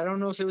met him, but I don't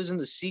know if it was in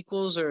the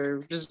sequels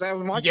or just I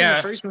was watching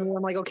the first movie.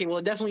 I'm like, okay, well,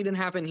 it definitely didn't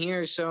happen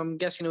here, so I'm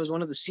guessing it was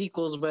one of the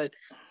sequels. But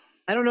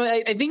I don't know.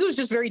 I think it was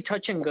just very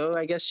touch and go.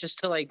 I guess just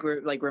to like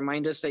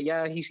remind us that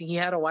he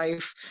had a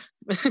wife.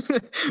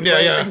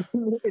 Yeah.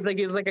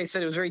 It's like I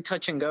said, it was very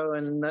touch and go,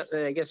 and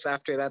I guess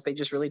after that they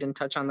just really didn't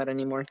touch on that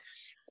anymore.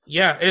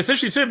 Yeah, it's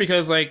interesting too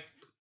because like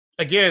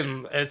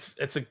again,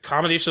 it's a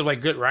combination of like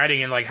good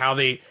writing and like how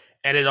they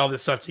edit all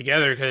this stuff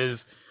together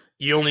because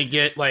you only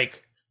get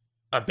like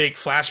a big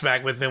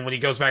flashback with him when he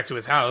goes back to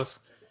his house,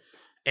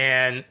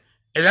 and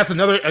that's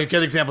a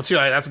good example too.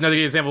 That's another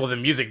good example of the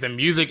music. The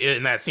music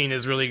in that scene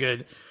is really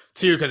good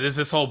too because it's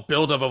this whole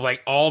buildup of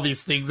like all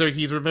these things that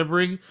he's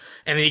remembering,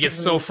 and then he gets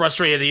so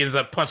frustrated he ends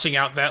up punching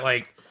out that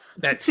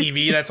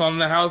TV that's on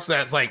the house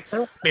that's like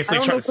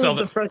basically trying to sell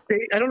them.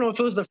 I don't know if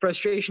it was the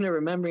frustration of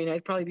remembering.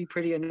 I'd probably be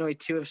pretty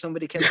annoyed too if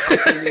somebody kept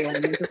talking me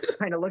and just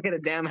trying to look at a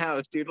damn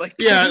house, dude. Like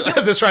yeah,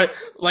 that's right.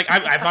 Like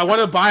if I want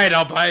to buy it,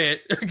 I'll buy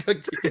it.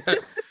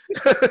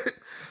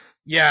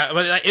 Yeah,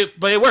 but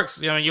it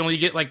works. You only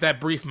get like that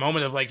brief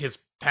moment of like his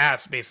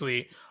past,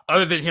 basically,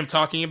 other than him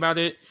talking about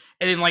it,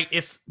 and then like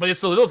it's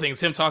the little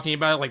things. Him talking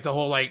about it, like the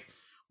whole like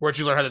where'd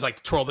you learn how to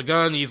like twirl the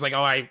gun? He's like,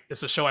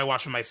 it's a show I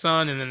watched with my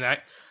son, and then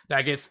that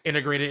gets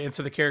integrated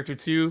into the character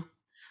too.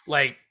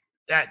 Like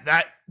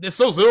that it's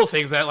those little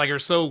things that like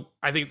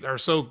I think are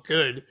so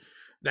good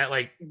that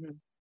like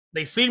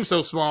they seem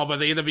so small, but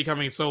they end up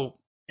becoming so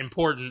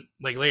important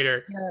like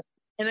later. Yeah.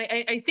 And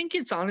I think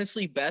it's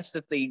honestly best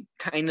that they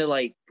kind of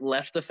like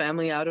left the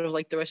family out of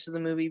like the rest of the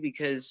movie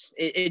because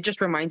it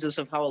just reminds us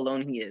of how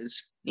alone he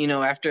is,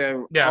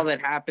 after all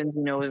that happened,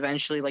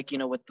 eventually like,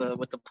 with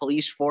the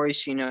police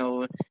force,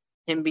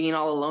 him being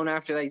all alone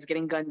after that, he's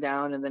getting gunned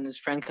down and then his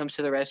friend comes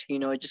to the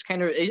rescue, it just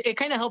kind of, it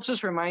kind of helps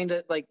us remind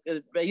it, like,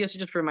 I guess it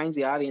just reminds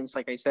the audience,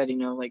 like I said,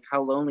 like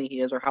how lonely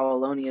he is or how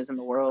alone he is in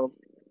the world.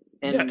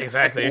 And yeah,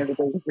 exactly.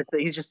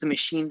 He's just a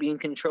machine being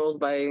controlled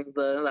by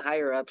the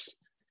higher ups.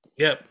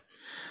 Yep.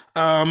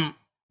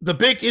 The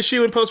big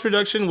issue in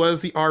post-production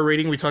was the R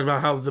rating. We talked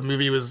about how the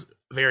movie was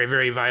very,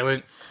 very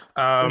violent.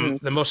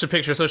 The Motion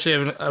Picture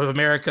Association of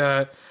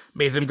America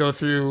made them go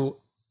through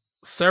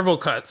several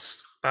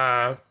cuts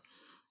to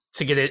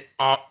get it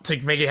to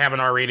make it have an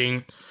R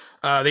rating.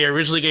 They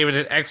originally gave it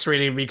an X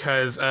rating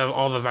because of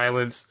all the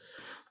violence.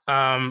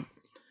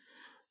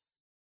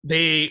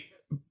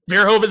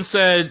 Verhoeven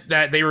said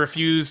that they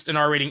refused an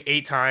R rating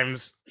 8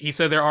 times. He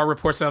said there are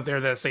reports out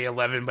there that say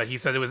 11, but he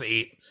said it was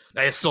 8.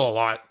 That is still a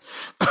lot.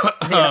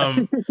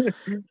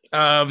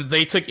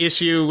 They took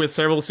issue with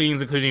several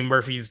scenes, including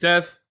Murphy's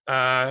death,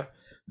 the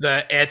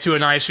Ed 2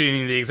 and I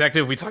shooting the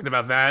executive. We talked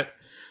about that.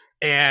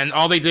 And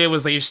all they did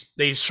was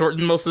they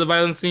shortened most of the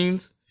violent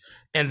scenes.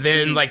 And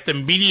then like the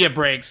media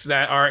breaks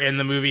that are in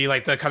the movie,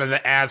 like the kind of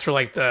the ads for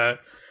like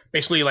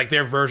basically like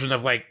their version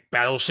of like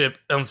Battleship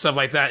and stuff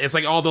like that. It's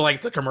like all the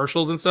like the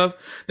commercials and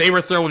stuff. They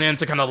were thrown in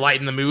to kind of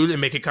lighten the mood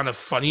and make it kind of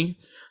funny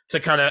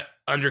to kind of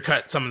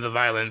undercut some of the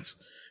violence.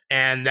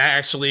 And that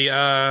actually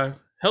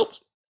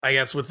helped, I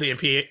guess, with the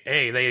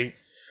MPA.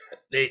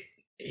 they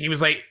he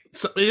was like,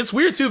 so it's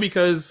weird too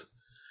because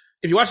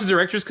if you watch the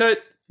director's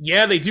cut,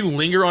 yeah, they do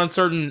linger on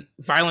certain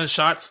violent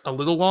shots a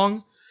little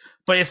long,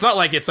 but it's not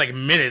like it's like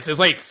minutes. It's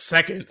like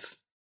seconds.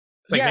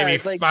 It's like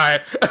maybe like,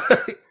 5.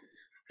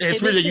 It's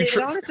weird that it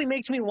honestly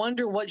makes me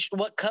wonder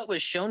what cut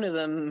was shown to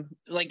them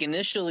like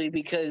initially,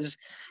 because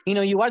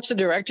you watch the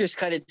director's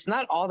cut, it's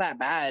not all that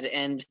bad,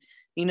 and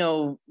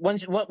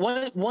once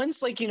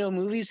like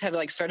movies have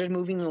like started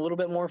moving a little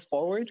bit more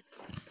forward,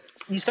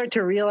 you start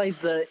to realize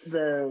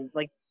the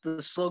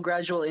slow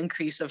gradual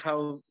increase of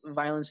how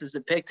violence is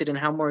depicted and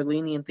how more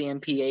lenient the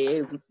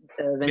MPAA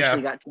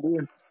eventually got to be.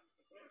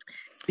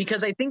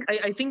 Because I think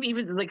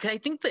even like I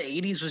think the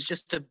 80s was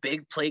just a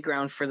big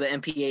playground for the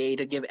MPAA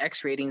to give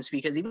X ratings,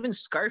 because even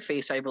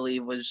Scarface, I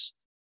believe,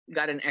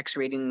 got an X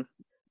rating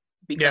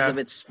because of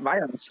its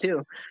violence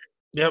too.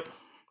 Yep.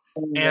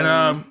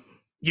 And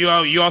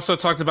you also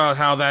talked about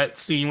how that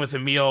scene with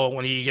Emil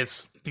when he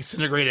gets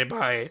disintegrated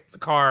by the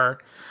car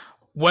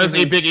was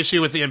a big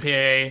issue with the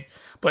MPAA,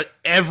 but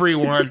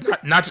everyone,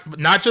 not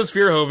just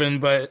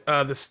Verhoeven, but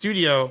the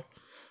studio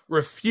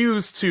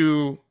refused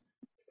to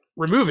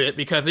remove it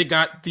because it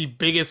got the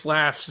biggest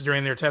laughs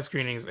during their test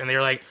screenings, and they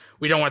were like,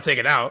 we don't want to take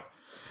it out.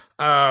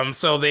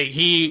 So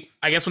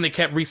I guess when they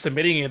kept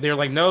resubmitting it, they were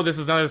like, no, this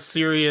is not a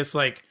serious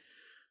like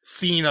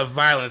scene of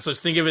violence. So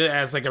just think of it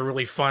as like a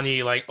really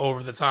funny, like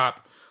over the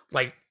top,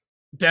 like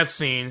death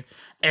scene.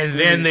 And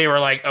then they were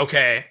like,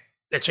 okay,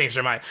 that changed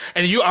their mind.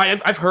 And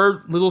I've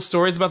heard little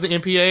stories about the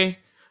MPA,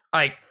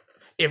 like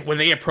when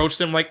they approached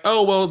them, like,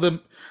 oh well,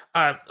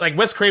 like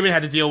Wes Craven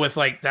had to deal with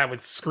like that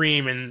with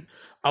Scream and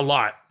a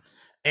lot.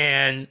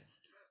 And,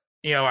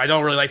 I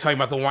don't really like talking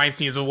about the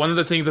Weinsteins, but one of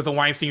the things that the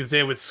Weinsteins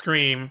did with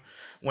Scream,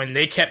 when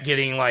they kept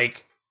getting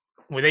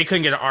when they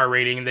couldn't get an R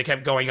rating and they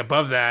kept going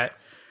above that,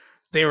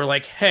 they were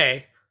like,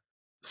 hey,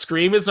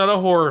 Scream is not a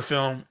horror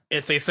film.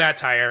 It's a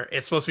satire.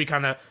 It's supposed to be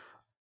kind of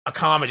a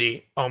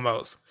comedy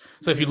almost.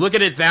 So if you look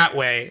at it that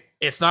way,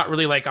 it's not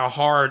really like a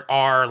hard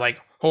R, like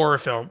horror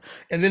film.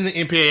 And then the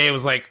MPAA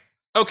was like,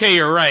 okay,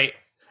 you're right.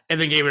 And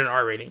then gave it an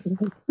R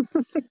rating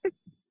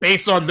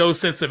based on those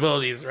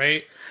sensibilities,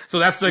 right? So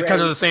that's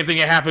kind of the same thing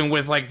that happened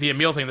with like the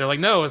Emil thing. They're like,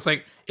 no, it's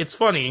like, it's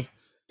funny.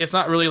 It's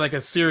not really like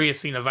a serious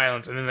scene of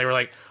violence. And then they were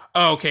like,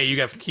 oh, okay, you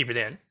guys can keep it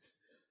in.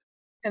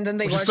 And then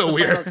they watched the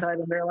final cut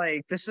and they're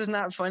like, this is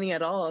not funny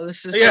at all.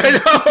 This is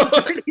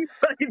pretty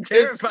fucking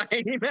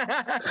terrifying.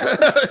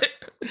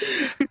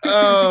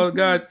 Oh,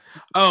 God.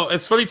 Oh,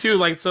 it's funny too.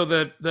 Like, so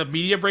the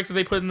media breaks that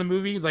they put in the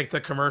movie, like the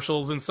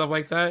commercials and stuff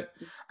like that.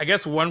 I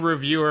guess one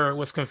reviewer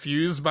was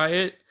confused by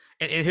it,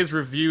 and in his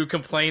review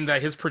complained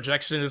that his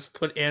projection is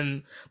put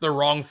in the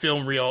wrong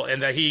film reel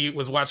and that he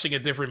was watching a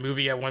different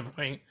movie at one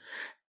point.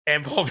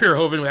 And Paul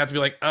Verhoeven would have to be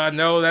like,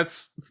 no,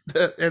 that's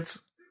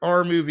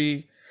our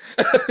movie.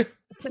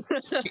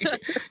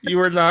 You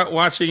were not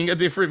watching a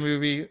different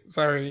movie.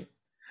 Sorry.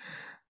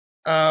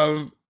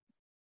 As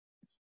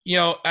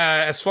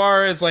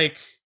far as like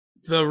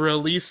the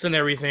release and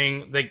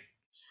everything, like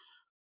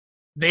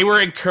they were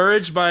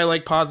encouraged by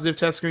like positive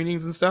test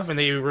screenings and stuff, and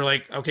they were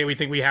like, okay, we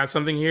think we have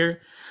something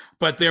here.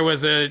 But there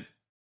was I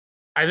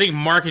think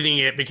marketing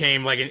it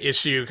became like an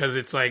issue, because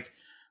it's like,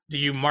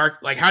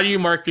 how do you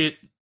market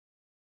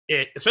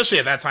it, especially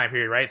at that time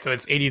period, right? So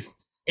it's 80s,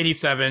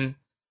 87.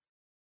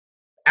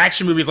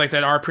 Action movies like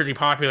that are pretty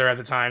popular at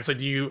the time. So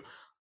do you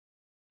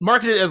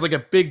market it as like a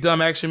big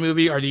dumb action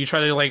movie, or do you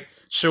try to like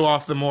show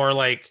off the more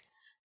like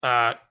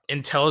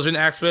intelligent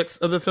aspects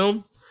of the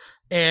film?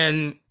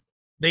 And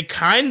they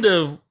kind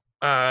of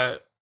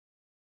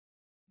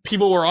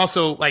people were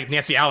also like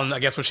Nancy Allen, I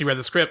guess, when she read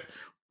the script,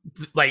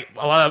 like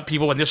a lot of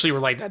people initially were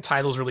like, that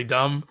title's really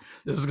dumb.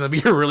 This is going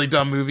to be a really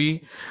dumb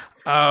movie.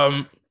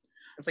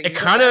 It's like, it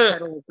kind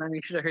of you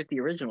should have heard the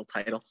original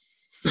title.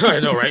 I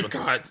know, right?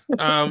 God.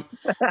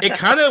 It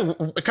kind of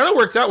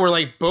worked out where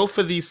like both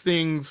of these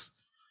things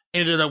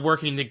ended up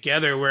working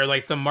together, where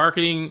like the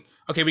marketing,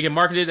 okay, we can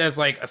market it as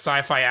like a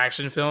sci-fi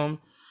action film,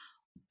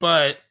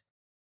 but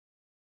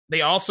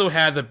they also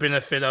had the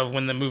benefit of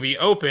when the movie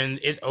opened,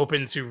 it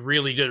opened to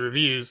really good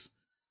reviews.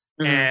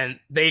 And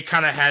they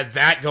kind of had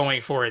that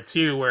going for it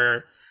too,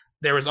 where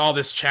there was all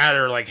this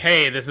chatter like,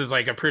 hey, this is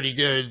like a pretty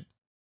good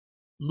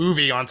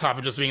movie on top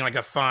of just being like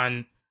a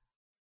fun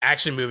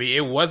action movie.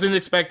 It wasn't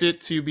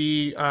expected to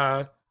be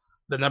the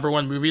number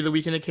one movie the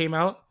weekend it came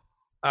out.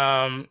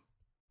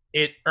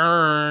 It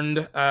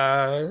earned,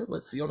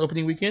 let's see, on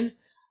opening weekend,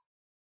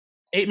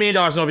 $8 million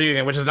on opening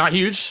weekend, which is not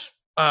huge,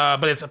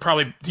 but it's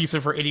probably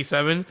decent for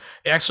 87.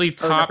 It actually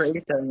topped. For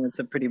 87, it's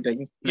a pretty big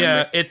number.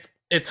 Yeah,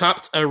 it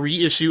topped a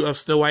reissue of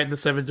Snow White and the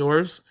Seven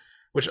Dwarfs,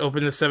 which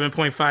opened to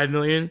 7.5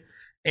 million,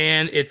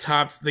 and it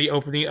topped the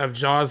opening of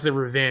Jaws: The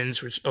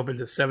Revenge, which opened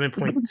to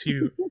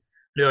 7.2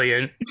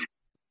 million.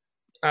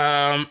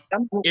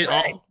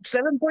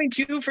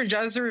 7.2 for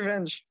Jaws: The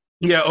Revenge.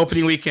 Yeah,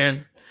 opening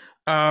weekend.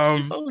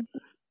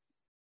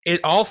 It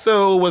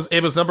also was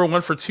number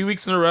one for 2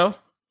 weeks in a row.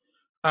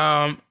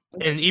 And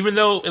even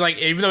though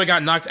it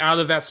got knocked out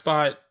of that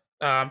spot,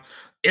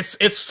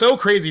 it's so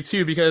crazy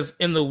too, because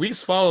in the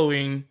weeks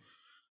following,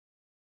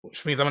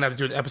 which means I'm gonna have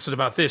to do an episode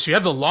about this. You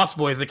have the Lost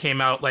Boys that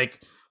came out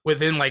like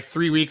within like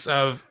 3 weeks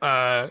of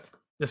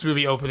this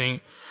movie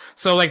opening.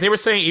 So like they were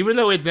saying, even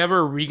though it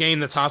never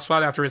regained the top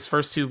spot after its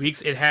first 2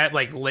 weeks, it had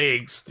like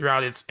legs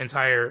throughout its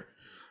entire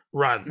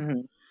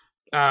run,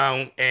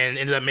 and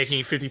ended up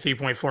making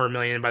 53.4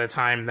 million by the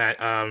time that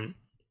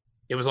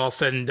it was all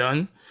said and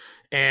done.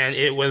 And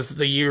it was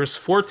the year's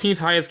 14th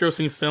highest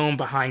grossing film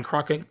behind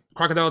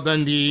Crocodile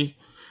Dundee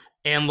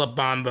and La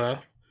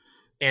Bamba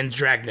and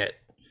Dragnet.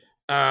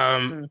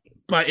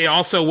 But it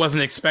also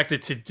wasn't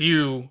expected to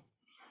do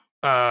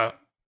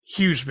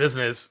huge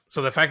business.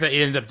 So the fact that it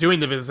ended up doing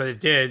the business that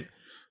it did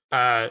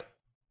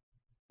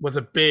was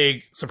a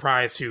big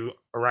surprise to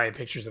Orion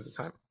Pictures at the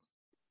time.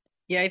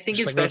 Yeah, I think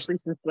just especially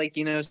since like,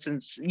 you know,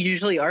 since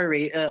usually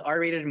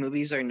R-rated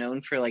movies are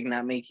known for like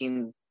not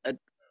making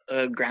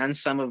a grand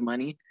sum of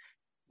money.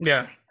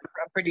 Yeah.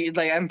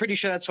 I'm pretty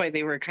sure that's why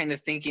they were kind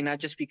of thinking, not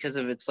just because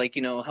of its like,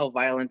 you know, how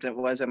violent it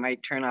was, it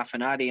might turn off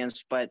an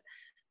audience, but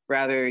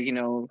rather, you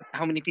know,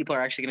 how many people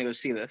are actually going to go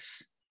see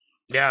this.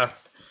 Yeah,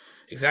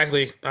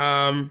 exactly.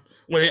 When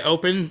it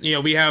opened, you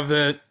know, we have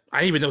I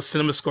didn't even know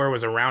CinemaScore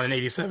was around in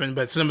 '87,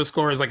 but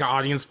CinemaScore is like an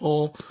audience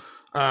poll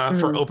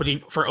for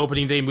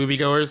opening day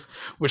moviegoers,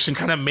 which can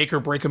kind of make or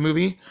break a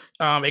movie.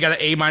 It got an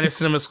A-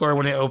 CinemaScore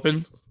when it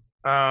opened.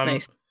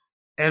 Nice.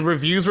 And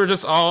reviews were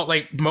just all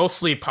like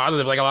mostly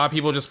positive. Like a lot of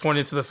people just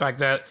pointed to the fact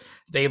that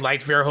they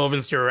liked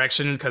Verhoeven's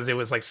direction because it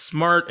was like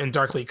smart and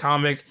darkly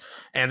comic,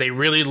 and they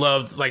really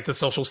loved like the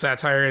social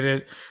satire in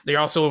it. They're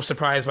also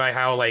surprised by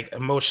how like how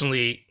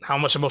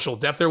much emotional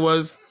depth there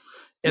was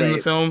in the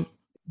film.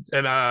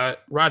 And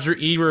Roger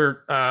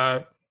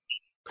Ebert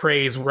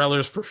praised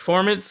Weller's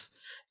performance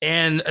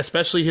and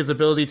especially his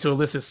ability to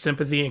elicit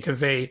sympathy and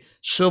convey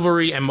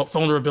chivalry and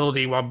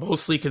vulnerability while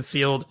mostly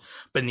concealed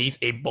beneath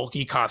a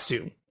bulky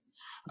costume.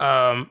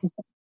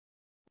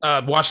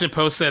 Washington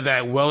Post said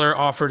that Weller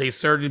offered a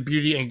certain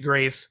beauty and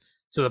grace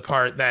to the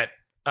part that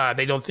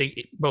they don't think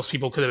most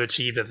people could have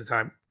achieved at the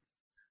time.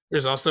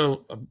 There's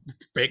also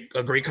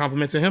a great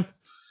compliment to him.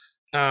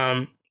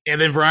 And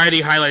then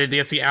Variety highlighted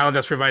Nancy Allen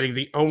as providing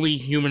the only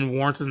human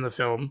warmth in the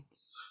film.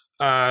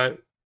 And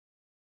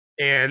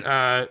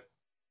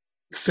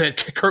said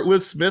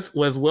Kurtwood Smith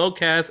was well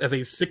cast as a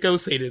sicko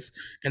sadist,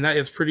 and that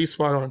is pretty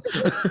spot on.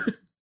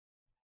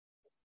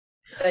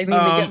 I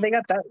mean, they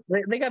got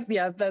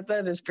that.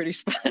 That is pretty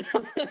spot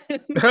on.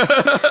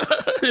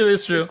 It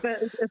is true,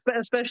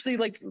 especially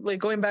like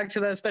going back to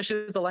that,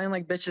 especially with the line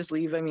like "bitches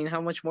leave." I mean, how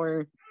much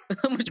more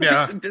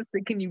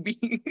sadistic can you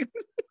be?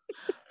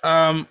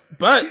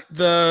 But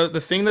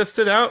the thing that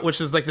stood out, which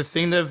is like the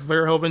thing that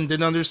Verhoeven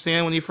didn't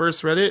understand when he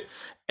first read it,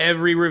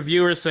 every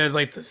reviewer said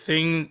like the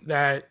thing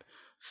that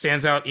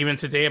stands out even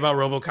today about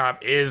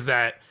RoboCop is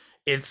that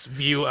its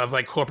view of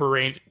like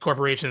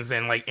corporations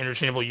and like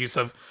interchangeable use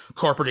of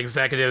corporate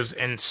executives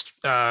and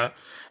kind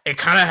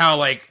of how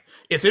like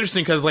it's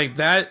interesting because like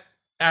that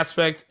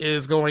aspect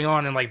is going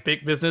on in like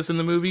big business in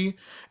the movie,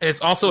 and it's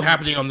also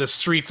happening on the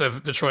streets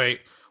of Detroit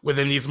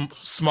within these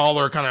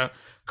smaller kind of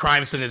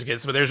crime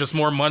syndicates, but there's just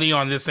more money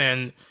on this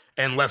end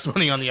and less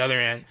money on the other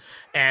end.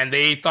 And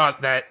they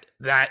thought that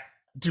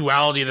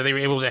duality that they were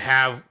able to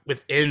have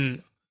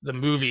within the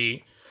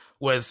movie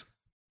was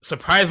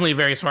surprisingly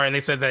very smart. And they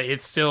said that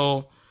it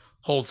still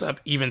holds up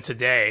even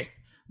today,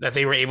 that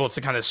they were able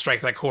to kind of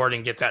strike that chord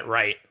and get that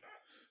right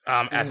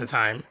at the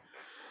time.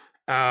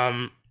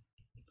 And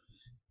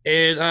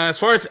as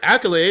far as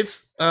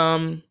accolades,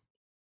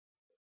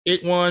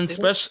 it won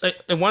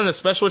a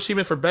special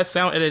achievement for best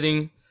sound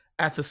editing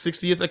at the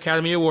 60th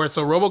Academy Awards.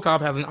 So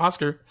RoboCop has an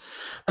Oscar.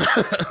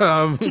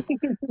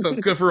 So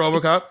good for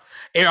RoboCop.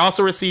 It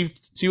also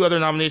received 2 other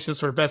nominations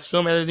for best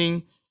film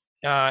editing,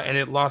 and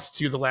it lost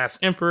to The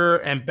Last Emperor,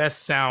 and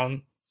best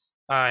sound.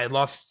 It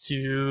lost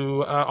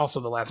to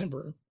also The Last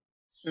Emperor.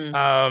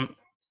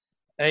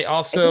 They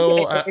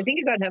also I think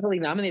it got heavily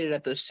nominated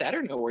at the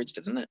Saturn Awards,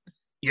 didn't it?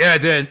 Yeah,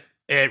 it did.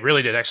 It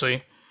really did,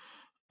 actually.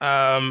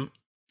 Let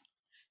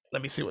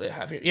me see what they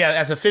have here. Yeah,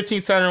 at the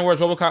 15th Saturn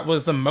Awards, RoboCop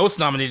was the most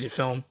nominated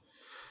film.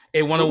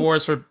 It won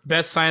awards for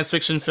Best Science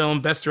Fiction Film,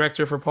 Best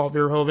Director for Paul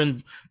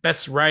Verhoeven,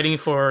 Best Writing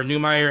for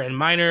Neumeier and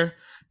Miner,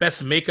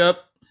 Best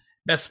Makeup,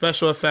 Best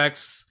Special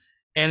Effects,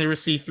 and it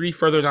received 3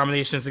 further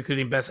nominations,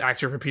 including Best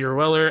Actor for Peter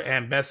Weller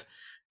and Best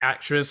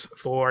Actress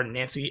for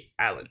Nancy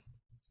Allen.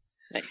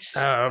 Nice.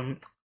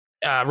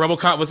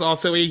 RoboCop was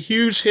also a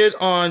huge hit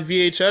on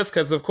VHS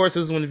because, of course,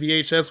 this is when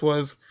VHS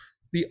was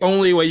the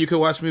only way you could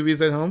watch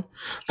movies at home.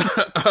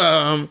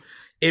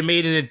 It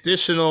made an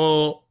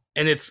additional...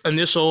 In its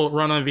initial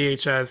run on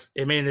VHS,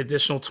 it made an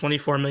additional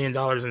 $24 million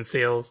in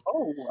sales.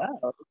 Oh,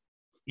 wow.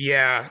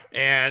 Yeah,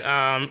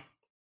 and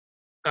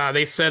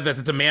they said that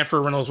the demand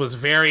for rentals was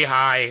very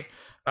high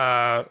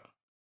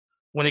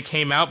when it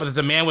came out, but the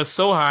demand was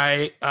so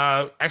high,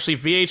 actually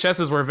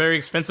VHSs were very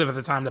expensive at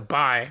the time to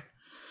buy.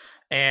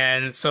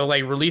 And so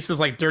like releases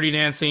like Dirty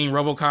Dancing,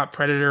 RoboCop,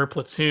 Predator,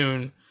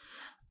 Platoon,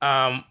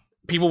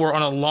 people were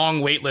on a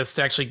long wait list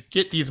to actually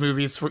get these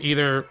movies for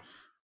either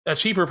a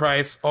cheaper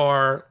price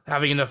or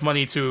having enough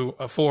money to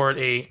afford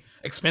a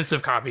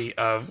expensive copy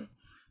of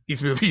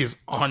these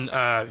movies on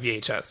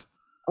VHS.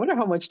 I wonder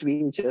how much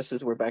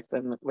VHSs were back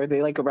then. Were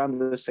they like around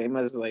the same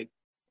as like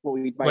what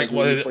we'd buy a Like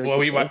movie for what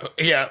we today?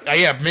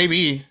 yeah,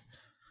 maybe.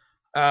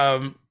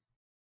 Um,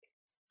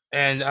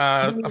 and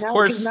I mean, of now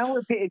course,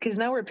 because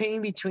now we're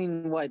paying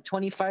between what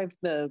 25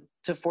 to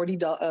 40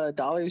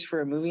 dollars for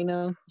a movie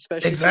now,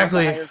 especially if you want the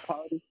exactly. higher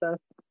quality stuff.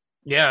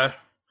 Yeah,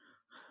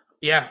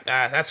 yeah,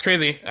 that's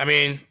crazy. I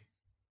mean,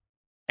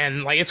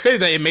 and like it's crazy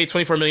that it made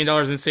 $24 million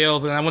in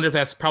sales, and I wonder if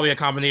that's probably a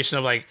combination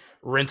of like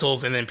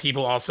rentals and then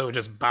people also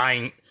just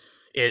buying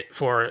it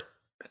for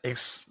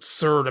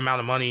absurd amount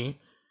of money.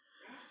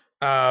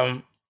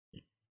 Um,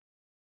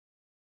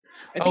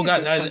 I oh think a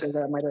god, good chunk of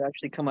that might have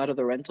actually come out of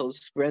the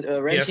rentals.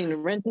 yeah,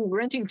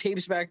 Renting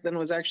tapes back then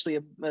was actually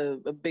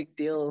a big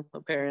deal.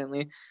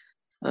 Apparently,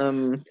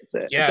 it's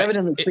yeah.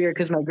 evidently clear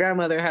because my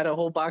grandmother had a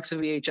whole box of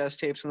VHS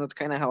tapes, and that's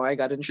kind of how I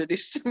got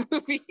introduced to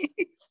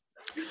movies.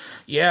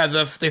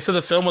 Yeah, they said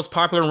the film was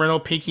popular in rental,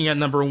 peaking at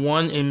number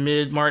 1 in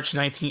mid-March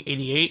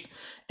 1988,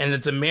 and the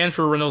demand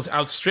for rentals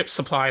outstripped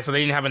supply, so they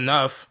didn't have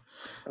enough.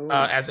 Oh,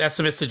 As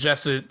estimates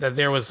suggested that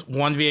there was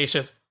one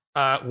VHS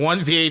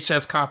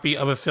copy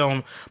of a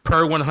film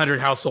per 100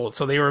 households,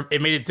 so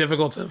it made it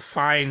difficult to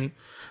find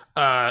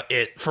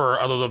it for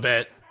a little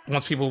bit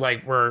once people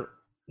like were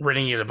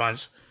renting it a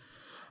bunch.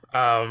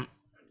 Um,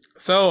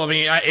 so I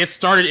mean, it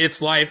started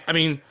its life. I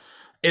mean,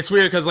 it's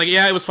weird because like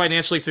yeah, it was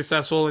financially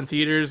successful in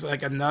theaters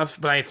like enough,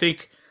 but I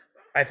think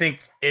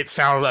it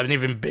found an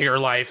even bigger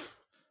life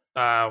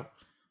uh,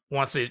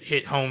 once it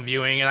hit home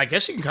viewing, and I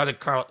guess you can kind of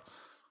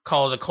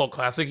call it a cult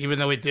classic, even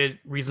though it did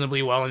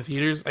reasonably well in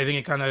theaters. I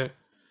think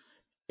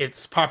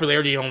its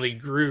popularity only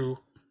grew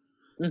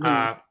mm-hmm.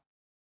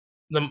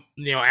 uh,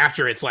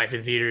 after its life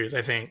in theaters.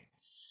 I think,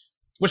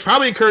 which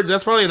probably encouraged.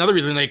 That's probably another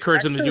reason they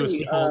encouraged them to do a Actually,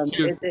 sequel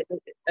too.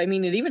 I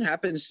mean, it even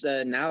happens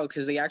now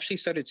because they actually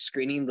started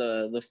screening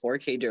the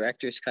 4K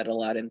director's cut a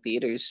lot in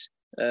theaters.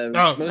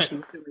 Oh, Most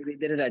recently, they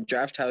did it at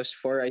Draft House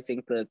for I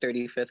think the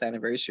 35th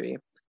anniversary.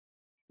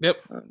 yep.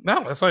 Um,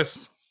 No, that's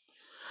nice.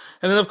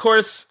 And then, of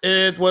course,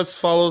 it was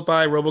followed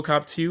by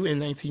RoboCop 2 in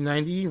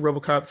 1990.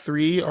 RoboCop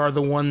 3 are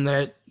the one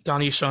that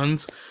Donnie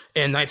shuns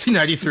in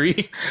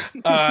 1993.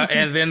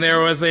 And then there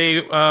was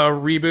a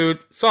reboot,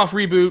 soft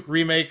reboot,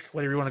 remake,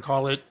 whatever you want to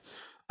call it,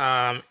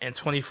 in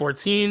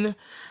 2014.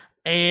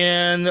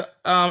 And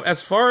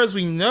as far as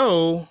we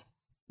know,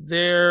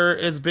 there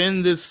has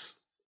been this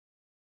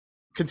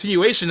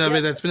continuation of yeah,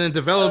 it that's been in uh,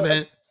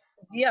 development.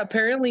 yeah.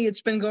 Apparently,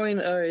 it's been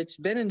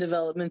in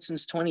development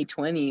since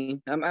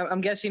 2020.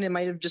 I'm guessing it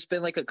might have just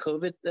been like a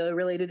COVID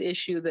related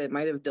issue that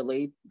might have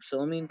delayed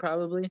filming,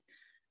 probably.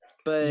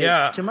 But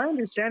Yeah, to my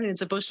understanding, it's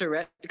supposed to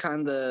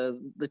retcon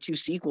the two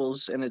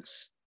sequels, and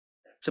it's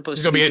it's supposed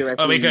to gonna be be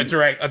make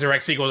directly. a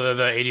direct sequel to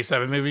the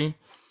 '87 movie.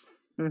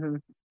 Mm-hmm.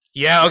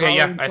 Yeah, okay,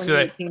 yeah, Following I see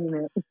that.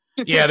 2018.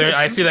 Yeah,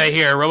 I see that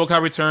here.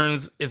 RoboCop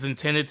Returns is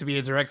intended to be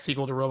a direct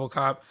sequel to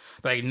RoboCop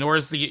that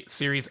ignores the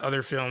series'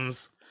 other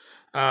films.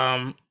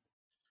 Um,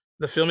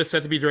 the film is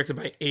set to be directed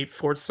by Abe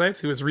Forsyth,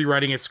 who is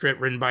rewriting a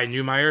script written by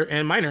Newmeyer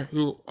and Miner,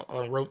 who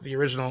wrote the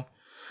original.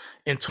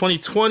 In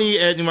 2020,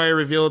 Ed Newmeyer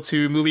revealed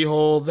to Movie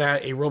Hole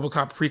that a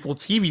RoboCop prequel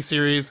TV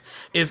series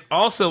is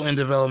also in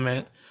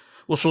development,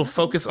 which will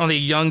focus on a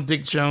young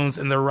Dick Jones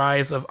and the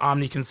rise of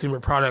omni-consumer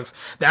products.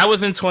 That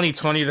was in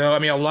 2020, though. I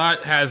mean, a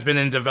lot has been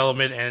in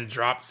development and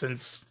dropped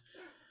since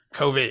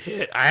COVID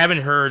hit. I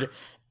haven't heard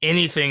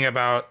anything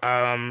about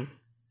the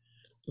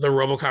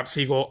RoboCop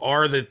sequel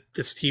or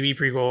this TV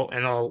prequel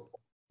in a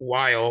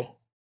while.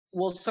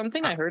 Well,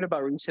 something Uh, I heard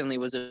about recently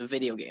was a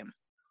video game.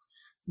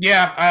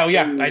 yeah, oh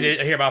yeah, I They-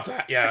 did hear about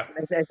that. Yeah,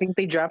 I think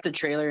they dropped a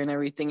trailer and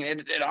everything.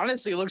 It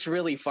honestly looks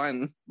really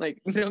fun. Like,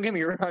 don't get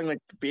me wrong, like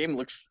the game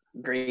looks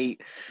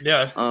great.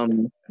 yeah,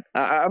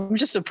 I'm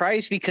just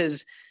surprised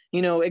because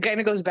it kind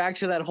of goes back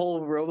to that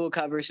whole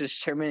RoboCop versus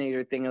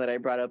Terminator thing that I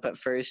brought up at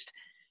first.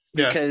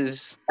 yeah.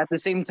 Because at the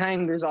same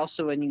time, there's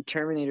also a new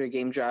Terminator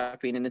game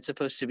dropping, and it's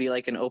supposed to be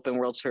like an open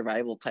world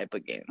survival type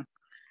of game.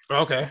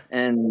 Okay.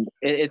 And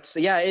it's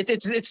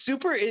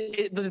super.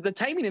 The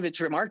timing of it's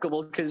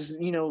remarkable because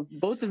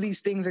both of these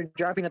things are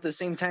dropping at the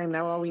same time.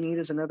 Now all we need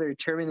is another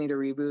Terminator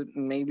reboot,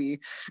 and maybe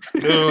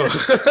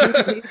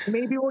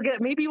maybe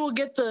we'll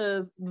get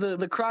the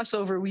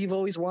crossover we've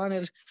always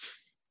wanted.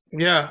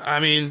 Yeah, I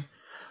mean,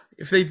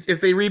 if they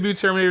reboot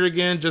Terminator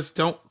again, just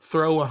don't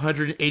throw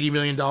 $180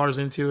 million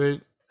into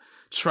it.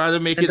 Try to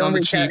make And it on the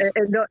cheap.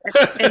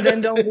 and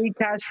then don't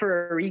recast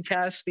for a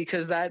recast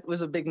because that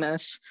was a big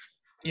mess.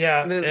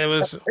 Yeah, it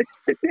was.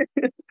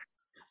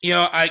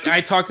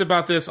 I talked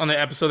about this on the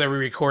episode that we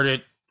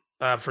recorded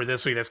for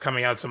this week that's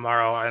coming out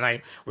tomorrow,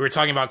 and we were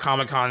talking about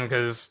Comic-Con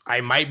because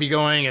I might be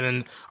going, and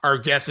then our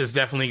guest is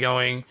definitely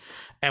going,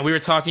 and we were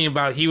talking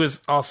about he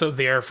was also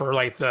there for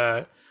like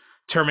the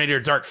Terminator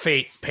Dark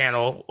Fate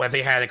panel that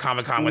they had at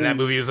Comic-Con when that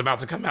movie was about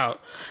to come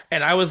out.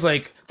 And I was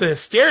like, the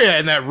hysteria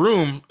in that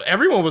room,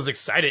 everyone was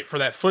excited for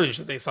that footage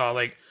that they saw.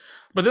 Like,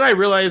 but then I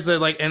realized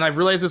that and I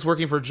realized this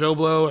working for Joe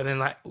Blow and then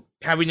like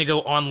having to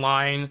go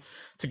online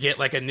to get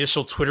like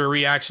initial Twitter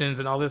reactions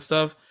and all this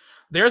stuff.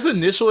 There's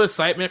initial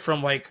excitement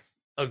from like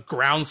a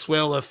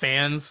groundswell of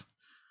fans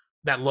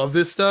that love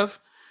this stuff.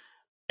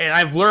 And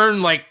I've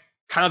learned like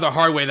kind of the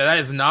hard way that that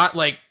is not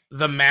like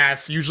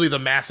usually the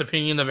mass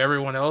opinion of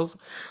everyone else.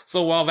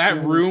 So while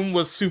that room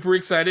was super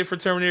excited for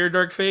Terminator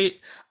Dark Fate,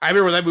 I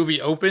remember when that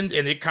movie opened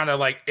and it kind of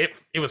like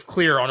it was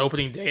clear on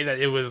opening day that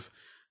it was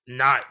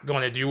not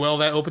going to do well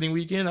that opening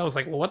weekend. I was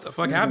like, well, what the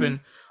fuck happened?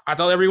 I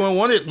thought everyone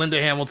wanted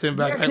Linda Hamilton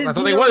back. Yeah, I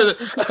thought they wanted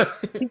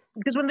it.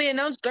 because when they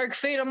announced Dark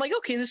Fate, I'm like,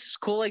 okay, this is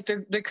cool. Like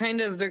they're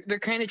kind of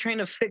trying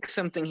to fix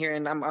something here,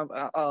 and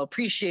I'll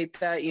appreciate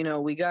that. You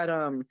know, we got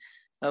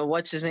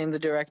what's his name, the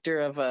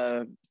director of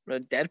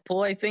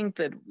Deadpool, I think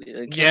that.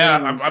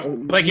 Yeah,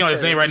 I'm blanking on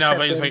his name right now,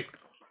 but like,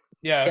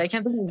 yeah, I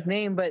can't think of his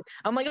name, but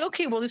I'm like,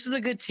 okay, well, this is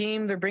a good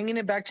team. They're bringing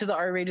it back to the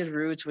R-rated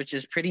roots, which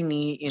is pretty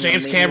neat. You know,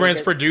 James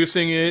Cameron's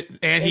producing it,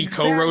 and he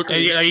co-wrote.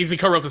 He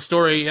co-wrote the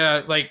story.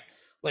 Yeah, like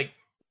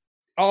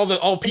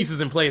all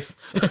pieces in place.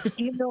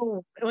 You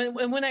know,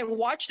 when I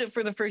watched it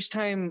for the first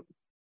time,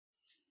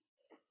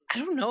 I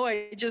don't know.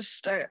 I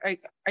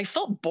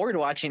felt bored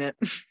watching it.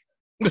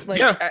 Like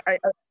Yeah.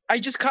 I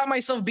just caught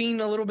myself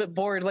being a little bit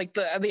bored. Like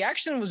the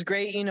action was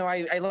great. You know,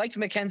 I liked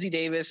Mackenzie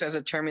Davis as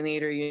a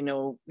Terminator.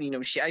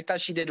 I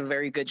thought she did a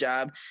very good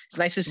job. It's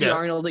nice to see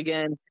Arnold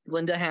again,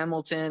 Linda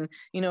Hamilton.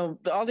 You know,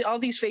 all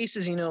these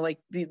faces. You know, like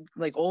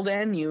old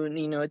and new. And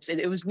you know,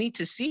 it was neat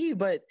to see,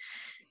 but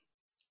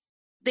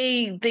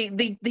they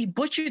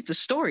butchered the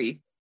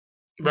story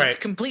Right.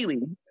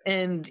 completely.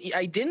 And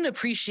I didn't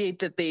appreciate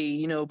that they,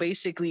 you know,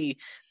 basically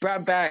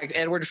brought back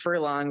Edward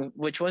Furlong,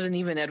 which wasn't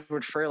even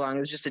Edward Furlong. It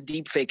was just a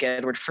deep fake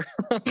Edward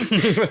Furlong.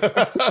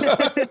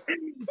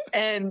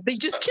 And they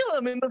just kill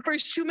him in the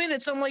first 2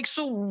 minutes. I'm like,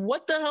 so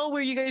what the hell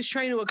were you guys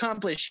trying to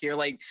accomplish here?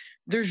 Like,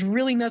 there's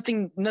really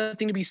nothing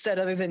to be said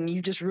other than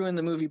you just ruined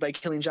the movie by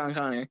killing John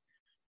Connor.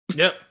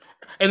 Yep.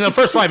 In the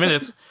first 5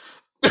 minutes.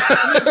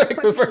 I'm like,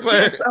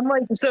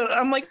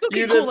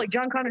 okay, cool. Like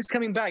John Connor's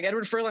coming back.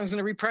 Edward Furlong's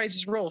gonna reprise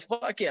his role.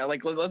 Fuck yeah!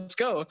 Like let's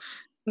go.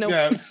 No,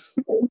 it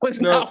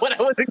was not what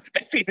I was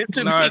expecting it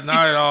to be. Not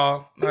at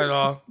all. Not at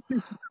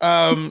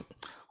all.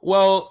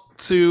 Well,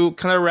 to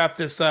kind of wrap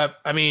this up,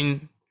 I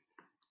mean,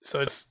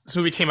 so this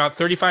movie came out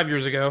 35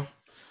 years ago.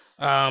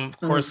 Of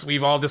course,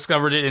 we've all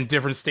discovered it in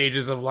different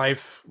stages of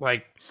life.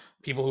 Like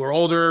people who are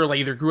older, like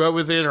either grew up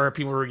with it, or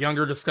people who are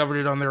younger discovered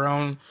it on their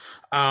own.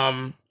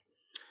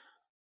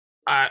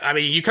 I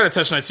mean, you kind of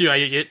touched on it too.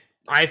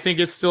 I think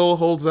it still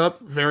holds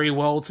up very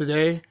well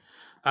today.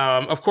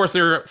 Of course,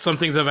 there are some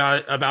things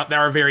about that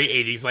are very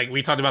 80s. Like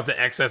we talked about the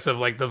excess of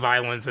like the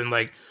violence and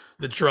like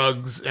the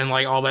drugs and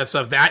like all that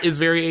stuff. That is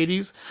very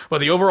 80s. But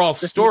the overall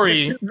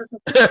story,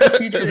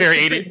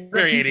 very 80s,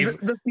 very 80s.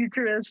 The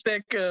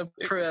futuristic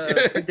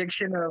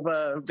prediction of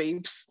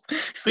vapes.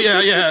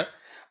 Yeah.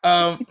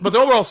 But the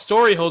overall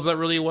story holds up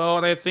really well,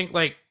 and I think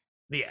like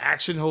the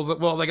action holds up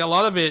well. Like a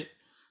lot of it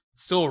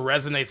still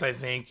resonates, I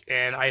think,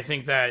 and I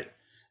think that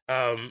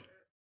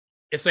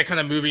it's that kind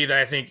of movie that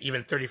I think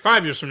even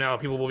 35 years from now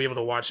people will be able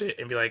to watch it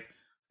and be like,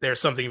 there's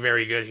something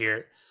very good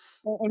here.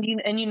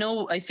 And you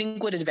know, I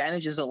think what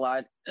advantages a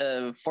lot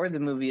for the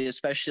movie,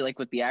 especially like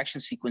with the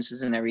action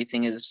sequences and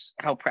everything, is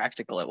how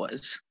practical it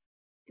was.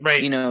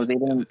 Right. You know, they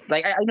didn't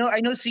like. I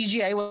know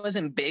CGI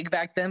wasn't big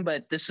back then,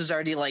 but this was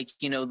already like,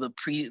 you know, the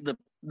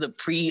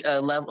pre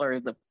level or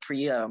the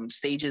pre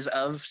stages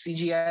of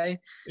CGI.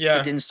 Yeah.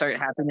 It didn't start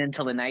happening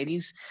until the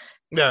 90s.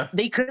 Yeah.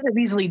 They could have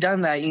easily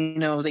done that. You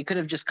know, they could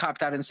have just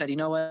copped out and said, you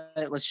know what,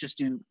 let's just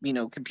do, you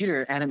know,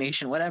 computer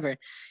animation, whatever.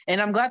 And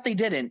I'm glad they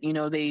didn't. You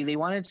know, they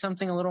wanted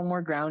something a little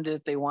more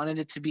grounded. They wanted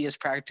it to be as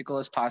practical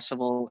as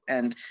possible.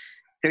 And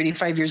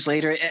 35 years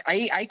later,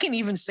 I can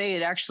even say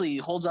it actually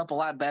holds up a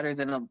lot better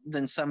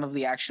than some of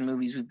the action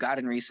movies we've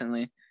gotten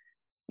recently.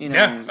 You know,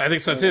 yeah, I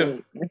think so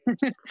too.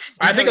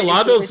 I think a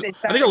lot of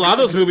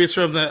those movies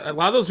from the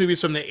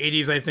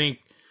 80s, I think,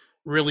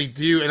 really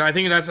do, and I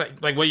think that's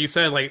like what you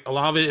said. Like a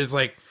lot of it is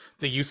like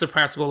the use of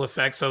practical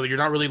effects, so you're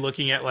not really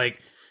looking at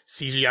like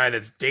CGI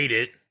that's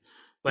dated.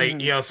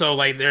 Like you know, so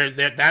like there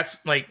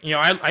that's like, you know,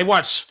 I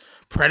watched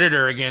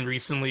Predator again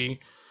recently,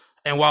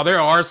 and while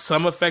there are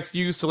some effects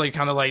used to like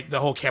kind of like the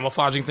whole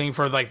camouflaging thing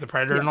for like the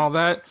Predator and all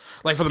that,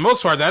 like for the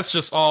most part, that's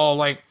just all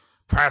like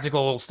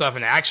practical stuff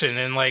in action,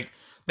 and like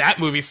that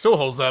movie still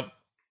holds up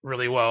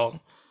really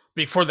well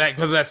because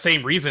of that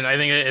same reason. I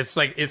think it's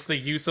like it's the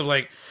use of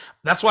like,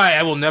 that's why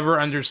I will never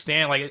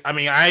understand. Like, I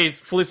mean, I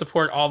fully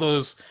support all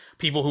those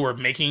people who were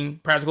making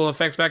practical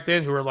effects back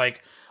then who were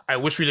like, I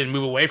wish we didn't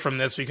move away from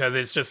this because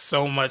it's just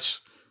so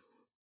much.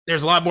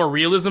 There's a lot more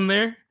realism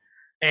there,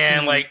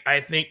 and like I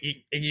think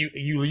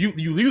you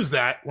lose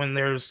that when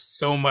there's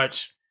so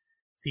much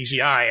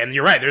CGI. And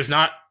you're right, there's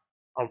not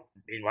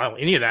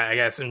any of that, I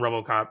guess, in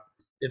RoboCop.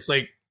 It's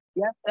like,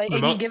 yeah, I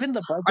mean, given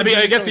the budget, I mean,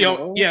 I guess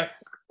yeah.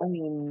 I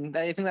mean,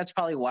 I think that's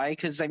probably why,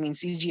 because I mean,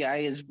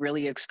 CGI is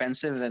really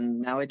expensive,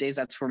 and nowadays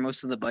that's where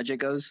most of the budget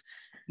goes.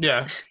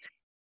 Yeah,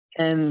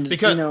 and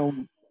because, you know,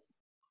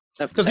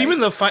 because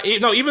even the fight,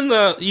 even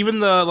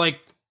the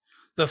like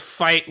the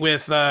fight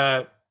with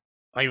I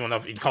don't know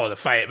if you call it a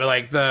fight, but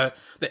like the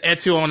Ed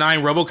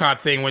 209 RoboCop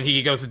thing when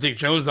he goes to Dick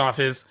Jones'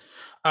 office,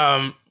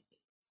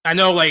 I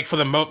know, like for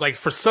like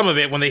for some of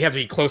it, when they have to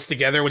be close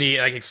together, when he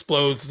like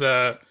explodes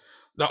the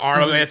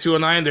arm of Mhm. Ant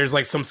 209, there's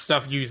like some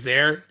stuff used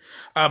there.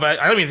 But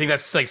I don't even think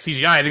that's like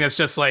CGI. I think that's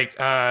just like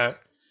I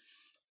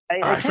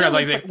I kind forgot of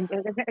like look. they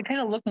I kind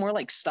of look more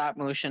like stop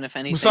motion, if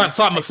anything.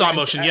 stop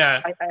motion.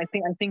 Yeah,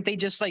 I think they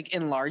just like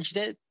enlarged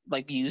it,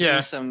 like using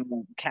yeah,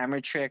 some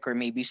camera trick or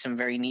maybe some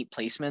very neat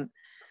placement.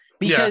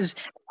 yeah, Because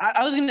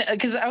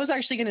I was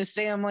actually gonna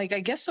say, I'm like, I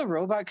guess a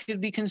robot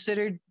could be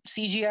considered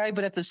CGI,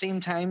 but at the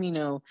same time,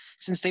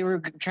 since they were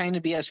trying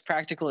to be as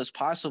practical as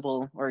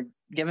possible, or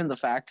given the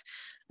fact,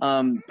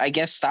 I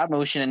guess stop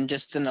motion and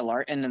just an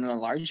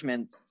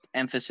enlargement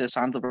emphasis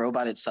on the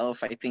robot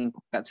itself. I think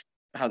that's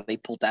how they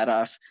pulled that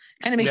off.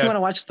 Kind of makes me yeah, want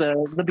to watch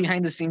the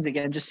behind the scenes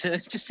again, just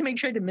to make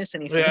sure I didn't miss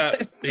anything. yeah,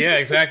 yeah,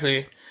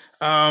 exactly.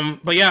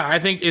 But yeah, I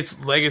think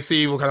its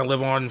legacy will kind of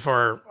live on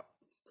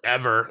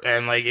forever,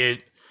 and like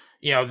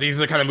these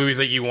are the kind of movies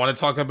that you want to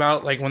talk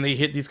about, like when they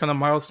hit these kind of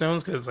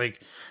milestones, because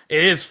like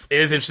it is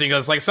interesting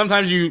because like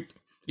sometimes you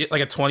get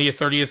like a 20th,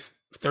 30th,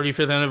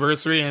 35th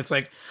anniversary, and it's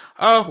like,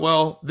 oh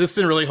well, this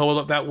didn't really hold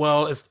up that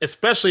well,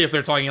 especially if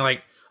they're talking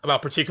like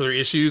about particular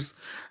issues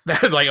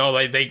that like, oh,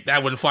 like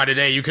that wouldn't fly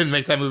today, you couldn't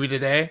make that movie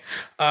today.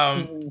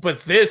 Mhm.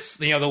 But this,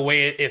 the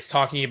way it's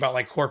talking about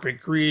like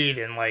corporate greed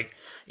and like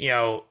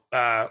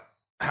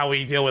how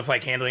we deal with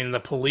like handling the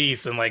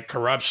police and like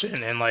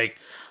corruption and like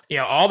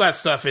all that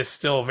stuff is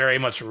still very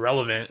much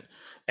relevant,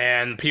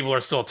 and people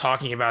are still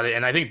talking about it.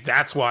 And I think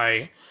that's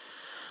why,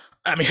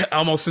 I mean,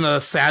 almost in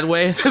a sad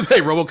way, like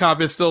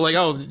RoboCop is still like,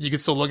 oh, you can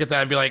still look at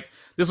that and be like,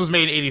 this was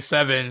made in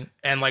 '87,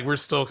 and like we're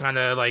still kind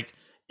of like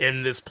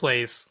in this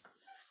place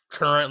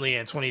currently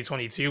in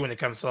 2022 when it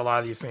comes to a lot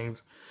of these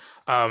things.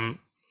 Um,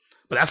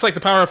 but that's like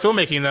the power of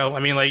filmmaking, though.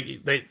 I mean,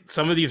 like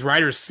some of these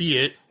writers see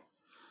it,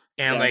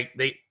 and Yeah.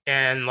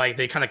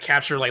 they kind of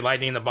capture like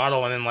lightning in the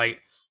bottle, and then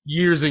like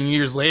years and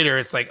years later,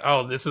 it's like,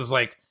 oh, this is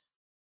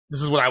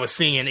what I was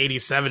seeing in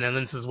 '87, and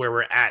this is where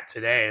we're at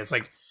today. It's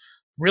like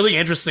really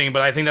interesting,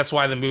 but I think that's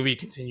why the movie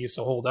continues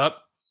to hold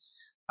up.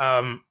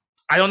 Um,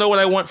 I don't know what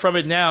I want from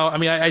it now. I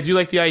mean, I do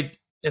like the idea.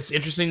 It's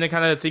interesting to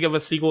kind of think of a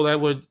sequel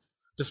that would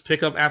just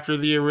pick up after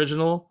the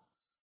original.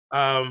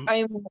 Um,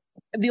 I'm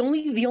the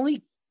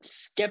only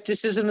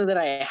skepticism that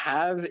I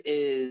have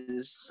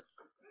is,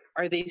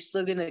 are they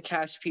still going to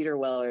cast Peter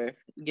Weller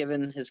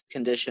given his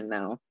condition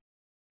now?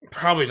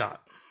 Probably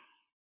not.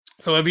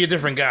 So it'd be a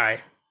different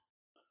guy,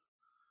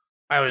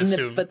 I would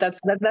assume. But that's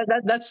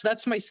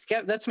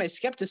my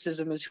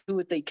skepticism, is who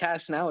would they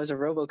cast now as a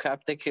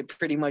RoboCop that could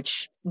pretty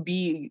much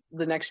be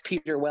the next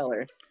Peter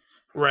Weller?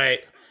 Right.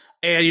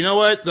 And you know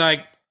what?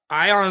 Like,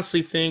 I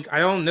honestly think I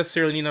don't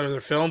necessarily need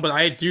another film, but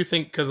I do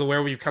think because of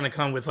where we've kind of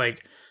come with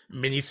like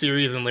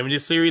miniseries and limited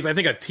series, I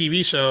think a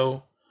TV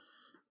show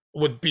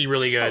would be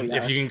really Oh good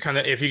if yeah. you can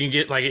if you can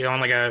get like on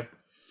like a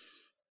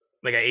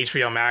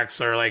HBO Max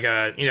or like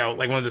a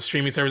like one of the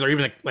streaming servers or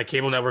even like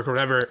cable network or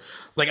whatever.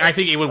 Like I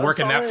think it would A work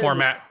in that solid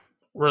format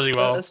really a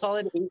well.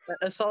 solid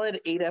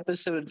 8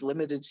 episode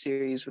limited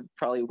series would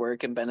probably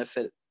work and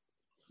benefit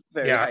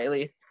very Yeah,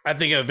 highly. I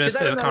think it would Because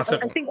I benefit the don't know.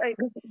 concept.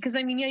 Because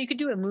I mean, yeah, you could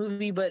do a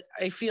movie, but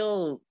I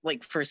feel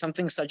like for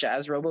something such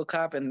as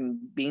RoboCop, and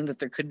being that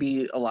there could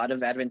be a lot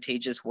of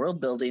advantageous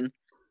world building,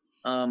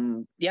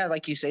 yeah,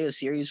 like you say, a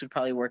series would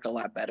probably work a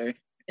lot better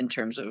in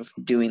terms of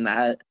doing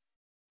that.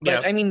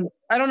 Yeah, But I mean,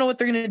 I don't know what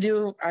they're gonna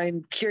do.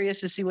 I'm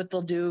curious to see what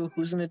they'll do.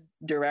 Who's gonna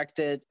direct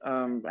it?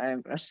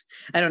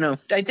 I don't know.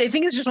 I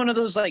think it's just one of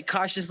those like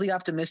cautiously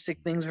optimistic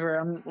things where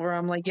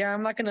I'm like, yeah,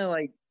 I'm not gonna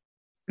like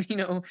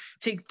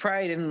take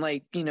pride in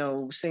like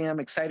say I'm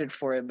excited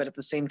for it, but at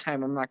the same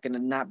time, I'm not gonna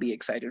not be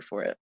excited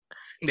for it.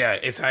 yeah,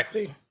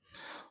 exactly.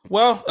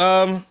 Well,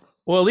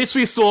 well, at least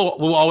we still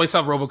will always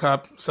have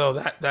RoboCop,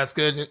 so that's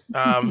good.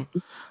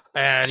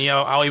 And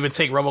I'll even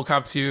take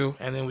RoboCop 2,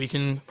 and then we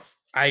can.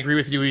 I agree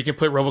with you. We can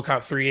put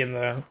RoboCop 3 in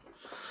the.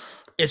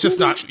 It's just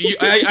not.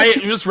 I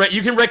just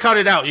you can retcon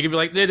it out. You can be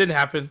like, it didn't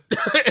happen.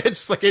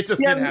 It's like it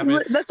just Yeah, didn't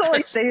happen. that's all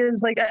I say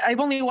is like I've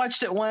only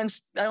watched it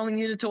once. I only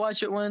needed to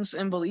watch it once,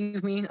 and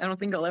believe me, I don't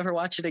think I'll ever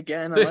watch it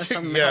again unless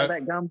I'm Yeah, held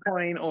at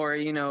gunpoint or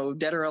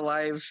dead or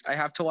alive. I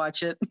have to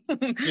watch it.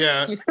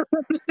 yeah,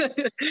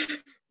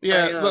 I,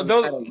 yeah. I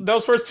Those don't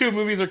those first two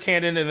movies are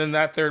canon, and then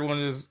that third one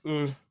is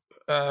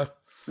uh,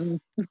 know.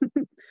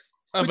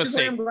 a Which is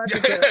why I'm mistake. glad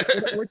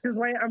which is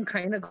why I'm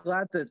kind of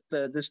glad that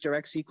this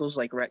direct sequel's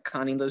like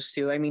retconning those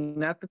two. I mean,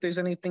 not that there's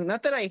anything,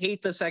 not that I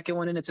hate the second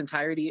one in its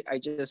entirety.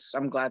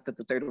 I'm glad that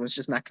the third one's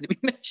just not going to be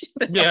mentioned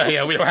at Yeah, all.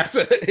 yeah, we don't have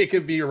to. It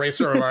could be erased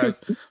from our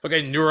minds.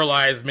 Okay,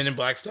 neuralized Men in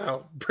Black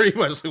style, pretty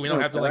much. So we don't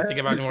Oh, have to like God. think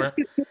about it anymore.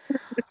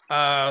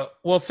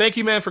 Well, thank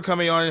you, man, for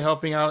coming on and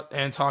helping out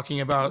and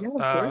talking about Yeah,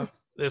 of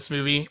course. this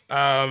movie.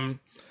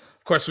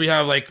 Of course, we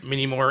have like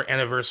many more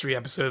anniversary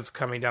episodes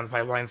coming down the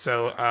pipeline.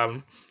 So,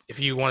 if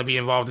you want to be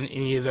involved in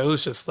any of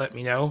those, just let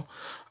me know.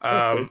 Yeah,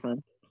 of course, Um,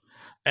 man.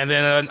 and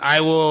then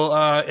I will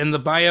in the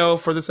bio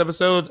for this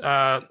episode,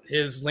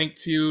 his link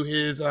to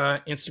his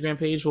Instagram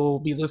page will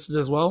be listed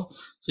as well,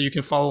 so you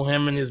can follow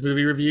him in his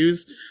movie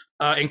reviews.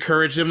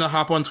 Encourage him to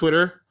hop on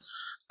Twitter.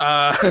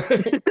 Uh,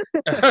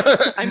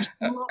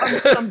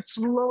 I'm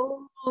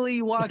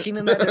slowly walking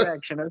in that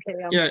direction. Okay,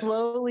 I'm Yeah,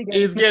 slowly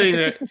he's getting. getting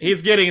there.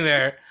 He's getting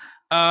there.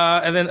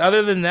 And then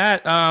other than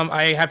that,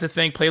 I have to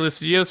thank Playlist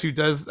Studios who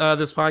does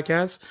this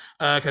podcast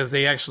because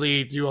they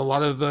actually do a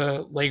lot of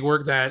the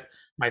legwork that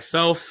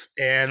myself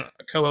and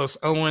co-host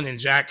Owen and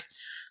Jack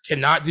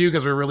cannot do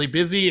because we're really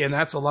busy, and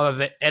that's a lot of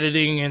the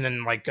editing and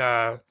then like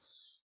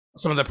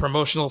some of the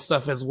promotional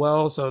stuff as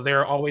well. So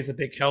they're always a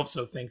big help.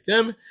 So thank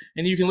them.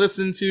 And you can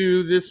listen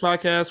to this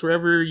podcast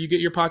wherever you get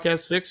your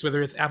podcast fixed,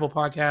 whether it's Apple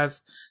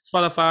Podcasts,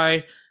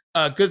 Spotify.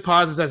 Good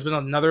Pods has been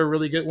another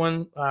really good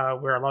one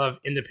where a lot of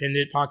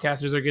independent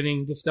podcasters are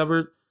getting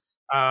discovered.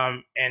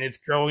 And it's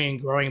growing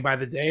and growing by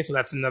the day. So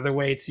that's another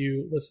way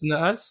to listen to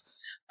us.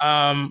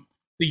 The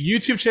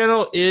YouTube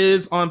channel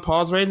is on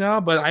pause right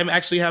now, but I'm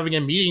actually having a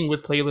meeting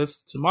with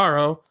Playlist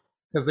tomorrow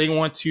because they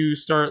want to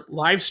start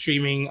live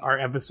streaming our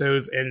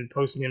episodes and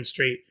posting them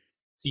straight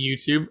to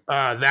YouTube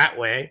that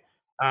way.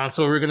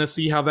 So we're going to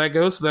see how that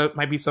goes. So that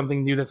might be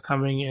something new that's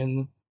coming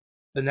in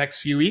the next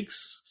few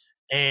weeks.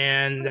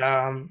 And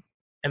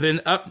then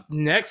up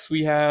next,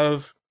 we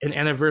have an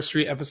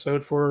anniversary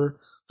episode for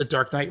The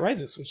Dark Knight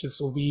Rises, which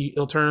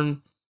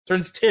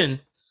turns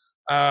 10.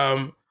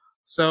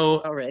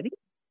 So Already?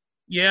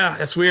 Yeah,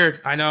 that's weird.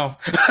 I know.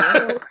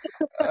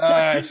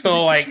 I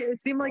feel like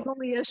it seemed like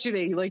only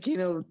yesterday, like,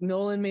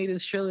 Nolan made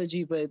his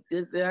trilogy, but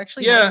it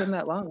actually Yeah. hasn't been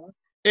that long.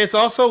 It's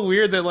also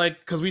weird that like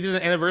because we did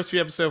an anniversary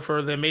episode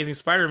for the Amazing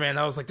Spider-Man,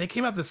 I was like they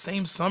came out the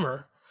same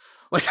summer,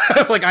 like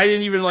like I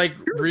didn't even like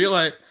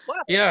realize. Wow.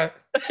 Yeah,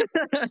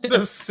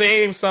 the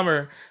same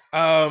summer.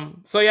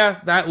 So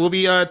yeah, that we'll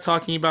be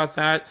talking about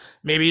that.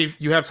 Maybe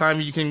if you have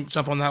time, you can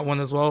jump on that one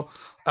as well.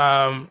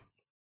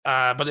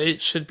 But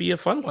it should be a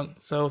fun one.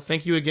 So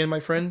thank you again, my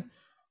friend,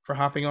 for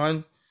hopping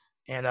on,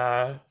 and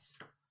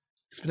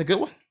it's been a good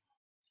one.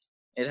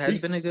 It has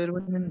been a good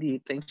one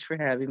indeed. Thanks for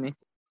having me.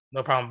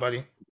 No problem, buddy.